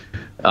needs.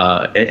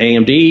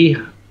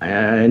 AMD,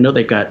 I know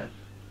I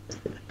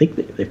think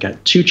they've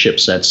got 2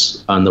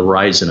 chipsets on the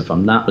Ryzen, if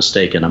I'm not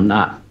mistaken. I'm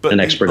not an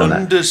expert on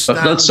that.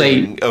 But let's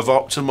say of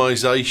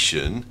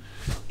optimization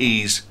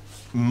is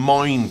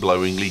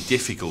mind-blowingly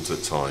difficult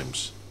at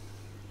times.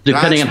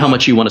 Depending on how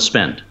much you want to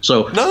spend.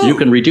 So you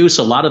can reduce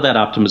a lot of that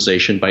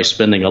optimization by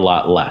spending a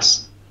lot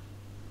less.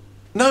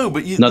 No,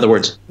 but in other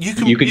words,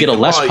 you could get a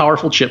less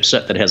powerful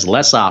chipset that has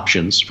less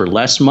options for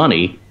less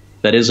money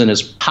that isn't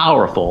as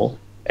powerful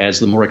as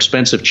the more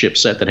expensive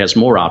chipset that has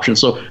more options.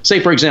 So say,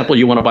 for example,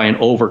 you want to buy an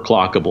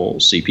overclockable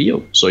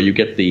CPU. So you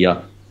get the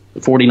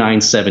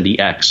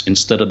 4970X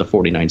instead of the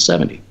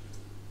 4970.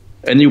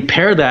 And you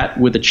pair that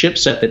with a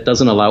chipset that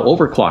doesn't allow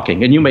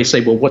overclocking. And you may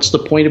say, well, what's the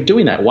point of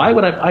doing that? Why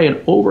would I buy an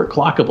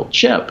overclockable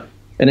chip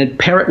and then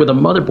pair it with a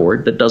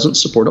motherboard that doesn't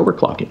support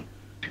overclocking?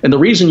 And the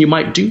reason you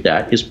might do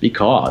that is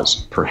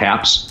because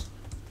perhaps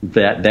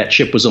that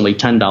chip was only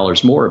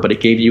 $10 more, but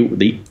it gave you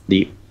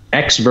the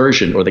X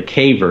version or the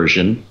K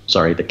version,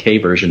 the K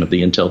version of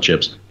the Intel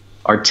chips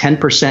are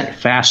 10%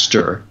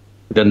 faster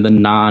than the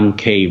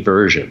non-K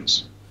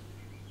versions.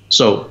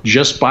 So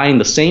just buying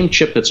the same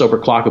chip that's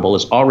overclockable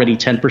is already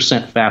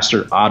 10%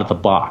 faster out of the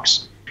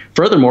box.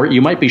 Furthermore,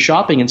 you might be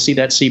shopping and see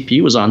that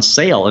CPU is on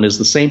sale and is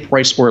the same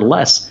price or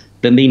less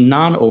than the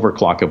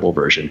non-overclockable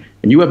version.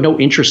 And you have no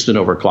interest in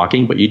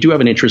overclocking, but you do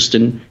have an interest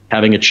in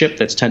having a chip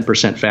that's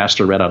 10%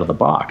 faster right out of the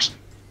box.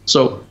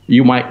 So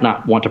you might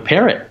not want to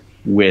pair it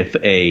with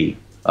a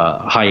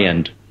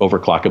high-end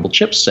overclockable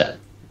chipset.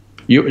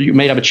 You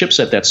may have a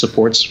chipset that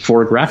supports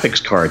 4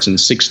 graphics cards and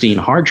 16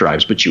 hard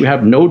drives, but you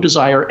have no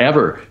desire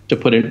ever to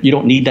put in, you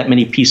don't need that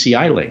many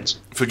PCI lanes.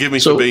 Forgive me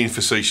for being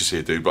facetious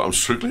here, dude, but I'm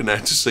struggling now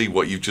to see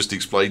what you've just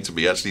explained to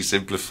me actually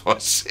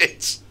simplifies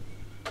it.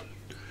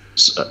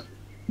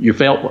 You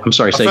failed, I'm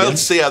sorry, say I failed again?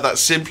 to see how that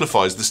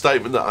simplifies the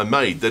statement that I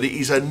made, that it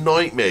is a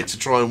nightmare to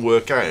try and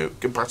work out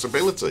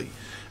compatibility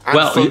and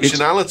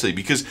functionality,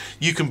 because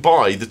you can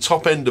buy the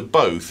top end of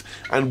both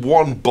and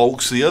one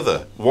bulks the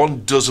other,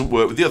 one doesn't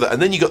work with the other,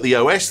 and then you got the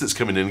OS that's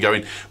coming in and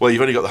going, well,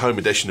 you've only got the home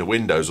edition of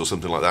Windows or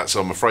something like that,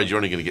 so I'm afraid you're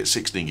only going to get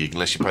 16 gig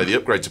unless you pay the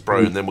upgrade to Pro,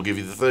 and then we'll give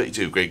you the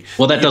 32 gig.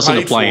 Well, that doesn't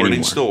apply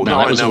anymore. No,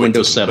 that was a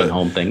Windows 7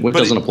 home thing. It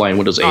doesn't apply in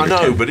Windows 8 I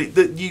know, or 10.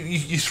 but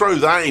you throw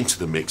that into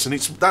the mix, and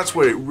that's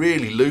where it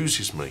really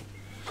loses me.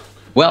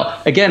 Well,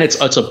 again,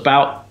 it's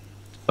about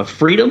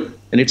freedom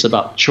and it's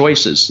about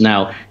choices.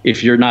 Now,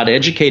 if you're not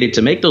educated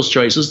to make those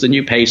choices, then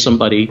you pay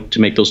somebody to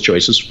make those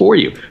choices for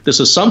you. This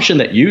assumption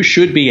that you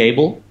should be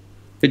able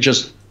to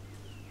just,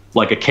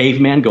 like a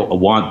caveman, go, I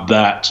want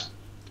that,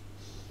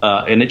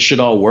 and it should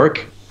all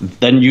work,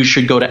 then you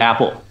should go to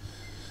Apple.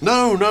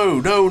 No.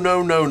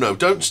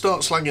 Don't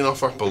start slanging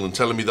off Apple and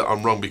telling me that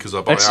I'm wrong because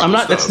I buy Apple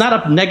stuff. It's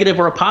not a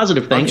negative or a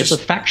positive thing. It's a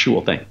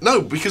factual thing.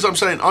 No, because I'm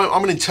saying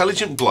I'm an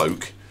intelligent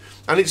bloke.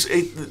 And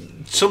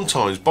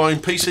sometimes buying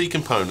PC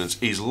components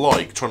is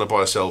like trying to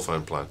buy a cell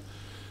phone plan.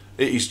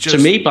 It is just,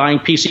 to me, buying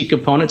PC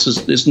components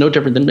is no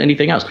different than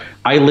anything else.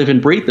 I live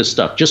and breathe this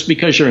stuff. Just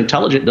because you're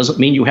intelligent doesn't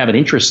mean you have an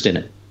interest in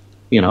it.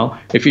 You know,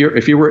 if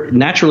you were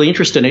naturally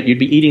interested in it, you'd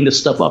be eating this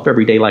stuff up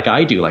every day like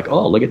I do. Like,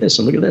 oh, look at this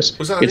and look at this.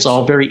 It's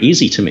all very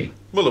easy to me.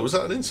 Muller, was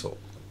that an insult?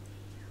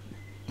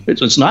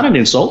 It's not an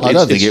insult. I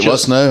don't think it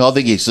was. No, I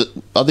think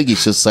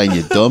he's just saying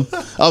you're dumb.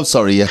 I'm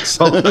sorry. Yes.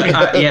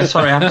 Yeah.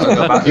 Sorry. I have to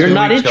go back. You're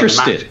not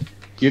interested.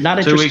 You're not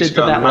interested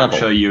to that level.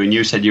 Show you, and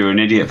you said you were an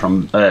idiot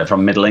from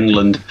Middle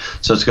England.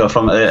 So to go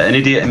from an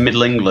idiot in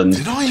Middle England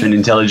to an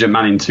intelligent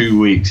man in 2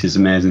 weeks is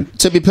amazing.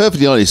 To be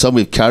perfectly honest, I'm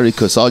with Carrie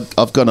because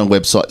I've gone on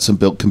websites and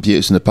built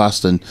computers in the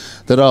past, and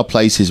there are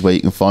places where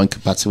you can find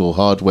compatible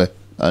hardware.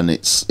 and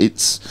it's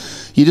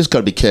you just got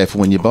to be careful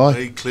when you buy.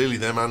 Hey, clearly,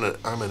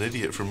 I'm an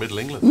idiot from Middle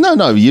England.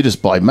 No, you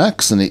just buy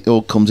Macs, and it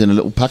all comes in a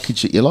little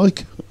package that you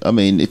like. I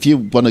mean, if you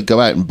want to go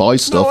out and buy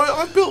stuff,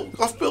 I've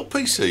built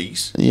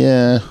PCs.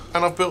 Yeah,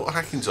 and I've built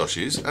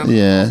Hackintoshes. And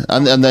yeah,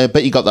 and I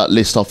bet you got that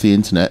list off the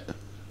internet.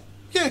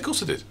 Yeah, of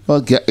course I did.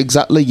 Well, yeah,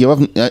 exactly. You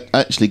haven't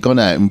actually gone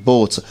out and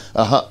bought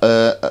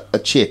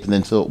a chip and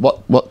then thought,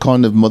 what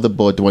kind of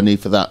motherboard do I need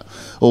for that?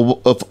 Or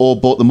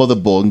bought the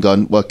motherboard and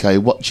gone, well, okay,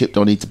 what chip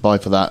do I need to buy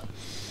for that?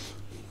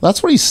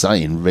 That's what he's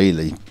saying,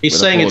 really. He's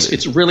saying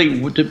it's really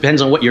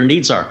depends on what your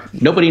needs are.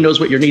 Nobody knows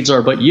what your needs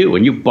are but you,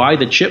 and you buy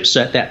the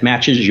chipset that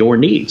matches your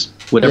needs,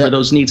 whatever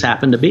those needs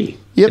happen to be.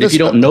 Yeah, and if you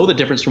don't know the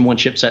difference from one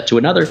chipset to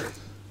another.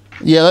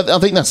 Yeah, I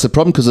think that's the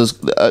problem, because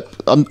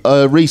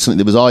recently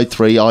there was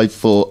i3,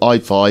 i4,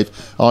 i5,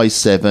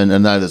 i7,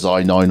 and now there's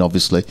i9,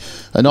 obviously.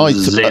 And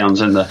Xeon's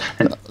in there.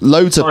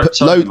 Loads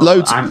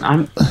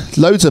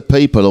of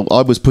people.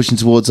 I was pushing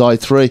towards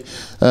i3.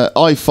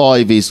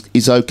 i5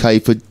 is okay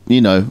for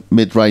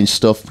mid-range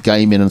stuff,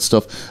 gaming and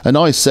stuff, and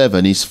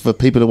i7 is for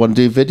people who want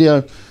to do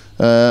video.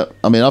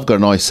 I mean, I've got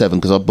an i7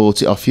 because I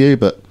bought it off you,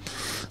 but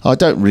I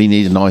don't really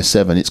need an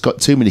i7. It's got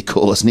too many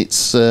cores and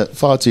it's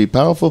far too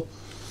powerful.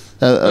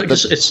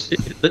 It's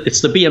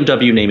the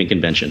BMW naming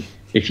convention.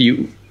 If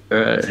you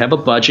have a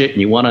budget and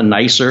you want a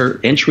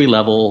nicer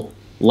entry-level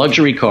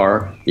luxury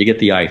car, you get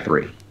the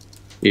i3.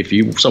 If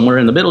you somewhere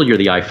in the middle, you're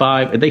the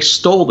i5. And they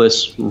stole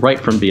this right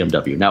from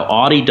BMW. Now,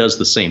 Audi does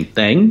the same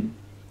thing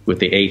with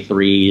the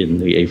A3 and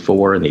the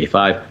A4 and the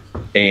A5.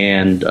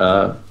 And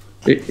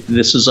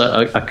this is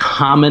a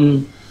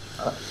common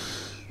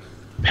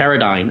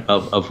paradigm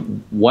of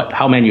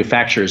how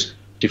manufacturers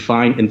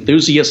define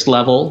enthusiast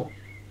level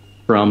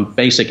from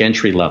basic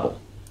entry level,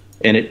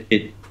 and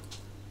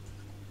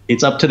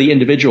it's up to the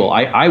individual.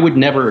 I would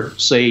never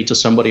say to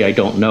somebody I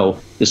don't know,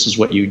 this is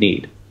what you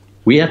need.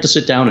 We have to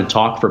sit down and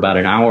talk for about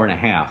an hour and a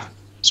half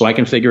so I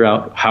can figure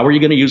out, how are you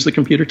going to use the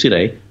computer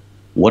today?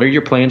 What are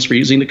your plans for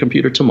using the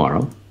computer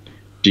tomorrow?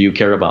 Do you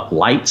care about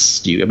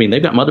lights? I mean,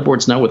 they've got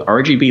motherboards now with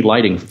RGB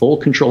lighting, full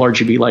control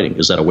RGB lighting.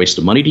 Is that a waste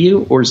of money to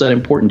you, or is that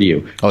important to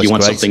you? Do you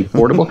want something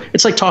portable?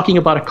 It's like talking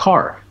about a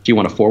car. Do you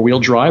want a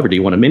four-wheel drive, or do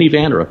you want a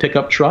minivan or a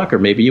pickup truck, or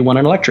maybe you want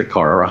an electric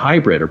car or a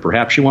hybrid, or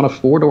perhaps you want a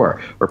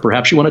four-door, or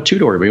perhaps you want a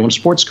two-door, or you want a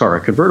sports car, a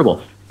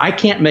convertible. I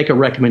can't make a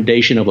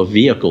recommendation of a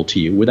vehicle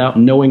to you without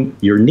knowing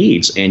your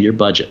needs and your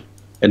budget.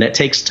 And that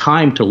takes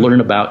time to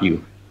learn about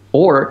you.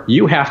 Or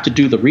you have to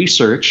do the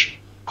research,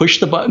 push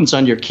the buttons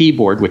on your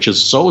keyboard, which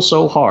is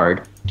so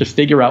hard, to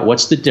figure out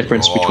what's the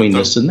difference between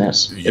this and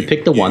this. And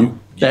pick the one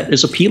that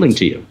is appealing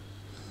to you.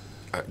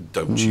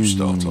 Don't you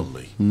start on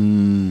me.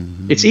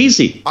 It's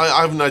easy.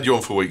 I haven't had you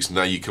on for weeks, and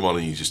now you come on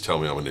and you just tell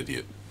me I'm an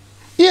idiot.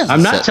 Yeah,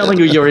 I'm not telling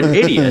you you're an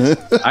idiot.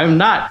 I'm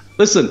not.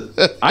 Listen,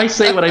 I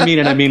say what I mean,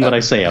 and I mean what I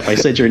say. If I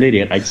said you're an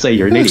idiot, I'd say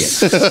you're an idiot.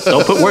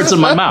 Don't put words in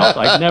my mouth.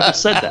 I've never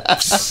said that.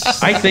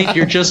 I think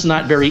you're just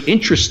not very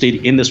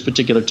interested in this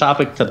particular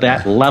topic to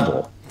that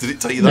level. Did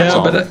it tell you that?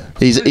 Yeah, but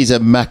he's a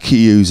Mac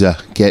user.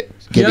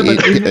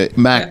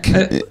 Mac.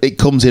 It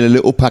comes in a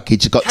little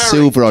package. It's got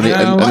silver on it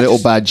and a little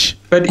badge.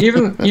 But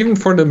even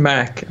for the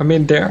Mac, I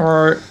mean, there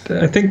are.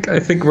 I think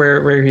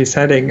where he's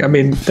heading. I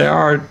mean, there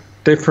are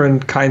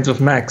different kinds of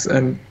Macs,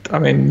 and I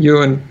mean,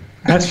 Ewan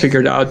has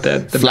figured out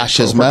that the Mac,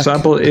 for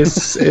example,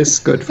 is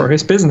good for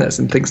his business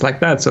and things like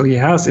that. So he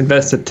has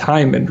invested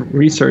time and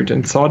research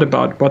and thought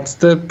about what's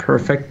the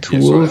perfect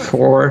tool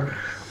for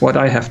what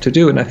I have to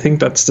do. And I think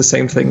that's the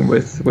same thing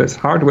with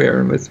hardware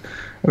and with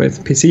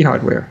PC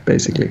hardware,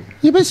 basically.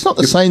 Yeah, but it's not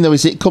the same though,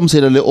 is it? It comes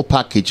in a little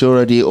package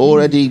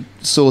already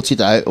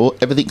sorted out, or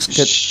everything's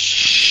good.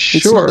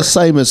 It's not the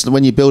same as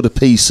when you build a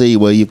PC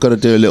where you've got to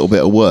do a little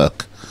bit of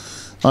work.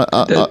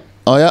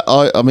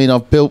 I mean,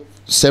 I've built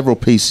several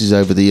pieces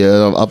over the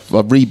year.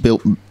 I've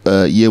rebuilt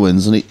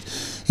Ewan's, and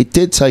it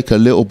did take a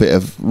little bit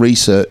of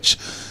research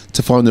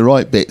to find the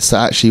right bits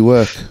that actually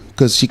work.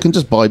 Because you can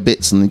just buy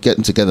bits and get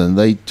them together, and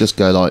they just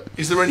go like.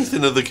 Is there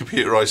anything of the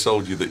computer I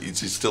sold you that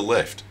is still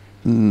left?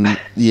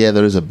 Yeah,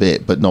 there is a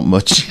bit, but not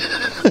much.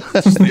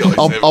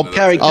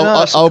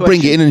 I'll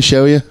bring it in and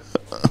show you.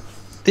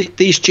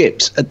 These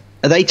chips,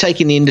 are they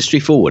taking the industry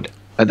forward?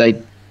 Are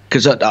they?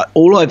 Because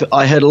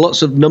I heard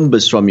lots of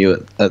numbers from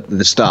you at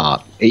the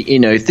start.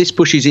 If this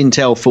pushes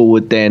Intel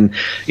forward, then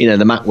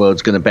the Mac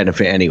world's going to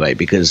benefit anyway,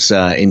 because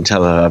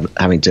Intel are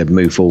having to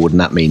move forward, and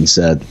that means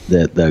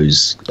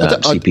those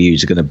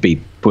CPUs are going to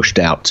be pushed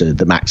out to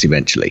the Macs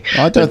eventually.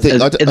 I don't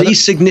think. Are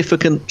these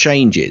significant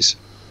changes?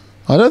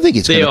 I don't think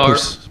it's going to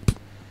push.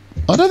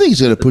 I don't think it's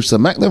going to push the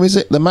Mac, though, is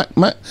it? The Mac,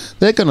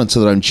 they're going onto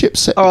their own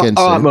chipset again.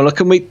 All right, well,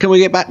 can we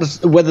get back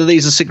to whether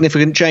these are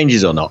sigsignificant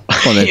changes or not?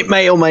 It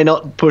may or may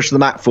not push the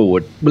Mac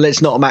forward. Well,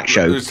 it's not a Mac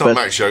show. It's not a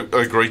Mac show.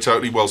 I agree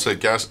totally. Well said,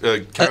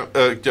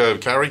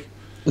 Carrie.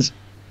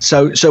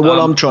 So what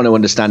I'm trying to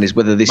understand is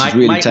whether this is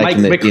really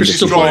taking my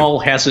crystal ball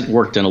hasn't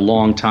worked in a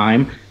long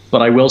time,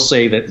 but I will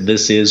say that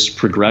this is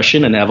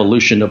progression and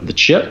evolution of the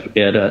chip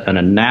in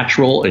a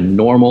natural and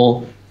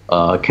normal,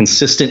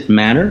 consistent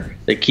manner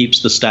that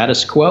keeps the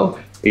status quo.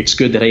 It's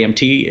good that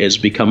AMD has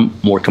become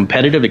more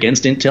competitive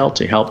against Intel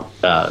to help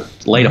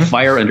light a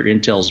fire under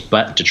Intel's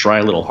butt to try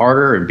a little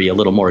harder and be a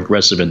little more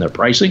aggressive in their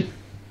pricing.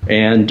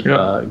 And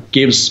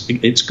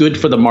it's good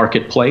for the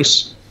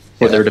marketplace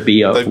for there to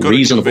be a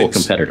reasonable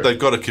competitor. They've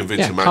got to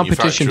convince the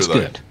manufacturer, though.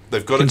 Good.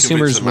 They've got to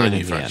convince the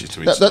manufacturer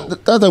to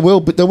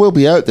install. There will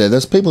be out there.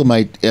 There's people who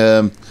made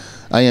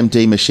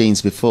AMD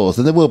machines before,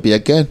 so there will be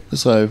again.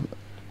 So.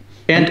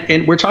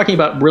 And we're talking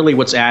about really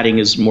what's adding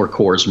is more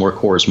cores, more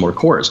cores, more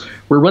cores.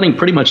 We're running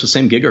pretty much the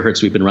same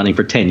gigahertz we've been running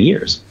for 10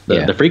 years.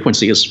 The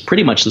frequency is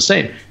pretty much the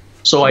same.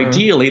 So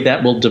ideally,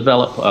 that will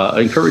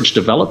encourage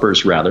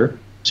developers, rather,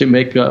 to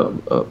make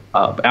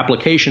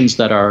applications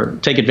that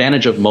take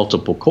advantage of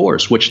multiple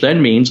cores, which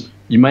then means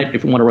you might,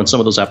 if you want to run some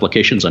of those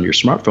applications on your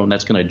smartphone,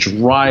 that's going to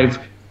drive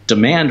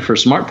demand for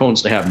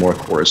smartphones to have more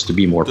cores, to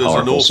be more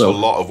powerful. There's an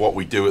awful lot of what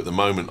we do at the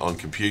moment on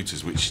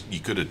computers, which you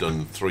could have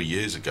done 3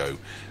 years ago,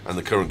 and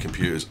the current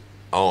computers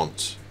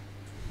aren't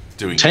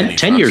doing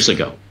 10 years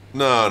ago.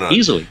 No.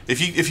 Easily.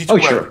 If you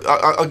talk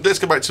about, let's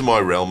go back to my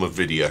realm of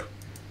video.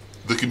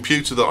 The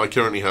computer that I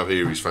currently have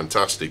here is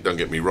fantastic, don't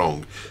get me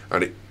wrong,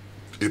 and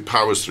it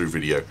powers through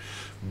video.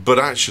 But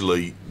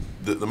actually,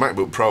 the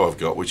MacBook Pro I've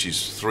got, which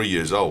is 3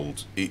 years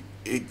old,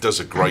 it does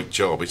a great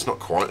job. It's not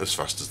quite as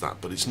fast as that,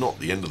 but it's not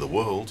the end of the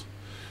world.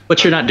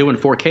 But you're not doing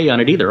 4K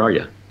on it either, are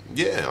you?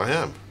 Yeah, I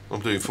am.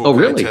 I'm doing 4K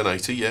really?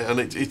 1080, yeah. And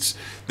it's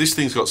this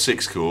thing's got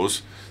 6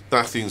 cores.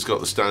 That thing's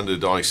got the standard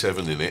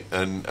i7 in it.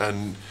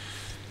 And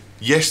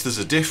yes, there's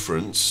a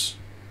difference,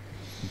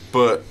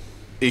 but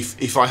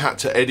if I had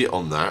to edit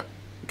on that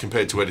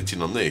compared to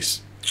editing on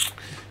this,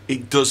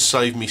 it does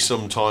save me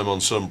some time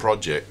on some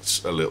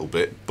projects a little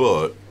bit.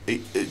 But,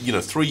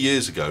 3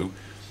 years ago,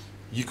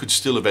 you could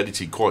still have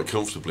edited quite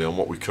comfortably on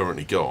what we've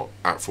currently got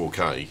at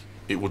 4K.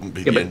 It wouldn't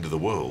be the end of the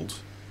world.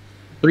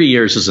 3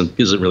 years isn't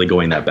really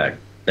going that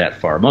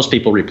far. Most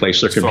people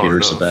replace their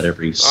computers about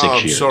every 6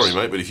 years. I'm sorry,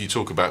 mate, but if you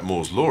talk about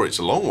Moore's Law, it's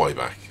a long way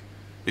back.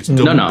 It's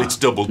double. It's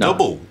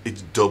double.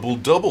 It's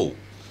double.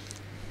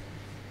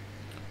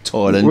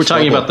 We're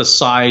talking about the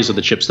size of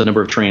the chips, the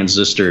number of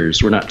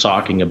transistors. We're not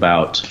talking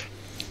about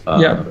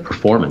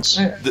performance.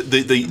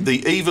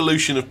 The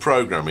evolution of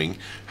programming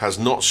has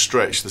not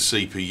stretched the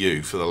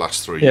CPU for the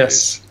last 3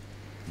 years.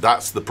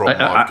 That's the problem.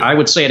 I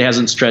would say it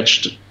hasn't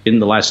stretched in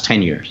the last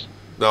 10 years.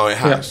 No, it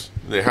has.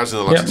 Yeah. It has in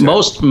the last 10.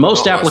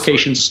 Most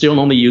applications still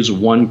only use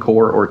 1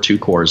 core or 2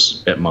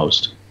 cores at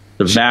most.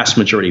 The vast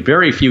majority,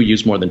 very few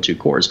use more than 2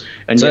 cores.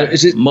 And so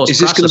is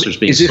this going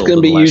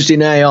to be used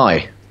in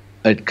AI?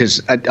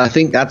 Because I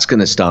think that's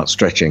going to start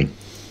stretching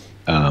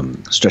AI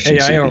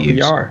CPUs. or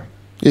VR.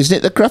 Isn't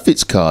it the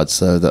graphics cards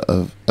though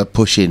that are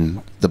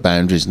pushing the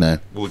boundaries now?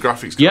 Well, the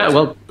graphics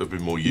cards have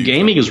been more used.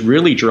 Gaming is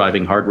really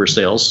driving hardware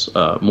sales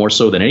more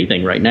so than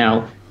anything right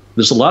now.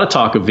 There's a lot of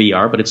talk of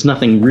VR, but it's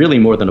nothing really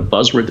more than a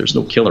buzzword. There's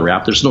no killer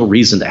app. There's no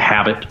reason to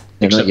have it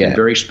except in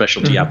very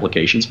specialty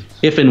applications.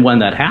 If and when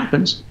that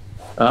happens,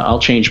 I'll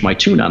change my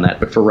tune on that.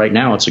 But for right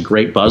now, it's a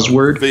great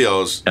buzzword.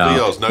 VR's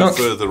no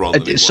further on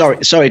than it was.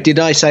 Sorry, did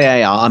I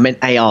say AR? I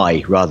meant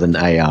AI rather than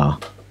AR.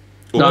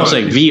 Well, I'm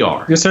saying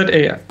VR. You said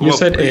AI. You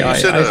said AI. I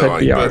said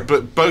VR.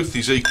 But both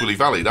is equally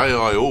valid,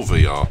 AI or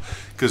VR.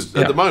 Because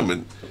at the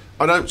moment,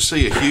 I don't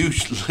see a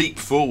huge leap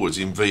forwards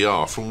in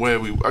VR from where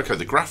we... Okay,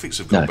 the graphics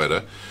have got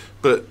better,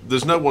 but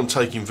there's no one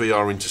taking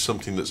VR into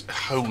something that's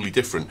wholly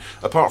different,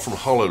 apart from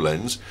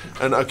HoloLens.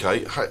 And, okay,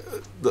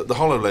 the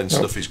HoloLens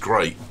stuff is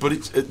great, but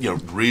it's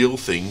real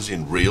things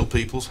in real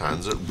people's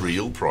hands at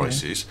real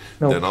prices,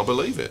 then I'll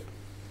believe it.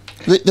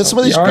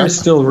 VR is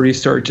still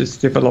research, it's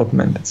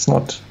development. It's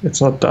not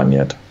done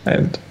yet.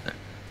 And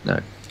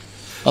no,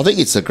 I think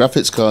it's the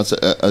graphics cards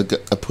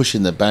that are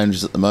pushing the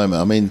boundaries at the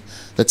moment. I mean,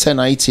 the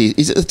 1080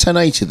 is it the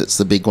 1080 that's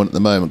the big one at the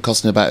moment,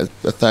 costing about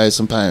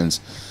 £1,000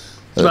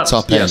 at the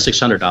top end.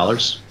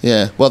 $600.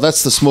 Yeah, well,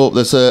 that's the small.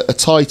 There's a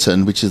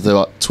Titan, which is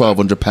the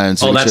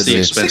 £1,200. Oh, that's the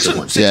expensive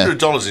one.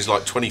 $600 is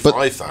like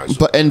 $25,000.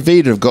 But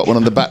Nvidia have got one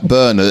on the back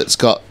burner that's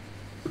got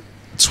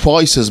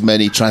twice as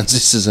many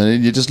transistors,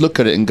 and you just look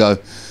at it and go,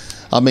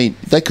 I mean,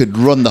 they could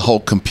run the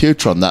whole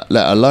computer on that,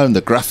 let alone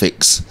the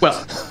graphics.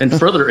 Well, and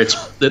further, it's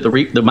the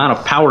amount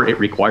of power it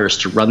requires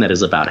to run that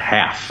is about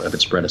half of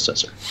its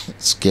predecessor.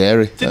 It's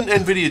scary. Didn't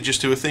Nvidia just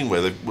do a thing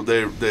where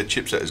their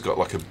chipset has got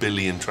like 1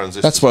 billion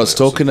transistors? That's what I was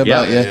talking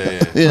about.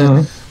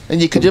 Yeah.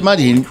 And you could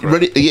imagine,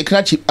 you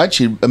can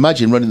actually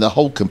imagine running the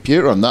whole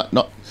computer on that,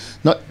 not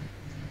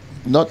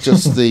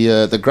just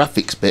the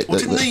graphics bit. Well,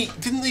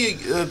 didn't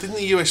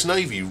the US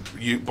Navy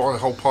buy a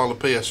whole pile of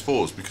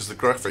PS4s because the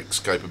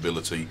graphics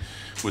capability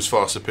was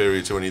far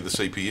superior to any of the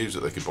CPUs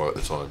that they could buy at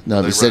the time?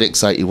 No, the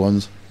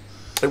ZX81s.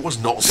 It was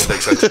not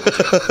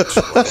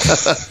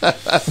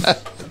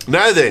ZX81.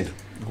 Now then,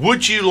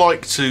 would you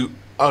like to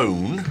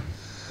own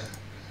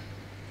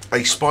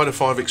a Spider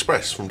 5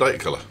 Express from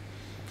Datacolor?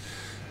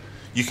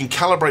 You can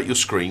calibrate your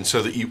screen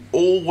so that you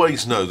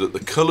always know that the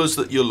colours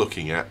that you're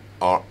looking at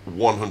are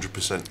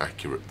 100%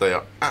 accurate. They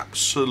are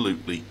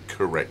absolutely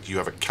correct. You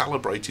have a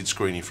calibrated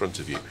screen in front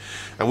of you.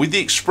 And with the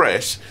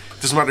Express,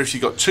 it doesn't matter if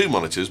you've got 2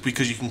 monitors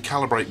because you can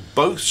calibrate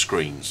both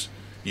screens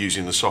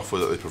using the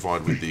software that they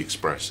provide with the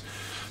Express.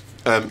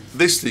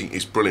 This thing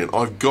is brilliant.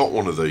 I've got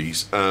one of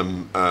these.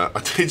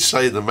 I did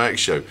say in the Mac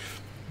show,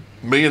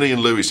 me and Ian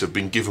Lewis have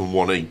been given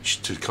one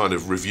each to kind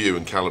of review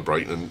and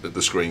calibrate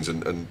the screens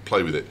and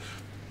play with it.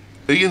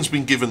 Ian's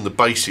been given the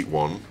basic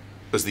one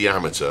as the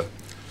amateur,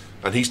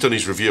 and he's done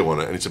his review on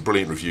it, and it's a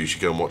brilliant review. You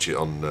should go and watch it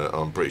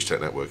on British Tech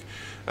Network.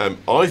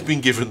 I've been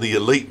given the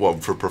elite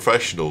one for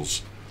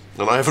professionals,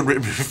 and I haven't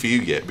written a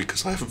review yet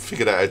because I haven't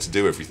figured out how to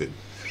do everything.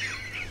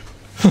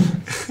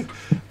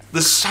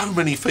 There's so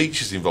many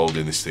features involved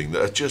in this thing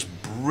that are just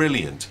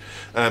brilliant.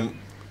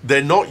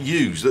 They're not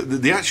used.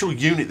 The actual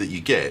unit that you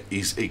get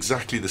is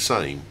exactly the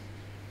same,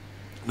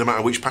 no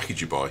matter which package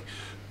you buy.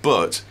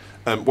 But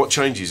what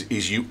changes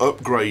is you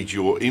upgrade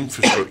your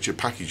infrastructure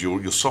package,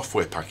 your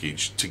software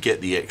package, to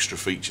get the extra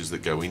features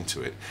that go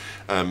into it.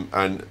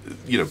 And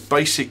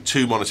basic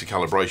 2-monitor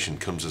calibration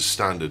comes as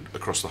standard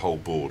across the whole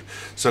board.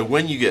 So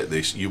when you get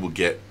this, you will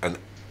get an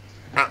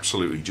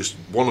absolutely just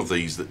one of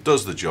these that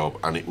does the job,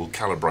 and it will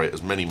calibrate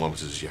as many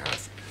monitors as you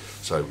have.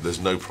 So there's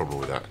no problem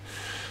with that.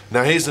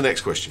 Now here's the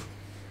next question.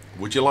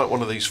 Would you like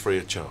one of these free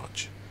of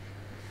charge?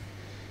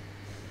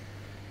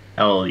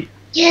 Oh,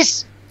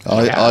 yes.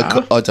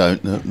 I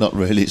don't. No, not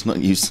really. It's not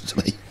useful to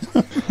me.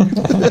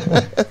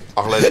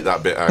 I'll edit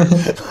that bit out.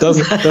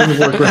 Doesn't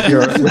work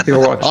with your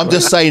watch. I'm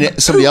just saying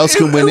it. Somebody else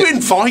can win it. Who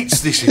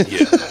invites this in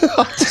you?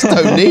 I just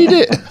don't need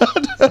it.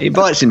 He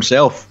invites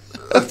himself.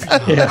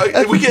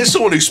 We get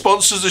someone who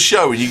sponsors the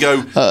show, and you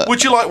go,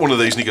 "Would you like one of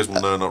these?" And he goes,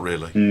 "Well, no, not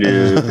really."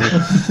 no.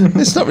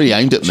 It's not really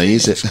aimed at me,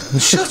 is it?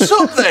 Shut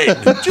up, then.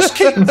 Just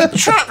keep the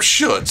trap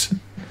shut.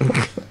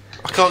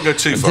 I can't go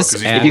too far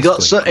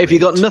because if you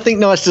got nothing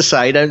nice to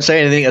say, don't say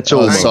anything at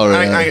all. Oh,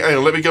 sorry. Hang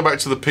on, let me go back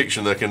to the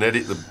picture, and I can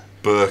edit the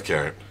Burke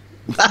out.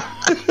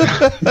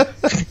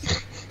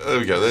 There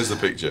we go. There's the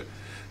picture.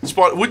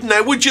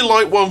 Would you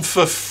like one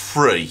for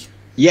free?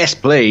 Yes,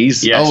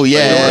 please. Yes, oh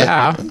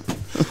yeah.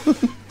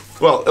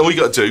 Well, all you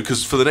got to do,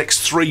 because for the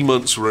next 3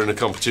 months we're in a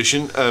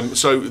competition.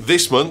 So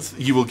this month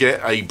you will get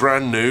a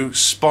brand new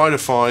Spider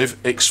 5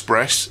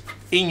 Express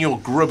in your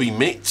grubby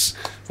mitts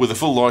with a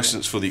full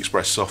license for the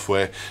Express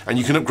software, and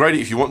you can upgrade it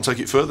if you want to take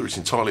it further. It's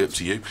entirely up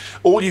to you.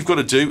 All you've got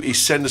to do is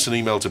send us an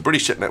email to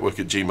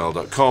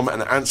brishtechnetwork@gmail.com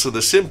and answer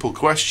the simple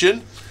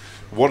question: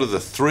 what are the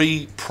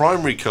 3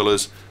 primary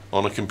colours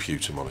on a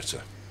computer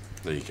monitor?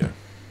 There you go.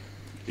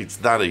 It's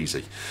that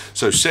easy.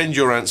 So send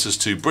your answers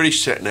to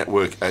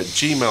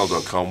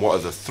brishtechnetwork@gmail.com. What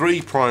are the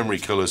 3 primary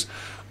colours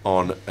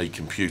on a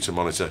computer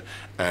monitor?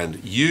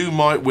 And you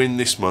might win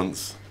this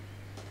month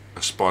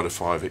a Spider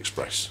 5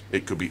 Express.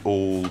 It could be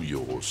all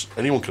yours.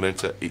 Anyone can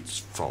enter. It's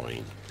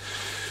fine.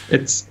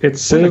 It's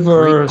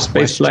silver,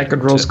 space black,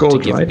 and rose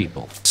gold, right?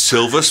 People.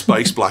 Silver,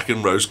 space black,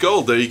 and rose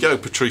gold. There you go.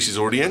 Patrice has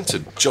already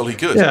entered. Jolly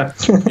good. Yeah.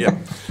 Yeah.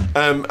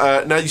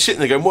 Now you're sitting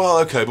there going, well,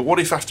 okay, but what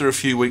if after a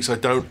few weeks I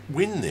don't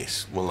win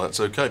this? Well,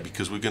 that's okay,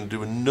 because we're going to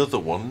do another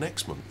one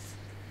next month,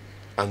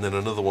 and then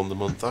another one the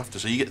month after.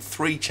 So you get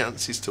 3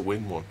 chances to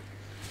win one.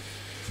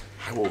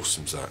 How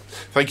awesome's that?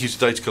 Thank you to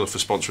Datacolour for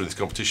sponsoring this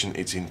competition.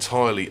 It's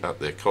entirely at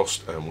their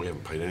cost, and we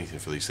haven't paid anything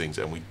for these things,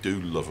 and we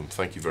do love them.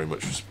 Thank you very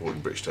much for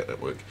supporting British Tech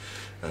Network.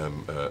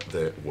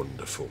 They're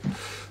wonderful.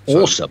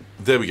 So, awesome.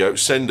 There we go.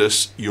 Send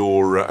us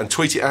your and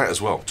tweet it out as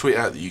well. Tweet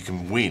out that you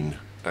can win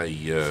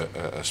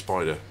a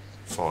Spider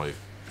 5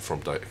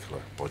 from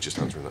Datacolour by just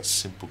answering that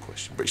simple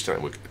question.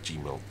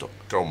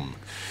 BritishTechNetwork@gmail.com.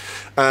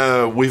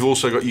 We've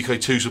also got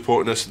UK2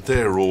 supporting us.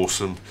 They're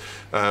awesome.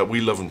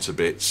 We love them to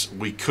bits.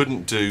 We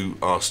couldn't do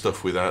our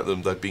stuff without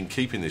them. They've been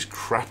keeping this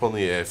crap on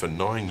the air for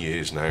 9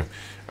 years now,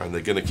 and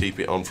they're going to keep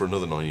it on for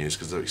another 9 years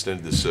because they've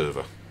extended the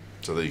server.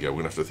 So there you go.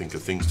 We're going to have to think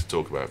of things to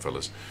talk about,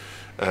 fellas.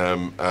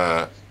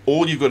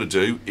 All you've got to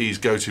do is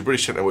go to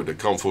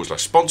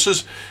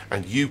brishtechnetwork.com/sponsors,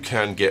 and you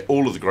can get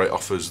all of the great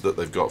offers that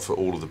they've got for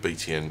all of the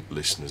BTN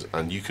listeners,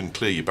 and you can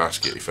clear your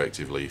basket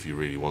effectively if you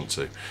really want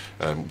to.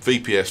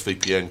 VPS,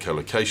 VPN,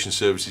 co-location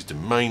services,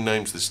 domain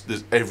names,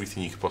 there's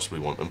everything you could possibly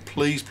want. And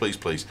please, please,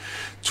 please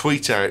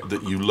tweet out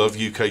that you love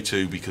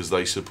UK2 because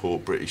they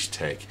support British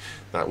tech.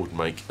 That would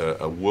make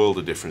a world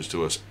of difference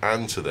to us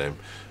and to them,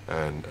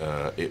 and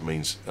it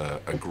means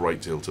a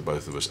great deal to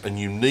both of us. And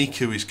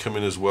Uniku is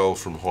coming as well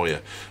from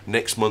Hoya.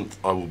 Next month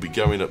I will be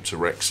going up to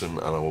Wrexham,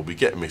 and I will be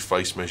getting my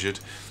face measured,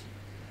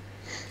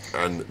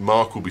 and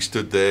Mark will be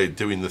stood there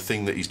doing the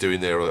thing that he's doing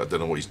there. I don't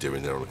know what he's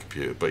doing there on a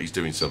computer, but he's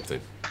doing something.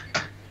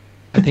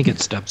 I think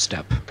it's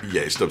dubstep.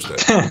 Yeah, it's dubstep.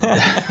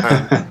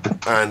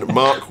 and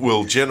Mark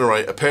will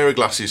generate a pair of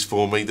glasses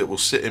for me that will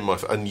sit in my...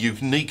 And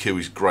Uniku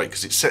is great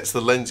because it sets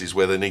the lenses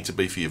where they need to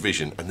be for your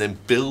vision and then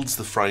builds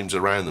the frames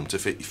around them to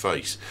fit your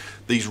face.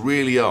 These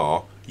really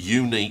are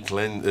unique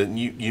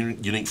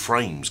unique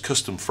frames,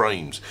 custom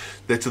frames.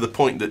 They're to the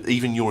point that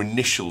even your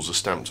initials are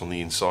stamped on the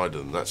inside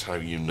of them. That's how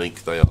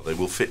unique they are. They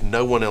will fit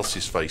no one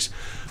else's face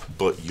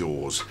but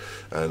yours.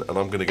 And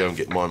I'm going to go and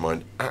get my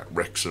mind at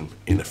Wrexham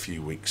in a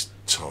few weeks'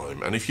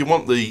 time. And if you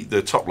want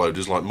the top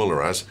loaders like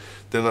Muller has,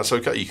 then that's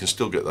okay. You can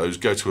still get those.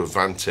 Go to a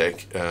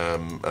Vantec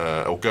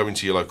or go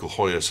into your local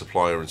Hoyer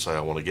supplier and say,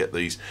 I want to get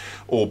these.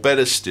 Or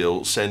better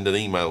still, send an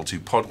email to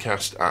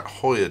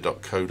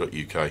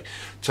podcast@hoyer.co.uk.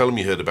 Tell them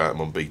you heard about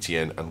them on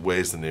BTN and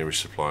where's the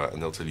nearest supplier,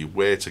 and they'll tell you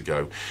where to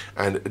go.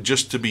 And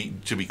just to be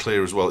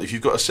clear as well, if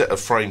you've got a set of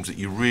frames that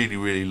you really,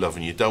 really love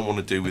and you don't want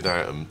to do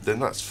without them, then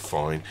that's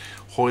fine.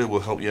 Hoyer will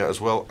help you out as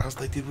well, as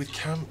they did with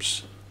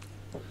Camps.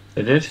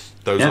 They did.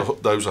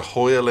 Those are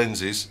Hoyer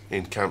lenses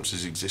in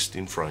Camps'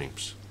 existing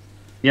frames.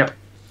 Yep.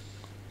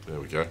 There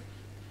we go.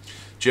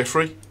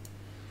 Jeffrey,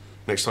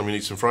 next time you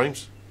need some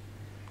frames,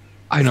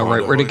 I know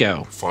right where to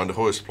go. Find a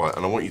Hoyer supplier,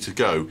 and I want you to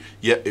go.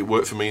 Yep, it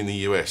worked for me in the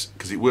US,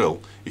 because it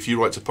will. If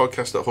you write to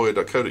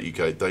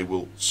podcast@hoyer.co.uk, they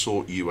will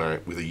sort you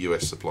out with a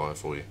US supplier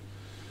for you.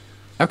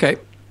 Okay.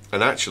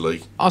 And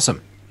actually,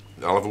 awesome.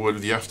 I'll have a word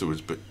with you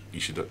afterwards, but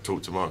you should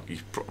talk to Mark.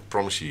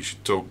 Promise you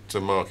should talk to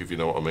Mark, if you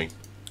know what I mean.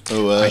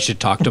 I should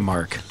talk to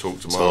Mark. Talk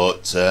to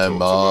Mark.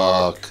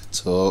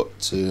 Talk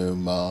to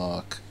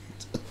Mark.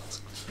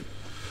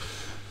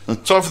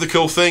 Time for the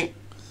cool thing.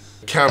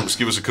 Camps,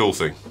 give us a cool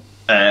thing.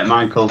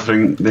 My cool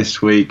thing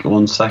this week,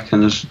 1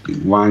 second, just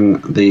wang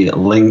the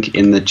link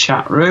in the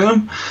chat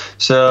room.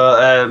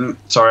 So,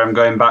 sorry, I'm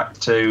going back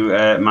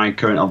to my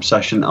current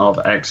obsession of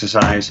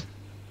exercise.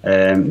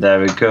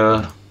 There we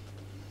go.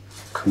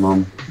 Come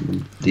on,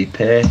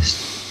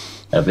 de-paste.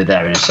 I'll be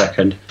there in a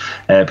second,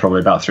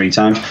 probably about 3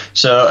 times.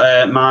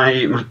 So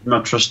my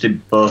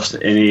trusted Bose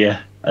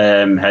in-ear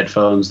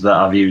headphones that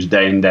I've used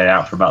day in, day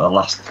out for about the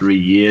last 3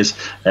 years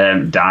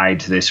died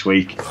this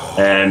week.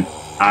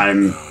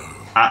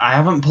 I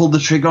haven't pulled the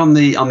trigger on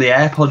the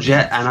AirPods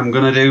yet, and I'm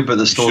going to do, but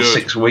there's still a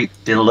 6-week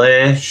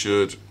delay.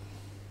 Should.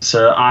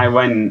 So I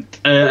went,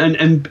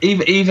 and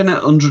even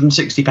at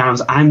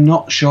 £160, I'm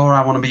not sure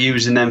I want to be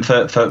using them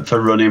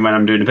for running when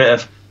I'm doing a bit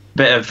of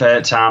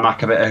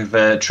tarmac, a bit of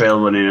trail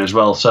running as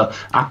well. So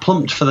I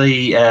plumped for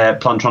the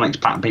Plantronics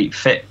Backbeat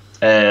Fit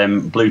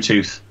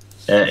Bluetooth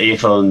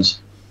earphones.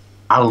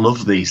 I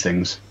love these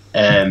things.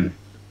 The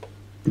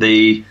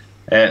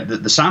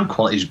sound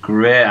quality is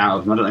great out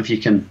of them. I don't know if you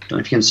can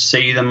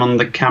see them on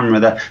the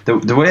camera.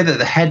 The way that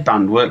the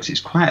headband works,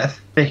 it's quite a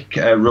thick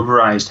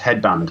rubberized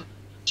headband,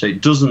 so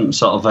it doesn't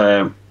sort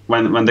of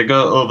when they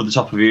go over the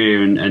top of your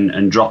ear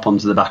and drop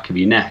onto the back of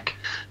your neck.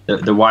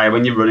 The wire,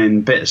 when you're running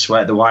a bit of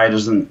sweat, the wire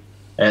doesn't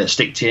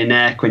stick to your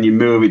neck. When you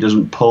move, it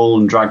doesn't pull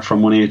and drag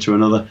from one ear to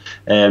another.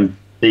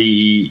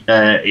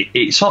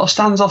 It sort of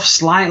stands off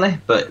slightly,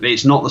 but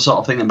it's not the sort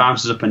of thing that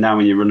bounces up and down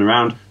when you run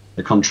around.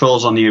 The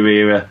controls on your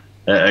ear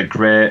are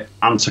great.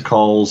 Answer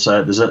calls.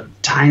 There's a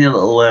tiny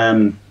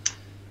little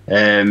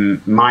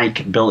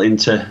mic built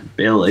into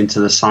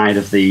the side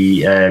of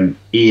the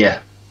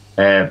ear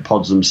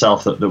pods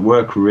themselves that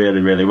work really,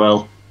 really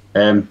well.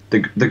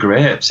 They're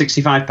great.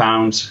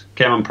 £65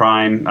 came on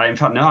Prime. In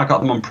fact, no, I got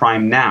them on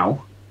Prime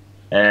now.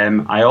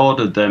 I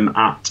ordered them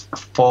at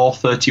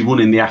 4:31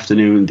 in the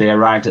afternoon. They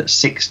arrived at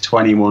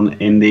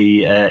 6:21 in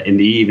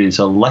the evening,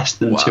 so less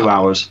than 2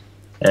 hours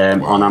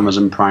on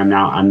Amazon Prime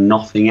now, and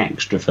nothing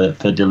extra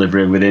for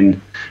delivery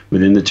within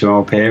the 2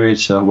 hour period.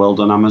 So well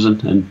done,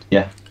 Amazon, and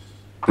yeah,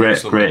 great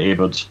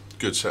earbuds.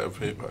 Good set of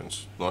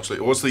earbuds. Nicely.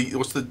 What's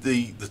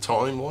the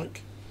time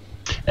like?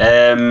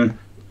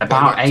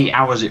 About 8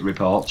 hours, it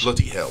reports.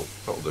 Bloody hell,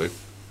 that'll do.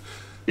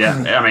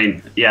 Yeah, I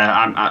mean,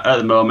 I'm at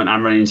the moment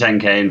I'm running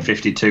 10k in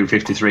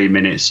 53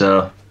 minutes,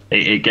 so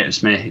it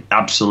gets me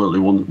absolutely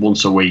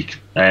once a week,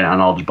 and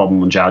I'll just bob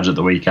them on charge at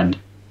the weekend.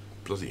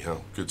 Bloody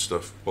hell, good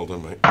stuff. Well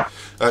done, mate.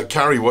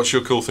 Carrie, what's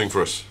your cool thing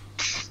for us?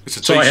 It's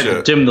a so t-shirt. I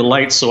had to dim the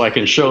lights so I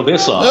can show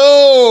this off.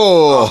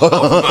 Oh,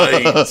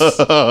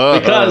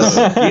 because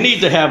you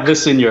need to have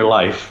this in your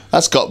life.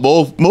 That's got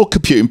more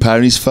computing power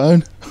in his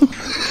phone. It's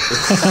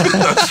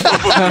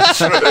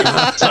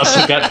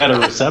also got better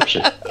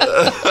reception.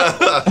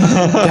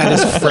 That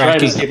is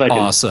fracking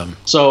awesome.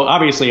 So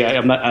obviously, I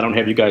don't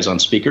have you guys on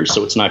speakers,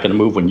 so it's not going to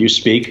move when you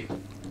speak.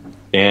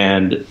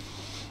 And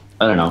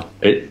I don't know,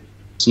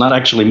 it's not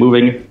actually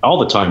moving all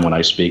the time when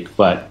I speak,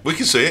 but we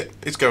can see it.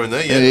 It's going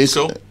there. Yeah, it's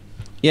cool.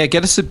 Yeah,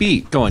 get us a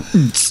beat going.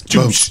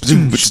 That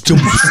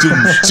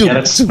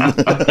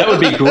would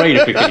be great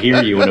if it could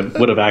hear you and it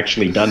would have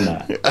actually done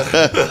that.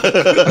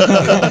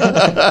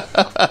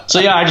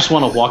 So yeah, I just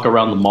want to walk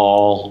around the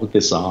mall with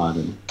this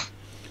on.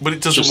 But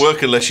it doesn't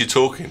work unless you're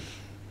talking.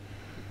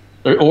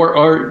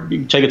 Or you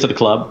can take it to the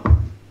club.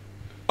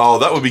 Oh,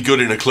 that would be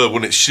good in a club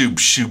when it's shoob.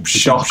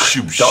 Doc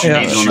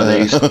needs one of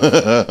these.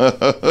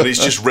 And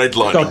it's just red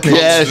light.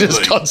 Yeah,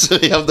 just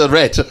constantly have the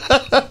red.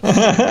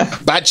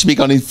 Batch me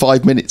gone in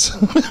 5 minutes.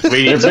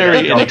 They're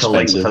very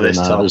inexpensive.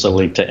 There's a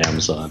link to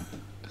Amazon.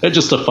 It's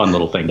just a fun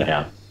little thing to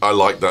have. I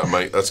like that,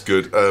 mate. That's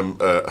good.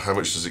 How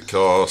much does it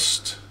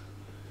cost?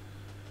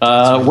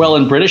 Well,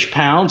 in British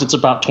pounds, it's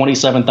about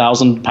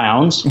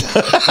 £27,000.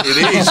 It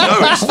is. No,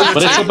 it's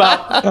 13.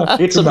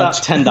 But it's about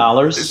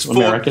 $10 it's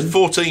American.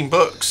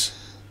 $14.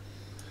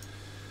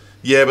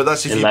 Yeah, but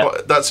that's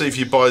if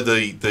you buy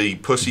the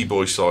pussy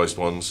boy sized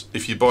ones.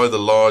 If you buy the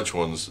large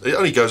ones, it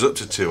only goes up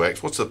to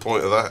 2x. What's the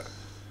point of that?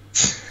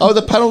 Oh,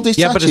 the panel detaches.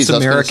 Yeah, but it's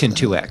American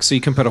 2X, so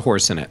you can put a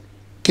horse in it.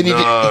 No,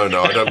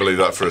 I don't believe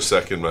that for a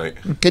second, mate.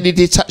 Can you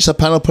detach the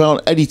panel, put on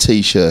any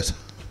T-shirt?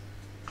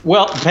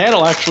 Well, the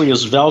panel actually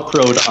is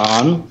Velcroed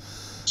on,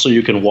 so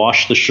you can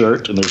wash the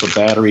shirt, and there's a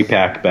battery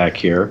pack back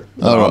here,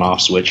 an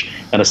on-off switch,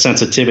 and a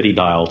sensitivity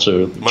dial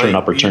to turn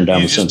up or turn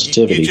down the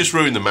sensitivity. You just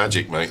ruined the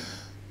magic, mate.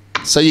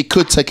 So you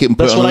could take it and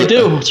put That's it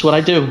on... That's what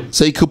I do.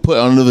 So you could put it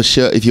on another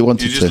shirt if you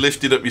wanted to. You just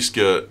lifted up your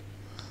skirt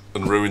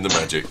and ruined the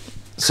magic.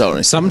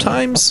 Sorry.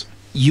 Sometimes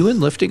Ewan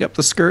lifting up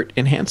the skirt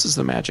enhances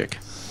the magic.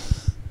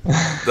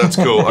 That's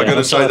cool. I'm going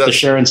to say that's the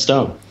Sharon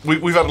Stone.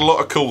 We've had a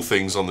lot of cool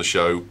things on the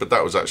show, but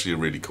that was actually a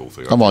really cool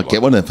thing. I might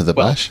get one in for the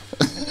bash.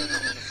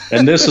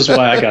 And this is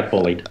why I got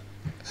bullied.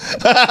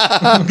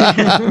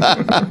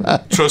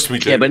 Trust me,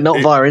 dude. Yeah, but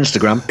not via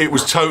Instagram. It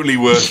was totally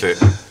worth it.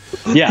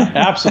 Yeah,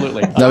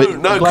 absolutely.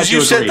 No, because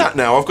you said that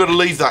now. I've got to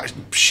leave that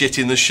shit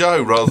in the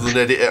show rather than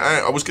edit it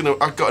out.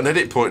 I've got an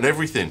edit point and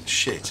everything.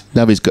 Shit.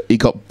 Now he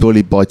got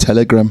bullied by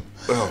Telegram.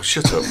 Oh,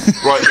 shut up.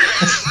 Right.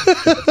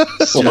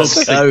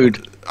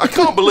 Code. I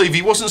can't believe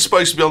he wasn't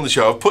supposed to be on the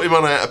show. I've put him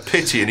on out of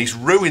pity and he's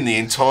ruined the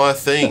entire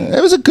thing.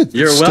 It was a good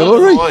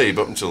story.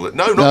 Up until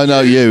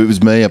no, you. It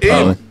was me,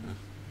 apparently.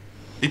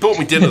 He bought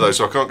me dinner, though,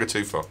 so I can't go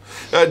too far.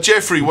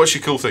 Jeffrey, what's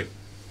your cool thing?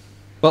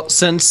 Well,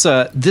 since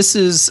this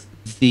is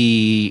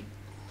the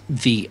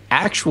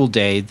actual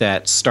day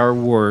that Star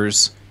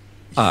Wars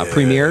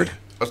premiered.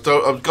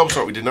 I'm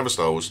sorry, we didn't have a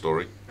Star Wars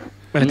story.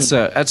 That's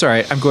all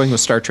right. I'm going with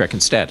Star Trek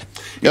instead.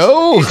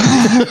 Oh!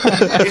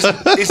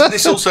 Isn't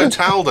this also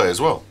Towel Day as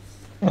well?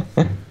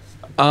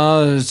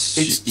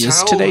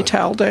 Is today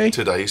Towel Day?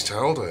 Today's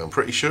Towel Day, I'm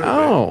pretty sure.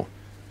 Oh.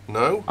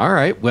 No? All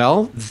right.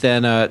 Well,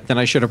 then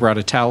I should have brought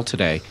a towel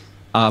today.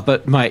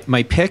 But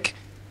my pick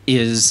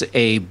is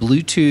a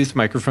Bluetooth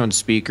microphone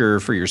speaker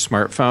for your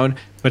smartphone,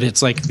 but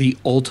it's like the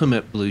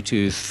ultimate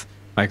Bluetooth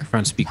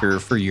microphone speaker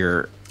for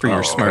your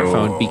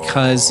smartphone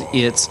because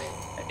it's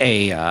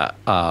a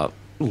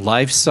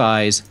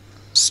life-size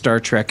Star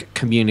Trek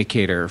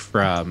communicator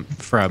from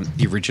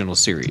the original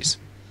series,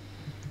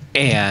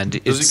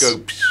 and does it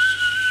go?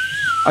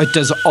 It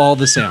does all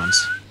the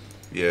sounds.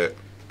 Yeah.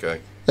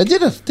 Okay. They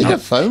did a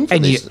phone for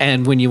this.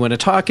 And when you want to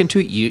talk into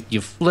it,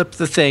 you flip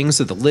the thing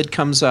so the lid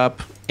comes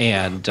up,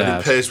 and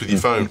it pairs with your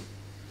phone.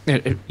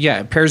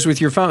 It pairs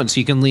with your phone, so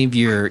you can leave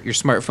your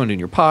smartphone in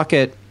your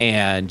pocket,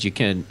 and you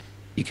can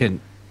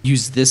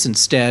use this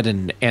instead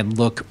and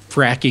look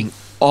fracking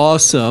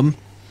awesome.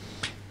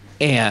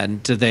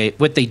 And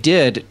what they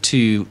did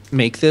to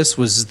make this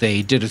was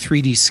they did a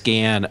 3D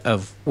scan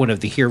of one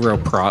of the hero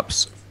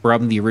props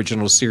from the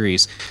original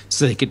series,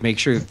 so they could make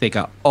sure that they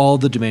got all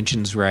the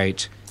dimensions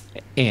right.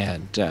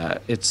 And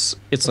it's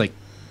like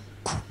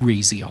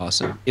crazy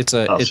awesome. It's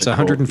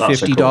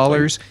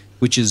 $150,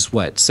 which is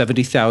what,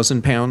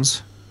 70,000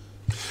 pounds.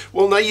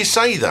 Well, now you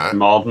say that,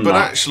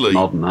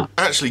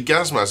 actually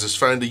Gazmaz has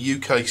found a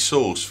UK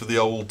source for the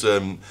old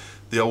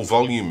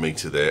volume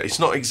meter there. It's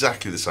not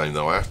exactly the same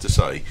though, I have to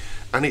say,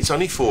 and it's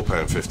only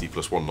 £4.50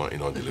 plus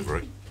 £1.99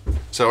 delivery.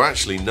 So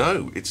actually,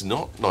 no, it's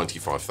not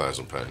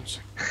 £95,000.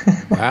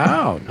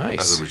 Wow, nice.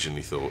 As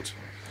originally thought.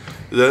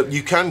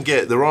 You can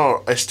get, there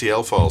are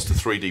STL files to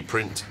 3D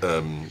print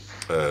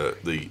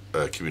the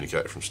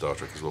communicator from Star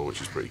Trek as well,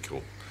 which is pretty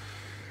cool.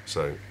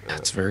 So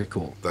that's very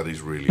cool. That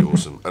is really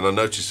awesome. And I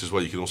noticed as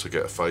well you can also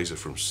get a phaser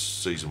from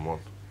season 1.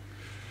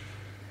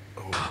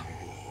 Oh.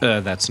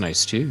 That's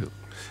nice too.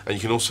 And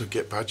you can also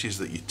get badges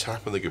that you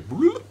tap and they go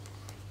bloop.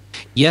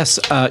 Yes,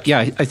 I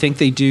think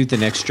they do the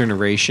next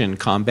generation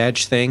comm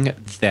badge thing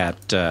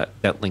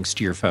that links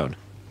to your phone.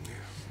 Yeah,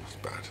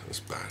 that's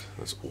bad.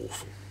 That's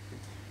awful.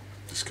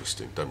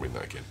 Disgusting. Don't bring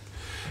that again.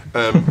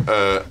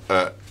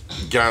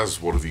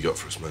 Gaz, what have you got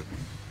for us, man?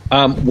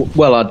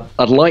 Well,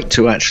 I'd like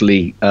to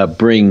actually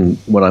bring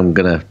what I'm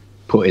going to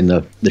put in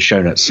the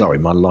show notes. Sorry,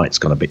 my light's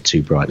gone a bit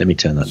too bright. Let me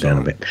turn that down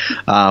a bit.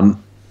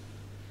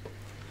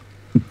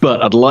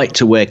 But I'd like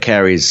to wear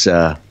Carrie's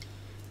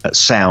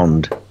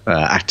sound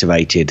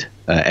activated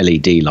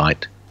LED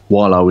light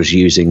while I was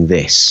using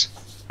this.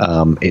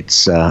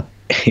 It's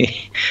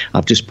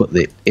I've just put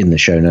it in the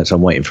show notes.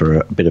 I'm waiting for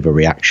a bit of a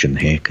reaction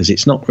here because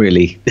it's not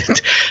really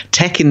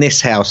tech in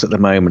this house at the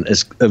moment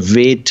has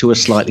veered to a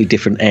slightly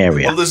different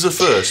area. Well, there's a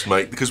first,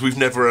 mate, because we've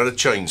never had a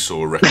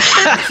chainsaw record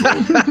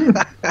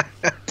before.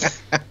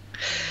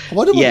 I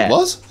wonder what it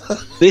was.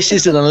 This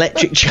is an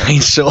electric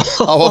chainsaw.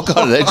 Oh, I've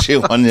got an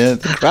electric one, yeah.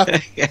 Crap.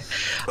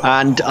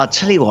 And I'll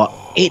tell you what,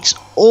 it's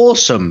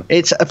awesome.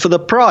 It's for the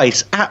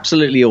price,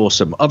 absolutely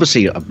awesome.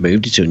 Obviously, I've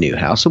moved into a new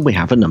house and we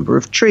have a number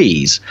of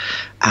trees.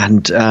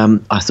 And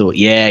I thought,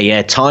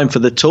 time for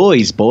the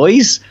toys,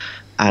 boys.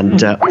 And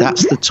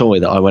that's the toy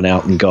that I went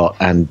out and got.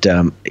 And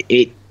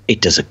it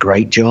does a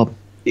great job.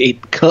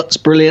 It cuts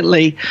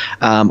brilliantly.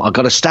 I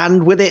got a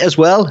stand with it as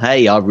well.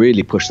 Hey, I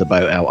really pushed the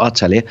boat out, I'll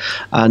tell you.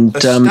 And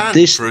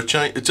this for a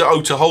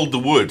to hold the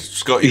wood,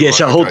 Scott. Yes,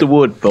 I hold the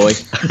wood, boy.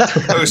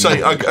 I was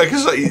saying, I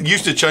guess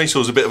using a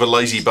chainsaw is a bit of a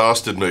lazy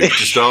bastard move to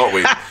start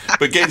with,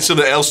 but getting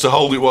something else to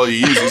hold it while you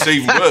use it's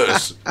even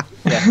worse.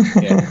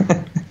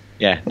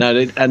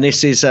 No, and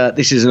this is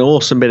an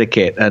awesome bit of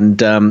kit,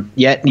 and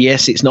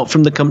yes, it's not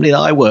from the company that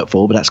I work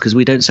for, but that's because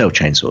we don't sell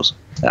chainsaws.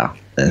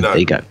 There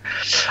you go.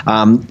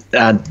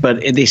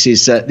 But this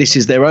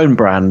is their own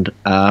brand,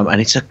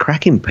 and it's a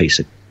cracking piece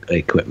of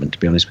equipment, to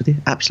be honest with you,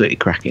 absolutely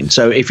cracking.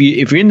 So if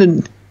you're in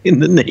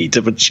the need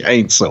of a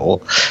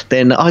chainsaw,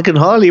 then I can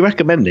highly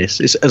recommend this.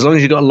 As long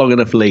as you've got a long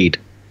enough lead.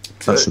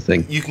 That's the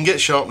thing. You can get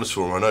sharpness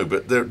for them, I know,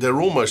 but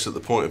they're almost at the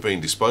point of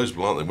being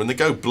disposable, aren't they? When they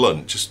go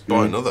blunt, just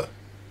buy another.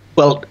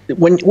 Well,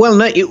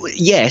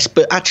 yes,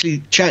 but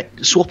actually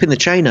swapping the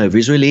chain over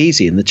is really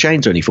easy, and the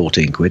chain's only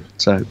 14 quid.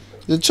 So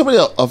the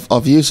trouble,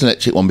 I've used an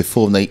electric one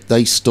before, and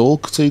they stall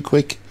too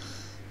quick.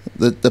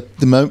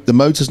 The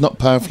motor's not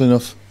powerful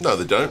enough. No,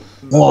 they don't.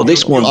 Oh,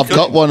 this one. I've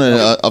got one.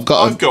 I've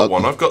got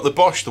one. I've got the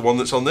Bosch, the one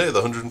that's on there,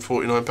 the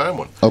 £149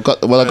 one.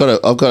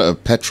 I've got a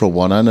petrol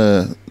one and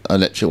a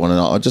electric one, and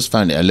I just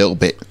found it a little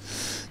bit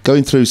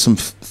going through some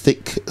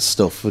thick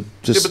stuff.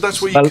 Just but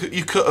that's where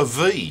you cut a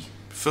V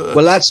first.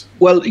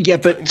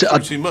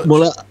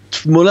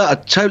 Muller, I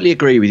totally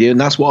agree with you,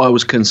 and that's what I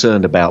was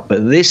concerned about.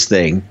 But this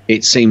thing,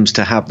 it seems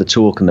to have the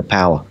torque and the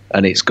power,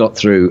 and it's got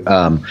through.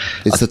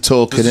 It's the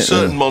torque, there's in a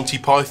certain Monty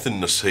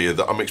Python-ness here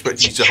that I'm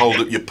expecting you to hold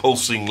up your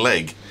pulsing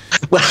leg.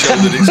 Show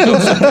that it's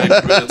got some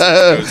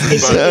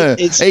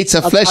capability. It's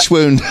a flesh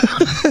wound.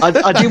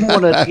 I didn't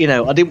want to,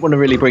 I didn't want to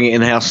really bring it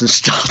in the house and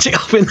start it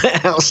up in the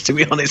house, to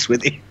be honest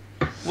with you.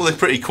 Well, they're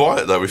pretty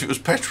quiet though. If it was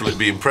petrol, it'd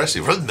be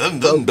impressive.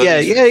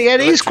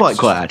 It is quite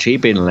quiet actually,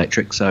 being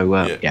electric. So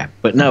yeah,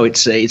 but no,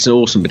 it's an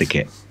awesome bit of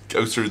kit.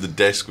 Go through the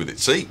desk with it.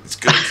 See, it's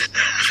good.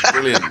 It's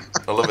brilliant.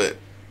 I love it.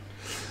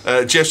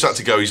 Jeff's had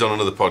to go. He's on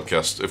another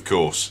podcast, of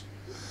course.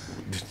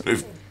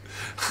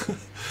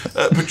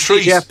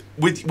 Patrice,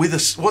 with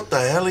us, what the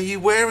hell are you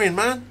wearing,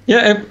 man?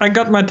 Yeah, I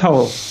got my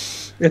towel.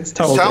 It's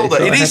towel day.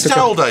 So it is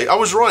towel day. I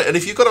was right. And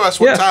if you've got to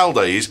ask what towel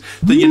day is,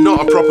 then you're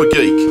not a proper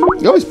geek.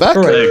 Oh, he's back.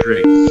 Right. I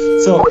agree.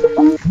 So,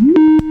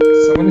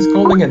 someone is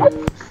calling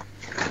in.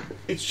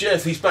 It's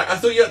Jeff. He's back. I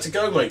thought you had to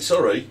go, mate.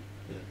 Sorry.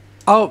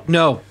 Oh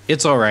no,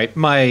 it's all right.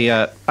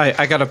 My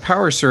I got a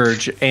power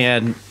surge,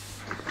 and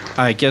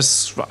I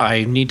guess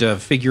I need to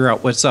figure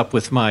out what's up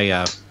with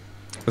my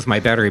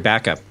battery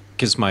backup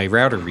because my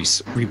router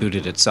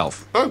rebooted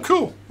itself. Oh,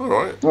 cool. All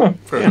right.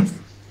 Fair enough.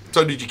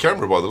 So did your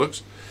camera, by the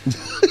looks.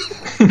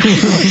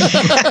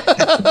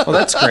 Well,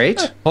 that's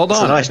great. Hold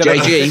on, nice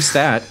JG. Fix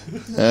that.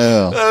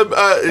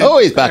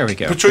 He's back. There we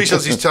go. Patrice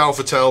has his towel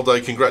for Towel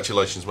Day.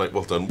 Congratulations, mate.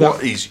 Well done.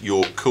 What is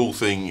your cool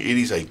thing? It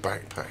is a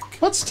backpack.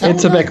 What's towel?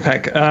 It's a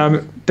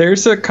backpack.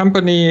 There's a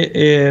company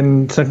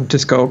in San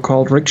Francisco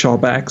called Rickshaw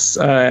Bags.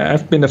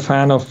 I've been a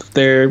fan of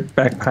their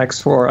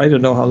backpacks for I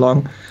don't know how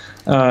long.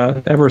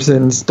 Ever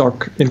since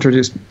Doc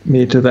introduced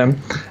me to them.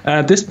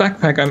 This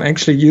backpack I'm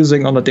actually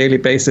using on a daily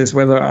basis,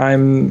 whether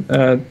I'm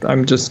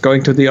just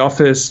going to the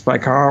office by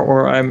car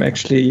or I'm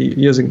actually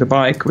using the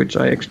bike, which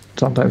I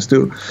sometimes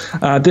do.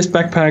 This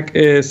backpack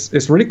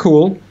is really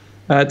cool.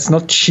 It's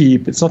not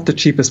cheap. It's not the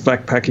cheapest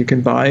backpack you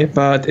can buy,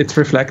 but it's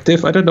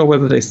reflective. I don't know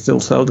whether they still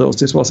sell those.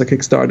 This was a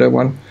Kickstarter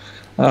one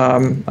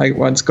I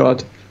once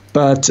got.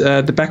 But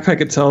the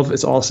backpack itself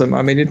is awesome.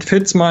 I mean, it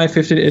fits my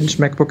 15-inch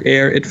MacBook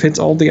Air. It fits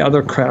all the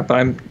other crap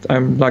I'm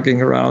lugging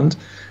around.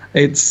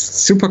 It's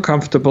super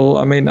comfortable.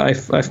 I mean,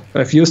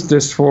 I've used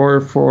this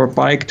for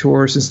bike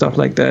tours and stuff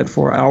like that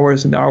for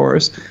hours and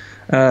hours,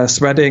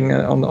 sweating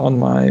on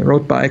my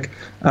road bike.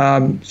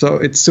 So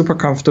it's super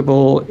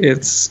comfortable.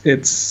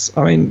 It's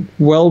I mean,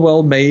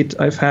 well made.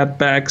 I've had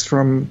bags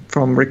from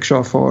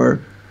Rickshaw for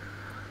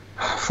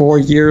 4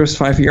 years,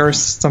 5 years,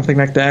 something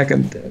like that,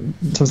 and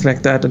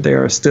they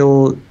are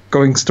still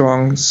going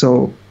strong.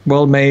 So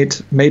well made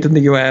in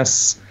the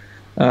US.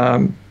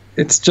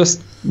 It's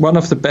just one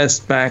of the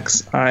best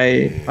bags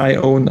I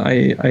own.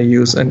 I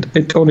use, and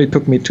it only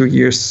took me 2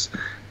 years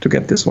to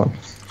get this one.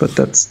 But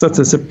that's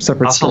a separate story.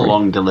 That's a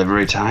long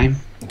delivery time.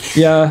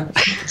 Yeah.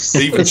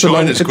 Even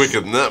China's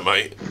quicker than that,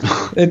 mate.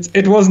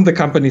 It wasn't the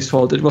company's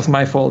fault. It was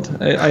my fault.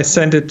 I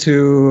sent it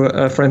to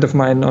a friend of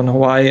mine on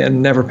Hawaii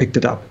and never picked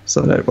it up.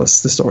 So that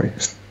was the story.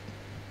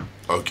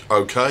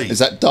 Okay. Is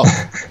that Doc?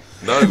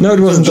 No, it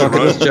wasn't Doc. It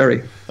was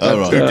Jerry. Oh,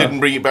 right. Who didn't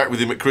bring it back with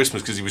him at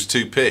Christmas because he was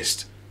too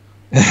pissed.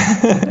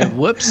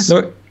 Whoops.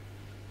 No,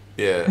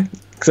 Yeah.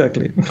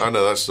 exactly. I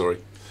know that story.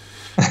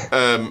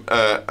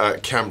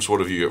 Camps, what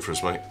have you got for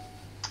us, mate?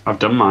 I've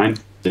done mine.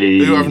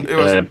 Who hasn't?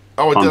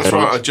 That's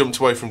right. I jumped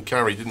away from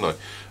Carrie, didn't I?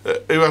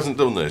 Who hasn't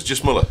done theirs?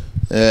 Just Muller.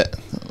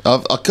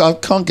 I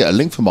can't get a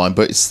link for mine,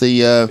 but it's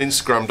the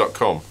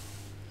Instagram.com.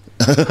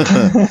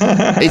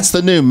 It's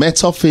the new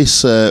Met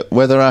Office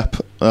weather app.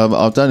 I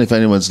don't know if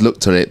anyone's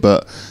looked at it,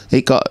 but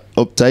it got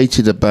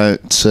updated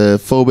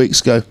about 4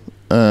 weeks ago.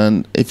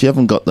 And if you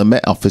haven't got the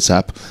Met Office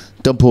app,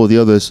 dump all the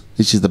others.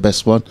 This is the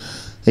best one.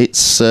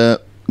 It's a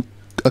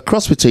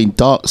cross between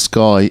Dark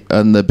Sky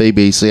and the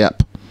BBC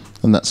app.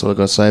 And that's all I've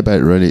got to say about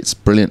it, really. It's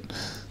brilliant.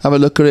 Have a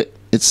look at it.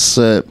 It's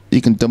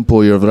you can dump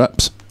all your other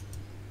apps.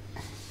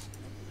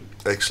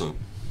 Excellent.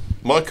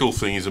 My cool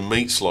thing is a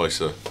meat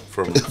slicer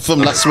from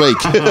last week.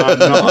 For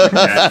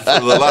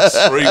the last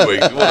 3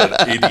 weeks.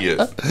 What an idiot.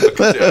 I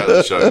cut it out of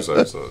the show,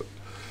 so.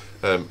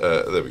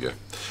 There we go.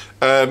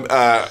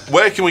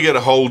 Where can we get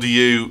a hold of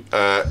you,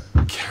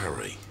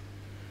 Carrie?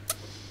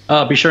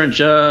 Be sure and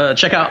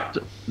check out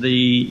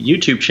the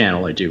YouTube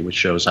channel I do, which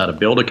shows how to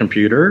build a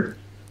computer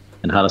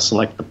and how to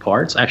select the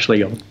parts. Actually,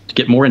 to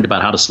get more into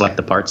about how to select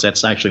the parts,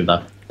 that's actually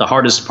the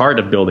hardest part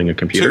of building a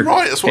computer.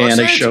 Right, that's what I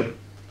said.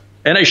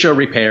 I show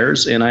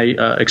repairs, and I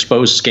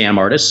expose scam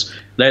artists.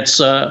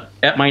 That's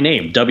at my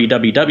name,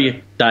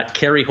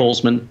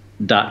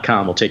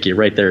 www.carrieholzman.com. Will take you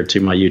right there to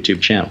my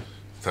YouTube channel.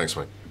 Thanks,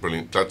 mate.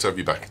 Brilliant. Glad to have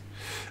you back.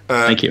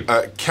 Thank you.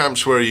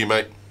 Camps, where are you,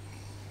 mate?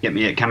 Get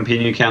me at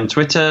Campion UK on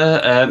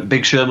Twitter.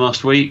 Big show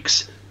most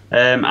weeks.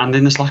 And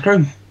in the Slack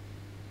room.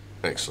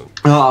 Excellent.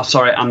 Oh,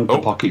 sorry, and the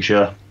Pocket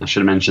Show. I should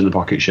have mentioned the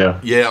Pocket Show.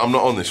 Yeah, I'm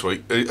not on this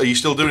week. Are you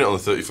still doing it on the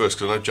 31st?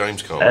 Because I know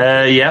James can't.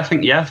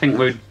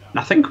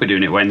 I think we're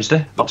doing it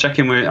Wednesday. I'll check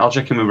in with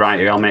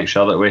Righty. I'll make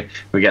sure that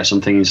we get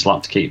something in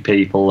Slack to keep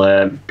people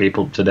up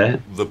to date.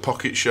 The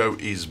Pocket Show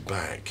is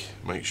back.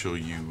 Make sure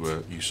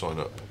you sign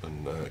up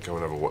and go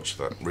and have a watch of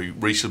that.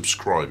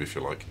 Resubscribe if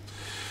you like.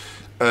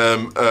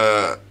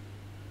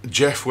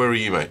 Jeff, where are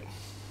you, mate?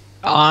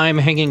 I'm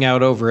hanging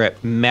out over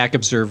at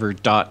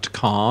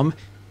macobserver.com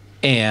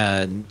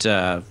and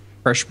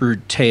Fresh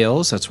Brewed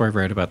Tales. That's where I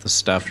write about the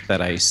stuff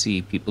that I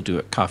see people do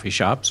at coffee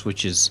shops,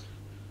 which is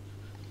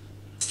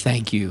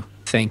thank you,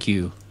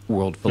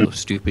 world full of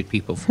stupid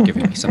people, for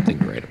giving me something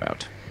to write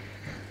about.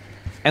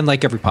 And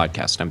like every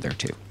podcast, I'm there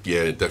too.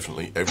 Yeah,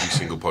 definitely. Every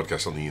single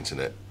podcast on the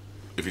internet.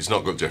 If it's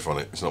not got Jeff on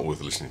it, it's not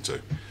worth listening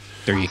to.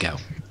 There you go.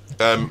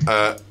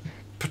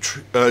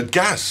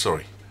 Gaz,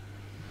 sorry.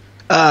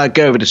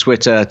 Go over to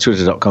Twitter,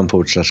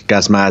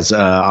 twitter.com/Gazmaz.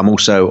 I'm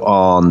also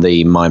on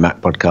the My Mac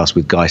podcast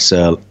with Guy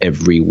Searle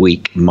every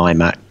week,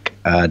 mymac.com.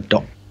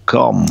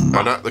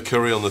 And at the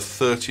Curry on the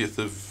 30th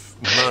of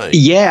May.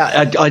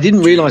 Yeah, I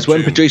didn't realise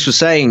when Patrice was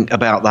saying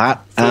about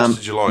that. 1st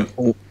of July.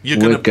 You're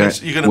going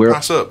to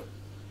pass up.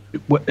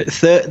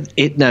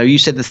 No, you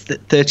said the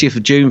 30th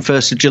of June,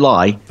 1st of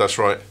July. That's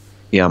right.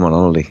 Yeah, I'm on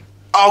holiday.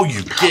 Oh,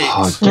 you git!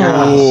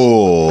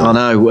 Oh, I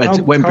know.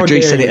 When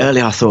Patrice said it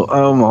earlier, I thought,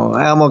 "Oh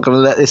my, how am I going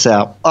to let this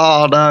out?"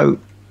 Oh no!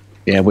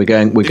 Yeah, we're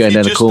going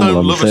down to Cornwall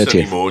on the 30th. If you just don't love us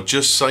anymore,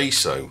 just say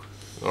so.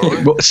 All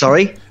right?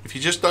 Sorry? If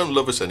you just don't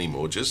love us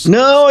anymore, just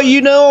no.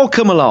 I'll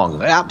come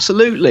along.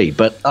 Absolutely,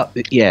 but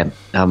yeah,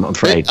 I'm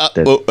afraid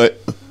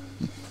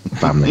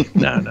family.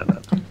 No.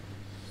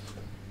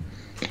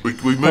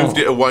 We moved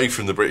it away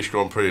from the British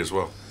Grand Prix as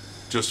well,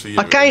 just for you.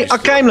 I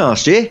came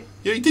last year.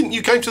 Yeah, you didn't.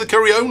 You came to the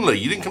Curry only.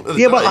 You didn't come to the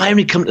day. Yeah, but I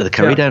only come to the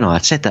Curry, don't I? I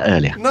said that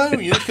earlier. No, you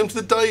need to come to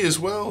the day as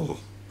well.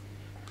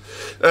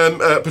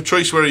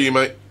 Patrice, where are you,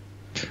 mate?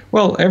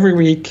 Well, every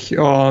week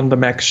on the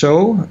Mac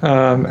Show,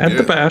 at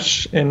the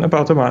Bash in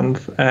about a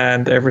month,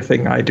 and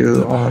everything I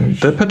do on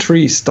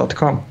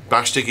thepatrice.com.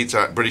 Bash tickets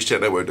at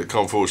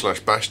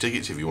brishtechnetwork.com/bash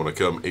tickets if you want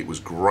to come. It was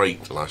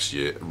great last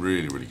year,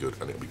 really, really good,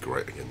 and it'll be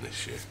great again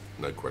this year,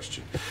 no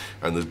question.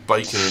 And there's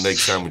bacon and egg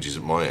sandwiches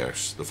at my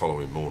house the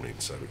following morning,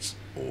 so it's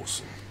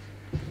awesome.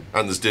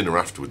 And there's dinner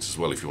afterwards as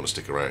well if you want to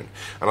stick around.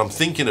 And I'm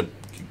thinking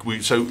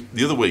so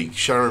the other week,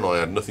 Sharon and I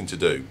had nothing to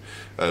do.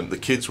 The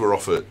kids were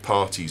off at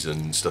parties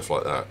and stuff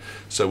like that.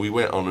 So we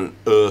went on an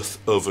earth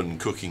oven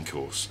cooking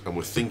course, and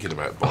we're thinking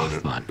about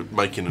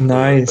making an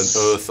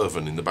earth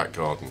oven in the back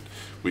garden,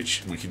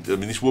 which we could. I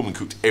mean, this woman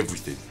cooked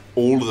everything,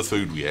 all of the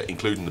food we ate,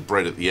 including the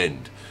bread at the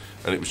end.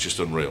 And it was just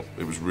unreal.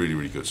 It was really,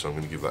 really good. So I'm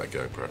going to give that a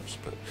go, perhaps.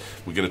 But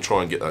we're going to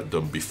try and get that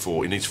done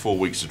before. It needs 4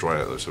 weeks to dry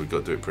out, though, so we've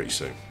got to do it pretty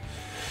soon.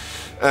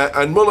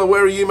 And Muller,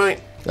 where are you, mate?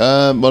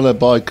 Muller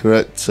Biker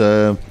at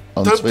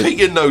on Don't Twitter. pick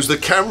your nose. The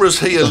camera's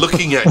here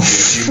looking at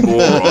you, you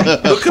moron.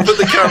 Look up at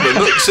the camera.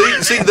 Look,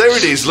 see, there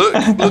it is. Look,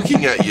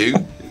 looking at you,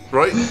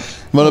 right?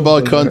 Muller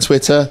Biker on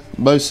Twitter.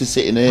 Mostly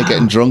sitting here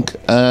getting drunk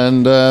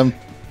and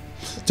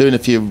doing a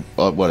few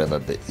whatever.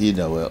 But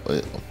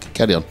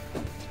carry on.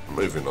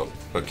 Moving on.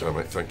 Okay,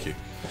 mate. Thank you.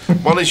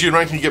 Mine is your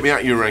ranking. Get me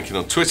at your ranking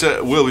on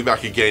Twitter. We'll be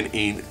back again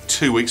in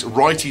 2 weeks.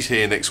 Righty's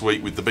here next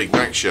week with the Big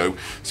Mac Show,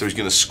 so he's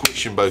going to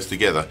squish them both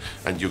together,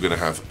 and you're going to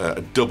have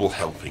a double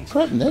helping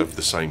of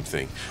the same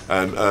thing.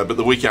 But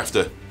the week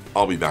after,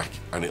 I'll be back,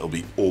 and it'll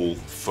be all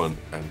fun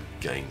and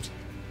games,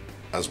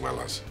 as well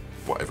as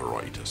whatever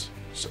Righty does.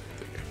 So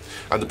there you go.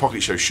 And the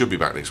Pocket Show should be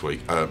back next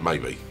week.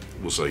 Maybe.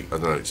 We'll see. I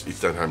don't know. It's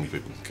down how many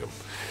people can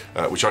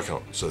come, which I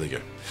can't. So there you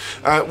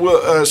go.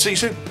 We'll see you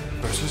soon.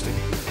 Thanks for listening.